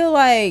 I feel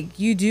like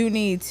you do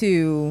need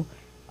to,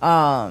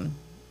 have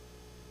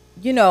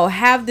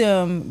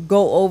them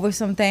go over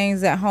some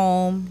things at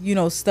home,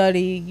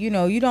 study,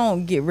 you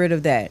don't get rid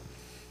of that.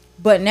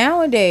 But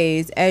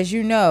nowadays, as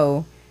you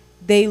know,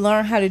 they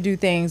learn how to do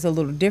things a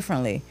little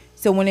differently.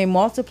 So when they're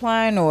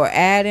multiplying or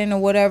adding or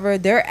whatever,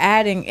 they're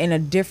adding in a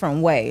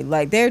different way.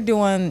 Like they're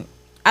doing,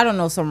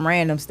 some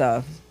random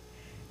stuff.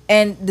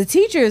 And the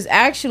teachers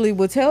actually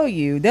will tell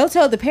you, they'll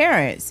tell the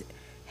parents,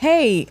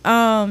 hey,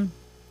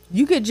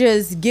 you could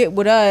just get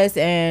with us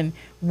and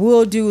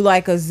we'll do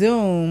like a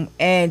Zoom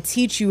and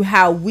teach you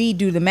how we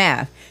do the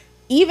math.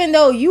 Even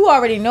though you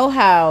already know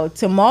how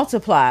to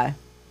multiply,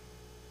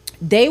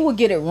 they will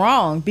get it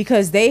wrong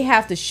because they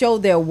have to show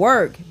their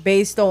work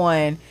based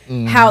on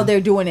how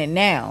they're doing it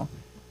now.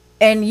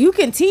 And you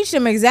can teach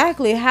them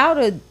exactly how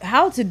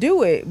to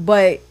do it,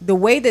 but the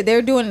way that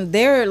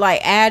they're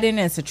like adding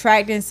and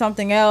subtracting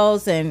something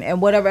else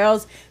and whatever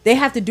else, they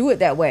have to do it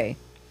that way.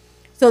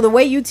 So the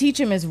way you teach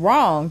them is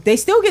wrong. They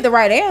still get the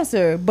right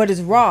answer, but it's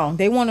wrong.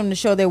 They want them to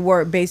show their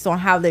work based on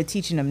how they're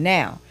teaching them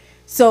now.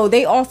 So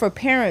they offer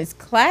parents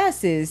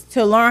classes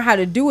to learn how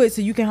to do it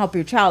so you can help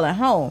your child at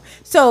home.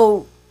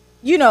 So,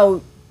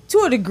 to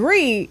a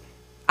degree,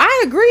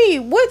 I agree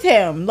with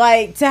him.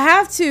 Like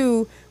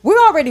we're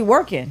already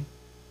working.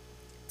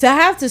 To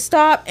have to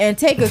stop and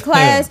take a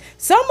class,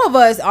 some of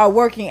us are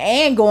working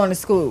and going to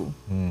school,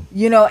 and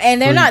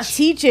they're not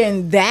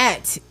teaching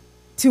that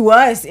to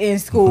us in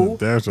school.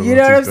 You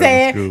know what I'm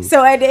saying?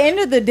 So at the end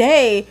of the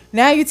day,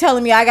 now you're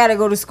telling me I got to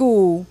go to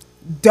school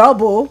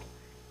double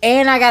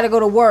and I got to go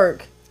to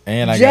work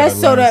and just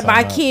so that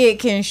my kid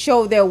can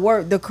show their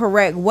work the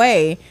correct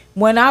way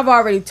when I've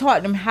already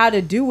taught them how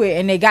to do it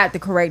and they got the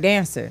correct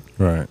answer.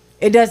 Right.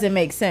 It doesn't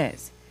make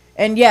sense.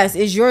 And yes,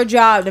 it's your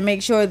job to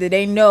make sure that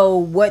they know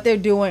what they're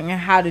doing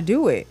and how to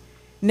do it.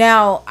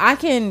 Now,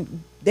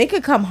 they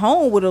could come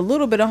home with a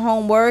little bit of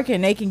homework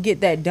and they can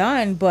get that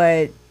done,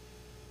 but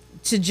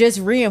to just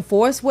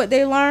reinforce what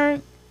they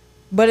learned.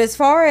 But as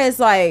far as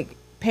like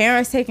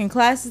parents taking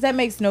classes, that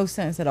makes no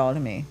sense at all to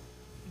me.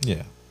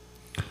 Yeah.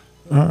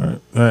 All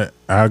right.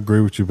 I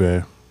agree with you,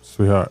 babe.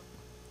 Sweetheart.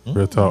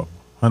 Real talk.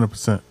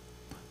 100%.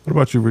 What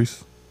about you,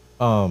 Reese?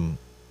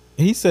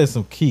 He said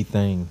some key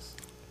things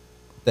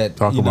that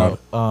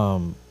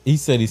he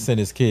said he sent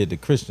his kid to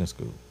Christian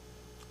school.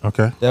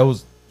 Okay. That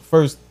was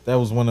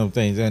one of them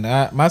things. And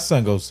my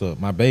son goes to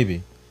my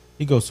baby.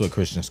 he goes to a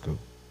Christian school,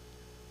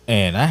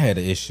 and I had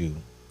an issue.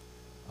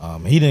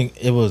 He didn't.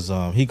 It was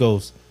he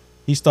goes.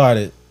 He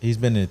started. He's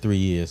been in 3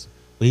 years,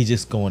 but he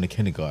just going to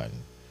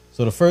kindergarten.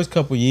 So the first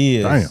couple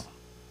years. Damn.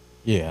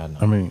 Yeah, I know.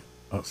 I mean,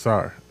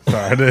 sorry.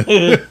 I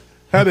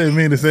didn't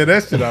mean to say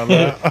that shit out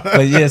loud.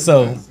 But yeah,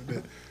 so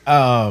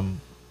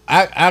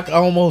I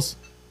almost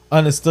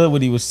understood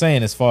what he was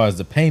saying as far as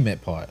the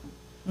payment part,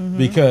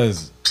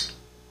 because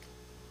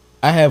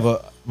I have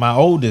my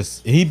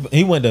oldest.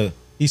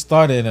 He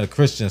started in a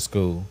Christian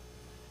school,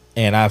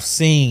 and I've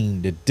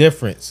seen the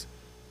difference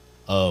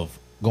of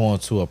going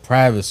to a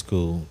private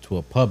school to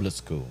a public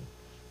school,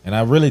 and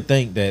I really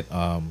think that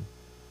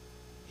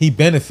he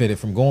benefited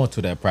from going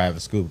to that private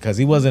school because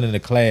he wasn't in a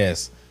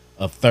class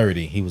of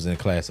 30. He was in a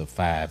class of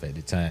 5 at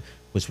the time,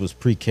 which was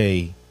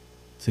pre-K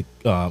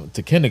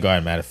to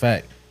kindergarten, matter of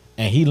fact.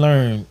 And he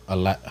learned a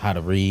lot how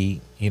to read.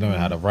 He learned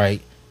how to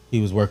write.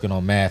 He was working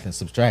on math and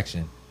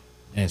subtraction.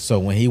 And so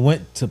when he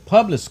went to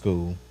public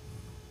school,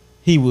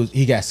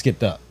 he got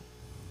skipped up.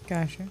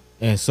 Gotcha.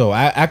 And so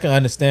I can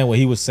understand what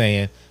he was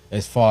saying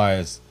as far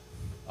as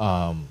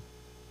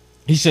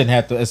he shouldn't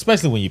have to,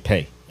 especially when you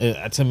pay.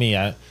 To me,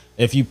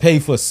 if you pay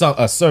for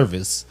a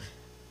service,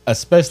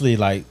 especially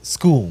like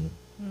school,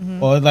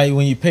 or like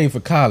when you pay for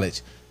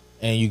college,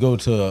 and you go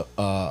to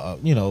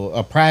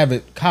a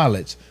private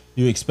college,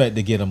 you expect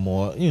to get a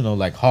more,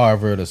 like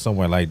Harvard or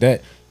somewhere like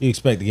that. You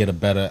expect to get a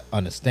better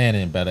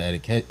understanding and better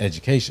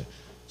education.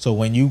 So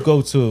when you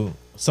go to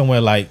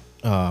somewhere like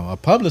a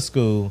public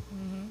school,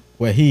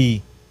 where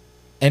he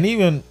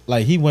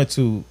went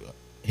to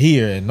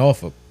here in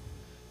Norfolk,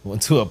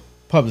 went to a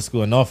public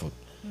school in Norfolk,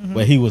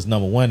 where he was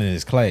number 1 in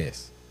his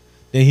class.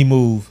 Then he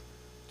moved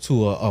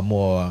to a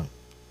more,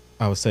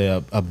 I would say,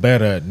 a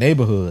better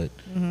neighborhood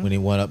when he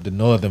went up to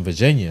Northern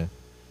Virginia,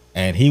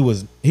 and he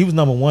was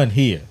number 1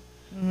 here.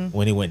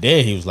 When he went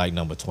there, he was like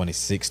number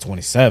 26,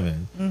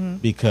 27,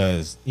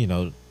 because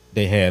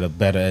they had a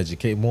better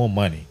education, more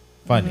money,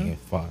 funding, and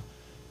far.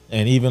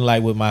 And even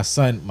like with my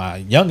son, my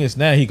youngest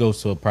now, he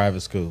goes to a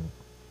private school,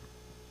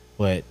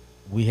 but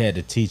we had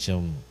to teach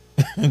him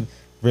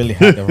really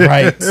how to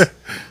write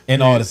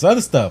and all this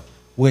other stuff,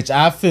 which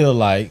I feel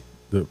like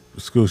the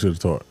school should have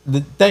taught.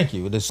 Thank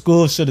you. The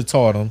school should have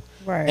taught him,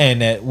 right?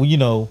 And that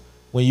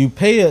when you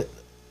pay it,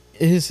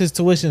 his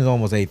tuition is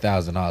almost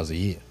 $8,000 a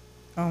year.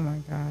 Oh my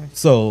gosh!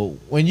 So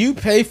when you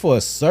pay for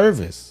a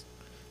service,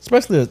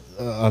 especially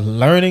a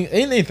learning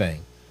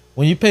anything,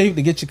 when you pay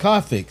to get your car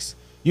fixed,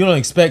 you don't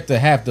expect to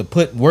have to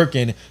put work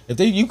in. If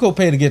you go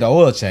pay to get an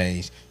oil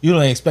change, you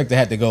don't expect to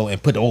have to go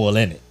and put the oil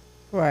in it,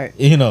 right?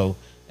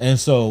 And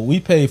so we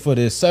pay for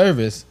this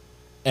service,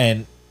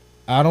 and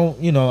I don't,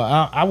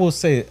 I will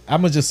say,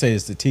 I'm gonna just say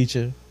it's the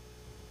teacher.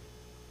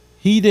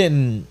 He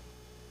didn't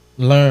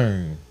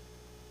learn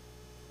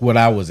what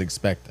I was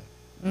expecting.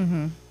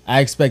 I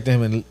expected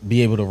him to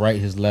be able to write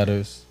his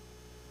letters,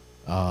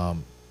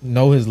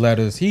 know his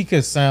letters. He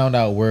could sound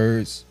out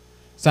words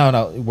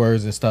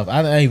and stuff.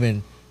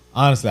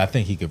 Honestly, I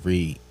think he could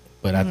read,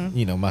 but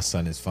my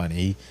son is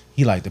funny.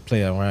 He liked to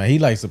play around. He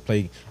likes to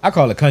play. I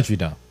call it country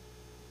dumb.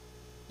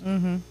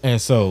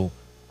 And so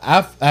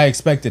I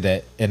expected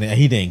that, and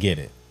he didn't get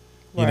it.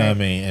 You know what I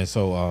mean? And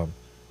so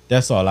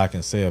that's all I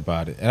can say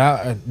about it.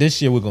 And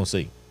this year we're gonna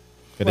see.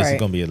 This is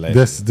gonna be a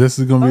last. This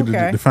is gonna be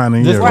the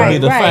defining year. This is gonna be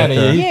the defining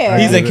year. Yeah.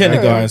 He's in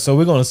kindergarten, so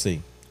we're gonna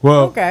see.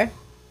 Well, okay.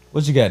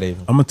 What you got,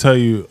 David? I'm gonna tell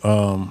you.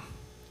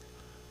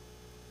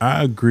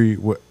 I agree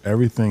with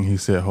everything he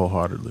said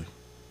wholeheartedly.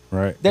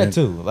 Right.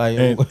 Too. Like,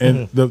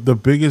 and the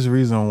biggest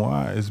reason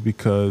why is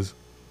because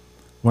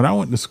when I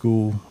went to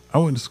school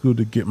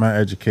to get my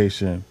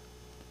education,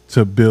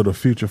 to build a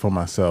future for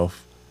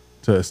myself,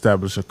 to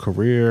establish a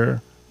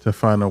career, to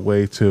find a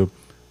way to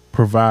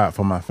provide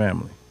for my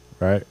family.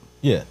 Right.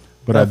 Yeah.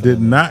 But definitely. I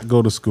did not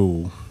go to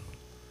school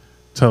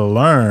to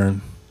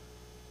learn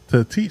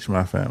to teach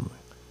my family.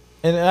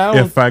 And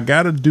if I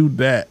got to do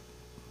that,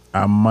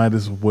 I might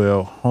as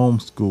well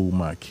homeschool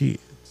my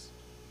kids.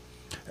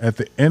 At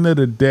the end of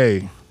the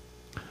day,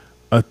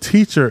 a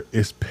teacher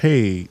is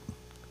paid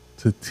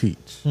to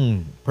teach.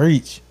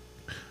 Preach.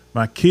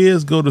 My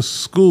kids go to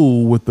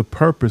school with the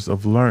purpose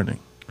of learning.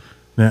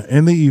 Now,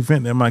 in the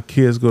event that my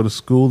kids go to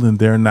school and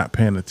they're not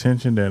paying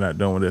attention, they're not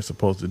doing what they're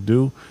supposed to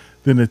do,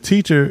 then the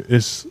teacher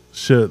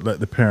should let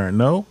the parent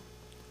know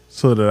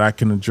so that I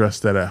can address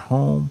that at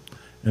home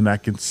and I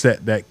can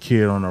set that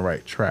kid on the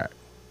right track.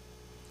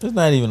 It's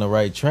not even the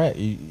right track.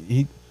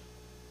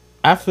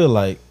 I feel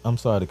like, I'm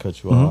sorry to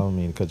cut you off. I don't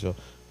mean to cut you off.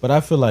 But I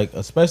feel like,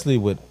 especially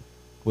with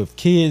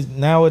kids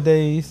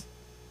nowadays,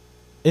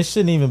 it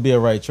shouldn't even be a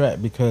right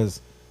track because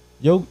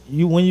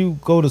when you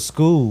go to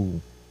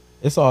school,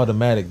 it's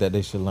automatic that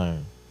they should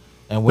learn.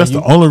 And that's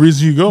the only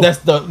reason you go. That's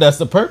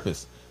the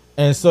purpose.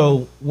 And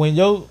so when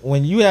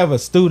you have a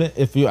student,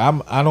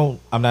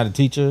 I'm not a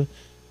teacher,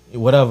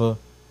 whatever,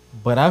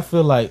 but I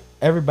feel like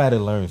everybody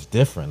learns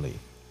differently.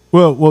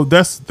 Well,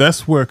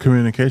 that's where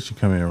communication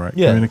come in, right?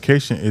 Yeah.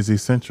 Communication is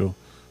essential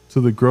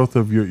to the growth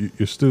of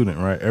your student,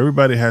 right?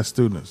 Everybody has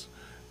students,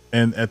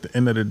 and at the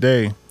end of the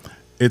day,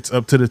 it's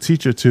up to the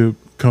teacher to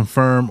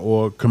confirm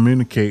or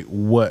communicate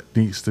what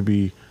needs to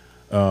be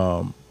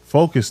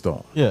focused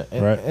on. Yeah,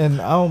 and, right. And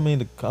I don't mean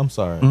to. I'm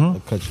sorry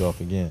to cut you off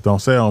again. Don't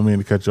say I don't mean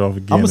to cut you off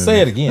again. I'm gonna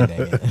say it again,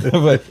 dang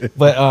it.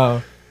 but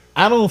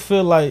I don't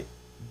feel like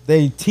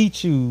they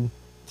teach you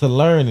to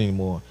learn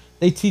anymore.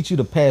 They teach you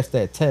to pass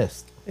that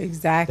test.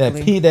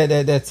 Exactly.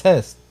 That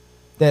test.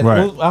 That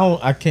Right.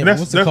 I can't.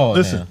 What's it called?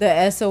 Listen, now?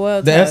 The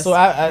SOL The test. SOL.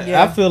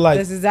 I feel like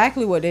that's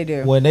exactly what they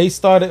do. When they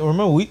started,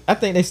 remember, I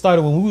think they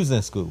started when we was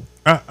in school.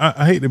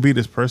 I hate to be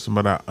this person,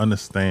 but I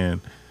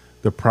understand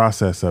the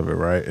process of it,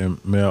 right?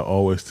 And Mel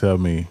always tell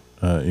me,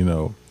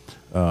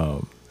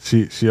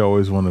 she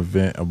always want to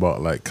vent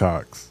about like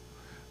Cox,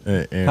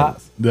 and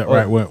Cox? that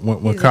right when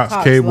He's a Cox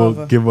Cox Cable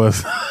lover. give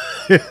us.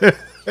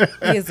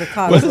 He is a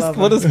Cox lover.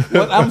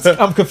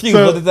 I'm confused.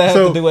 What does that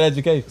have to do with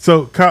education?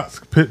 So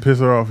Cox piss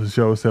her off, and she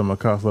always say I'm a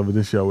Cox lover.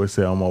 Then she always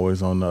say I'm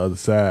always on the other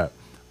side.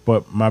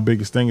 But my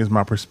biggest thing is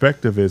my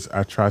perspective is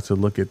I try to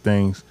look at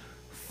things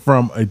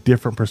from a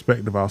different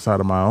perspective outside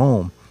of my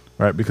own,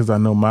 right? Because I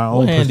know my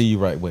own. What hand do you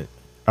write with?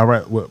 I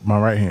write with my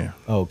right hand.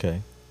 Oh,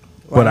 okay.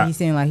 Right, he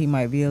seemed like he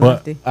might be a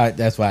lefty.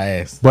 That's why I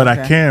asked. But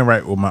I can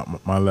write with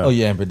my left. Oh,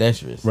 yeah,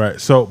 ambidextrous. Right.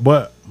 So,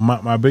 but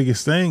my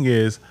biggest thing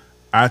is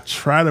I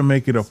try to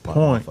make it a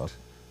point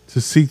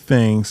to see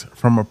things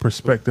from a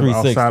perspective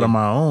outside of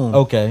my own.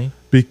 Okay.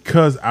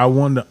 Because I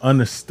want to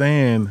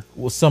understand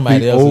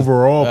somebody the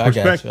overall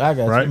perspective. I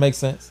got you. Right? Makes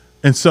sense.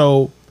 And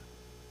so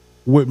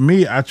with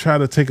me, I try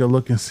to take a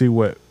look and see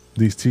what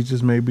these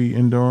teachers may be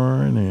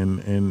enduring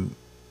and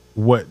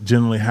what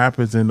generally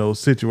happens in those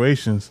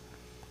situations.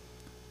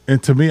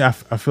 And to me, I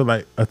feel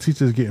like a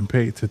teacher's getting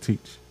paid to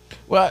teach.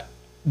 Well,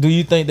 do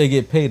you think they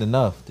get paid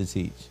enough to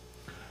teach?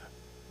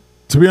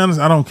 To be honest,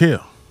 I don't care.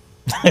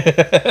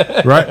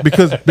 Right?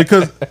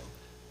 Because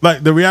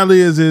like the reality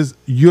is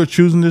you're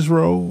choosing this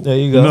role. There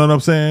you go. You know what I'm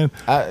saying?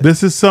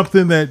 This is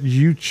something that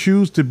you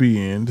choose to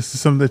be in. This is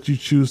something that you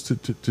choose to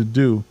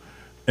do.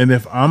 And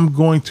if I'm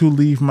going to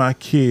leave my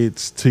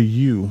kids to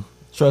you,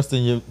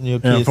 trusting your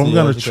kids, and if I'm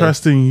going to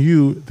trust in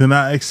you, then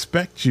I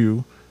expect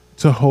you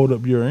to hold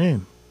up your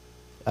end.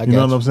 You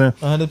know what I'm saying?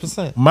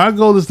 100%. My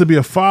goal is to be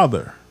a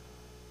father.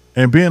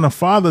 And being a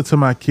father to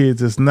my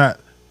kids is not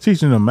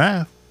teaching them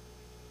math.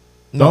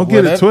 Don't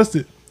get it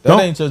twisted. That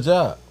ain't your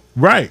job.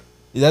 Right.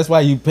 That's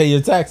why you pay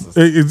your taxes.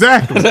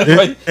 Exactly.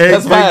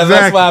 That's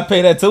why I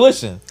pay that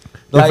tuition.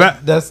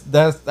 Like that's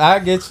I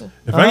get you. 100%.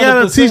 If I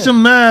gotta teach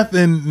them math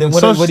and then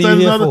what are you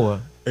here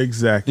for?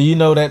 Exactly. Do you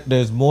know that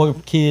there's more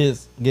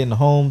kids getting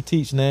home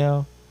teach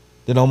now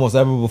than almost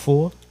ever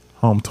before?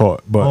 Home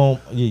taught, but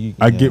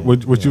I get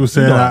what you were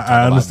saying. You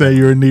I understand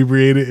you're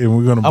inebriated, and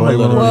we're gonna blame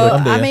it on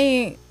Well, I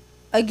mean,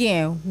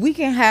 again, we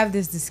can have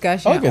this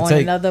discussion on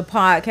another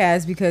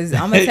podcast because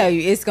I'm gonna tell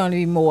you it's gonna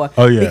be more.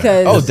 Oh yeah.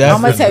 Because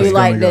I'm gonna tell you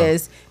like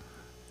this.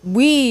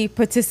 We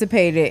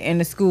participated in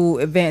the school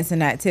events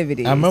and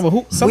activities. I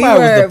remember somebody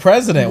was the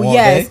president one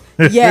day.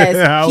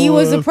 Yes, he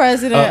was the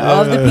president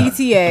of the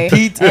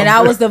PTA, and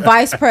I was the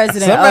vice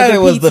president somebody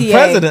of the PTA. was the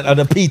president of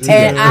the PTA.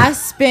 And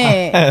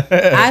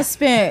I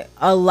spent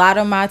a lot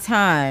of my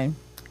time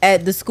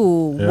at the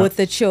school with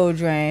the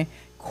children,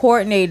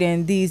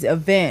 coordinating these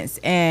events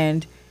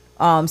and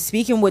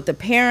speaking with the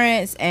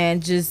parents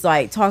and just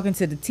like talking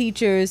to the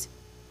teachers,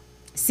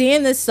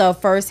 seeing this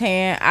stuff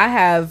firsthand. I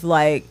have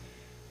like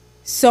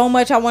so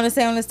much I want to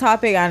say on this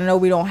topic. I know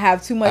we don't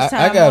have too much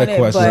time. I got on a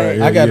question.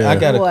 It, I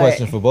got a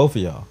question for both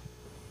of y'all.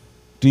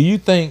 Do you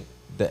think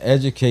the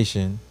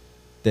education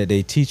that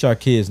they teach our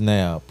kids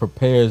now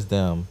prepares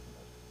them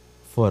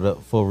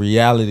for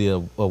reality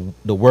of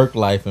the work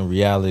life and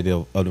reality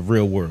of the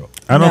real world?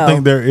 I don't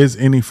think there is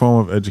any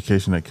form of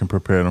education that can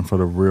prepare them for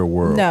the real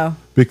world. No,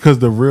 because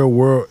the real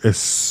world is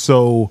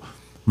so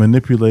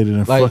manipulated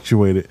and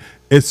fluctuated.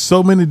 It's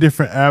so many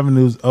different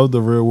avenues of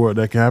the real world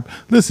that can happen.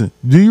 Listen,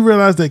 do you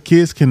realize that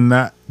kids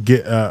cannot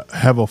get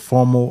have a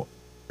formal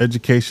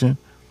education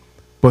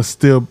but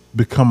still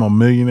become a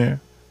millionaire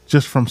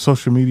just from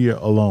social media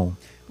alone?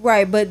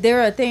 Right, but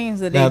there are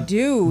things that they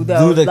do Do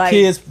though. the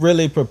kids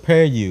really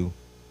prepare you?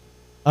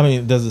 I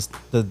mean, does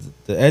the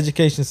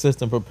education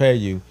system prepare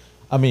you?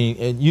 I mean,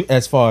 and you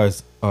as far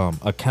as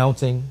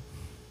accounting,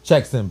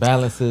 checks and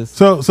balances,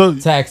 so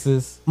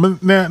taxes,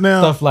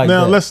 now stuff like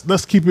that.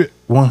 Let's keep it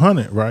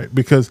 100, right?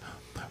 Because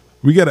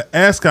we got to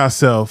ask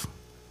ourselves: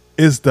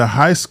 is the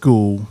high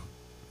school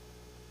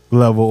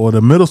level or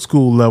the middle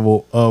school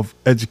level of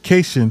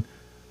education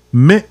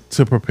meant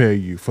to prepare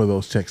you for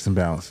those checks and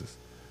balances?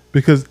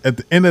 Because at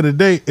the end of the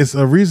day, it's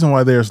a reason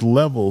why there's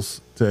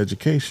levels to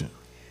education.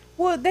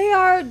 Well, they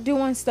are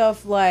doing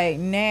stuff like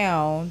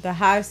now the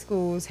high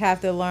schools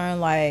have to learn,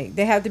 like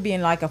they have to be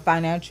in like a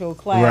financial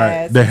class.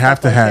 Right. They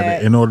have to have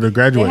it in order to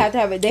graduate. They have to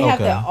have it. They have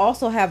to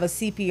also have a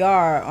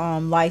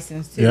CPR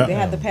license too. Yep. They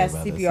have to pass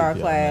the CPR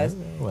class.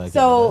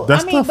 So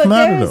that's I mean,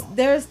 but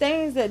there's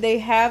things that they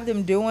have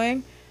them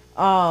doing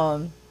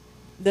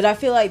that I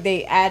feel like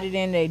they added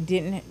in. They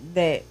didn't.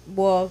 They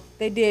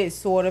did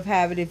sort of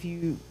have it if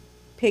you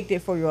picked it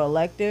for your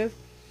elective.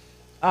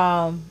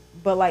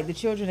 But like the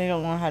children, they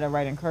don't learn how to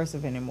write in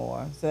cursive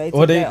anymore. So they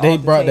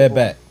brought that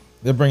back.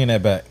 They're bringing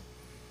that back.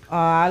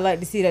 I'd like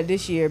to see that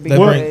this year They're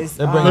because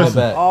bringing it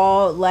back.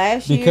 all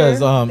last year Because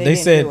they didn't do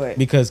said it.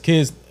 because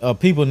kids,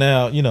 people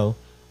now, when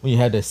you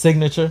had their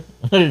signature,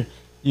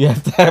 you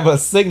have to have a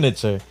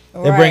signature.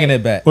 They're bringing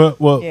it back. Well,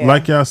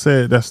 like y'all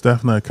said, that's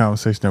definitely a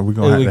conversation that we're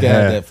gonna have to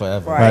have that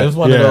forever. Right. It was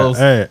one of those.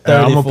 Hey, 30,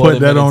 I'm gonna put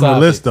that on the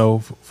list though,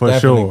 for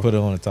Definitely sure. put it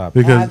on the top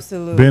because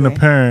Absolutely. being a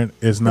parent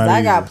is not.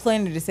 I got easy.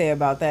 plenty to say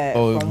about that.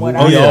 Oh, from what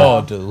we I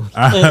all saw. do.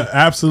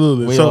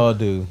 Absolutely, We all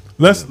do.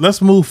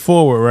 Let's move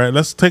forward, right?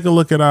 Let's take a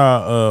look at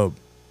our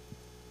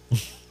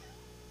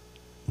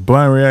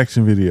blind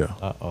reaction video.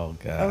 Oh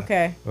God.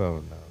 Okay.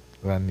 Oh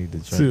no. I need to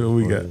drink. See what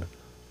we got.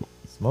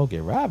 Smokey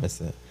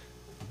Robinson.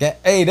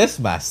 Hey, that's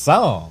my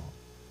song.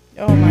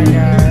 Oh my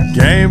gosh.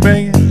 Gang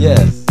banging.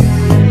 Yes.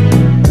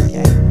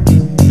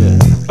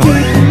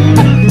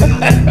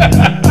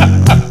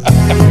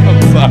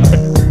 I'm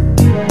sorry.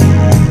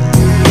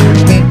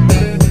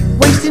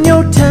 Wasting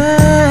your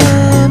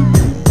time,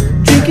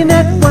 drinking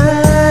that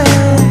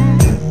wine,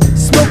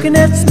 smoking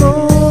that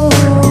smoke,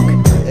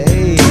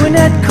 doing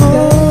that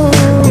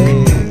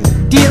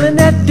coke, dealing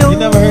that dope. You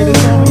never heard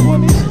this song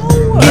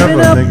before?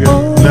 Never,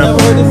 nigga.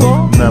 Never heard this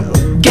song? Never.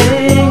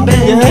 Gang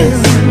banging.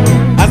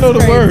 Yes. I know the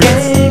words.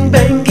 Gang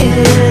banging.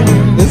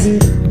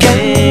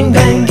 Gang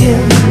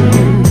banging.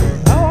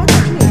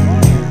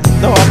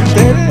 No,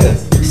 there it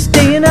is.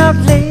 Staying out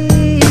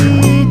late,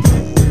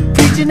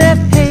 preaching that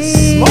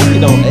hate. Smokey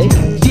don't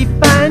ache.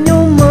 Define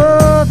your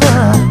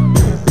mother,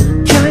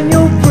 killing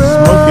your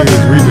brother. Smokey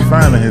is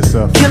redefining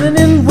himself Killing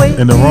in ways,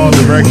 in the wrong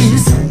direction.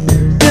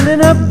 filling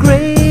up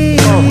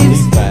graves. Oh,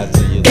 he's 5 to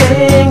you.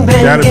 Gang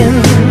Gotta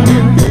banging.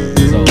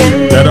 So,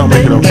 That don't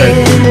make it okay.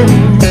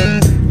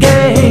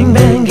 Gang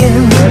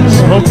banging.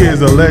 Smokey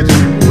is a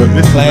legend, but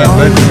this is Class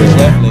not is legendary.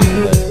 definitely.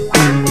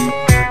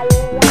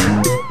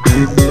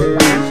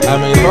 I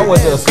mean, if I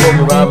went to a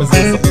Smokey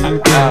Robinson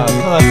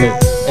concert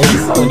and he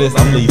sung this,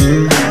 I'm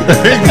leaving.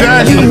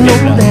 Exactly.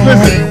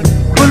 Listen,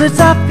 Bullets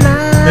are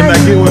flying. and I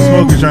get what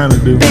Smokey's trying to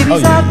do.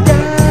 Babies are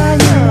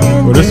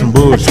dying. Well, this some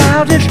bullshit. A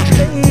child is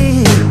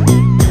playing.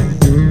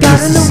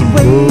 This is some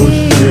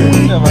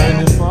bullshit. Never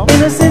heard this song.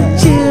 Innocent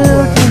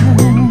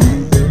children.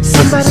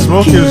 Listen,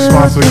 Smokey is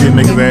responsible for getting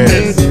niggas'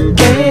 ass.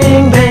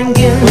 Gang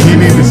banging. He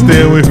needs to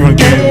stay away from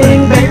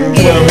gang banging.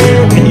 Gang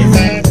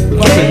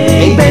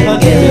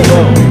banging.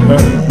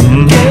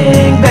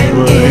 Gang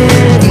banging.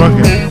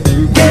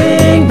 Fucking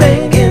Gang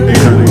banging.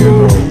 800 years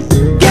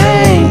old.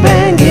 Gang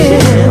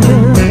banging.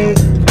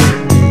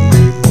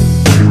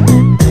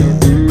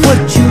 What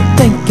you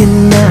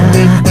thinking now?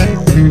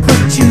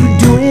 What you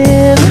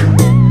doing?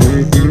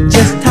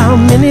 Just how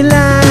many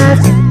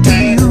lives do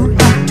you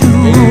have to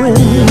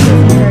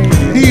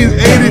win? He's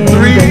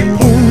 83.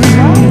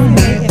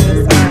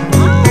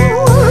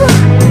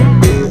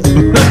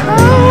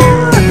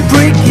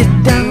 Break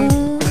it down.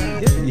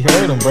 You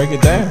heard him break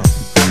it down.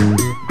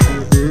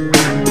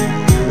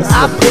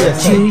 I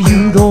bet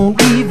you don't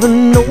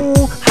even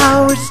know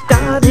how it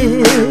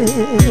started.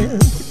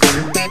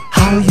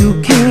 How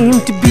you came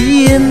to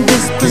be in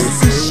this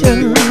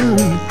position.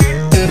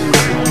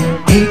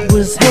 It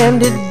was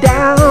handed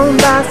down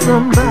by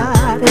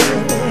somebody.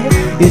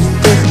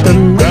 It's just a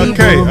neighborhood.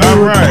 Okay,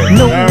 all right.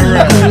 No All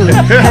right.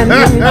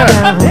 handing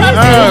down.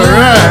 All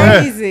right.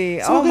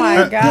 Crazy. Oh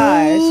my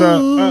gosh.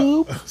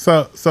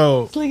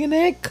 So Slinging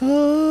that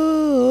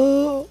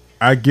coke.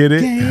 I get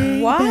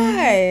it.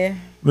 Why?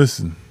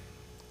 Listen,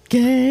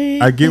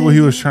 I get what he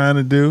was trying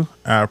to do.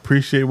 I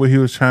appreciate what he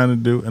was trying to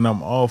do, and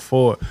I'm all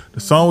for it. The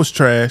song was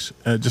trash,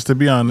 just to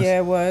be honest. Yeah,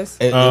 it was.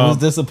 It was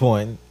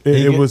disappointing.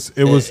 It was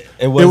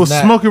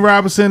not- Smokey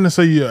Robinson, and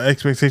so your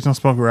expectation on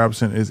Smokey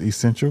Robinson is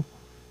essential.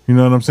 You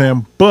know what I'm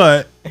saying?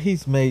 But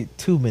He's made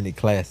too many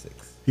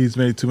classics. he's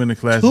made too many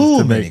classes Too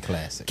to many make.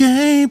 classics.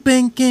 Gang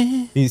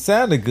banging. He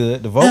sounded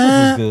good. The vocals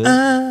was good.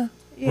 Yeah,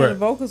 the Right.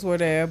 vocals were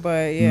there,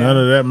 but yeah. None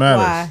of that matters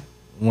Why?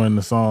 when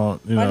the song.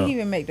 Why did he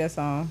even make that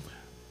song?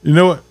 You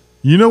know what?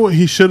 You know what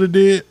he should have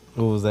did?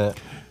 What was that?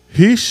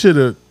 He should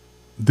have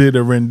did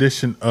a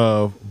rendition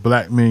of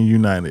Black Men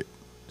United.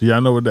 Do y'all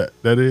know what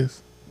that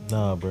is?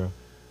 Nah, bro.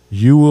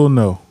 You will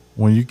know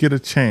when you get a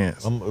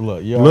chance.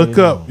 Look, you Look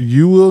already up. know.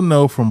 You will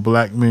know from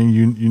Black Men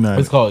United.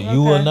 It's called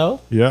You Will Okay.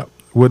 Know. Yep,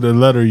 with the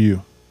letter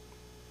U.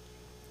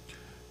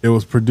 It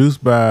was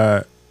produced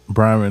by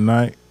Brian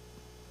McKnight,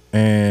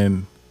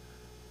 and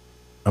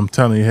I'm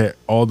telling you, it had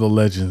all the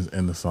legends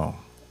in the song.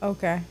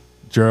 Okay.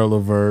 Gerald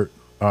Levert,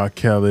 R.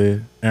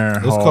 Kelly, Aaron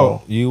It's Hall.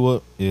 called You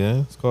Will.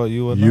 Yeah, it's called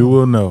You Will Know. You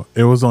will know.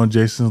 It was on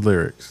Jason's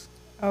lyrics.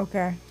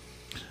 Okay.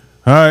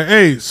 All right,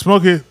 hey,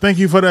 Smokey, thank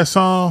you for that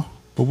song.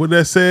 But with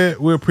that said,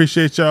 we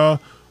appreciate y'all.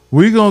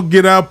 We gonna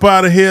get up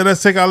out of here.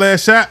 Let's take our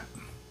last shot.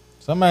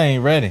 Somebody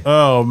ain't ready.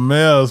 Oh,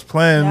 Mel's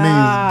playing these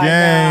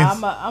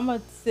games. I'm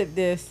gonna sip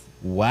this.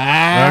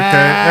 Wow.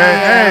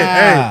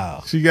 Okay, hey.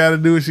 She got to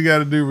do what she got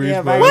to do, Reese.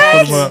 Yeah, but right.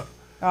 let's put 'em up.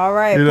 All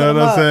right. You know put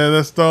what 'em I'm up. saying?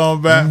 Let's throw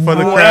them back for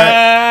the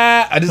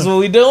crack. This is what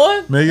we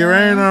doing? Make it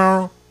rain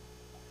on 'em.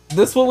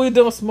 This what we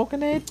doing? Smoking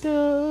that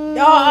dope.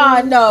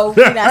 No,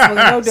 we're not smoking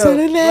no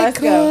dope. Let's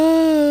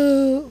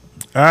go.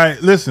 All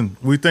right, listen,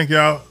 we thank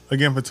y'all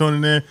again for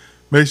tuning in.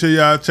 Make sure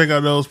y'all check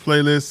out those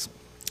playlists.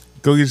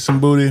 Go get you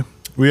some booty.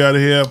 We out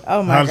of here.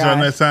 Oh my God.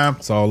 Next time.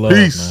 It's all love,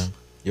 Peace. man.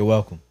 You're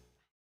welcome.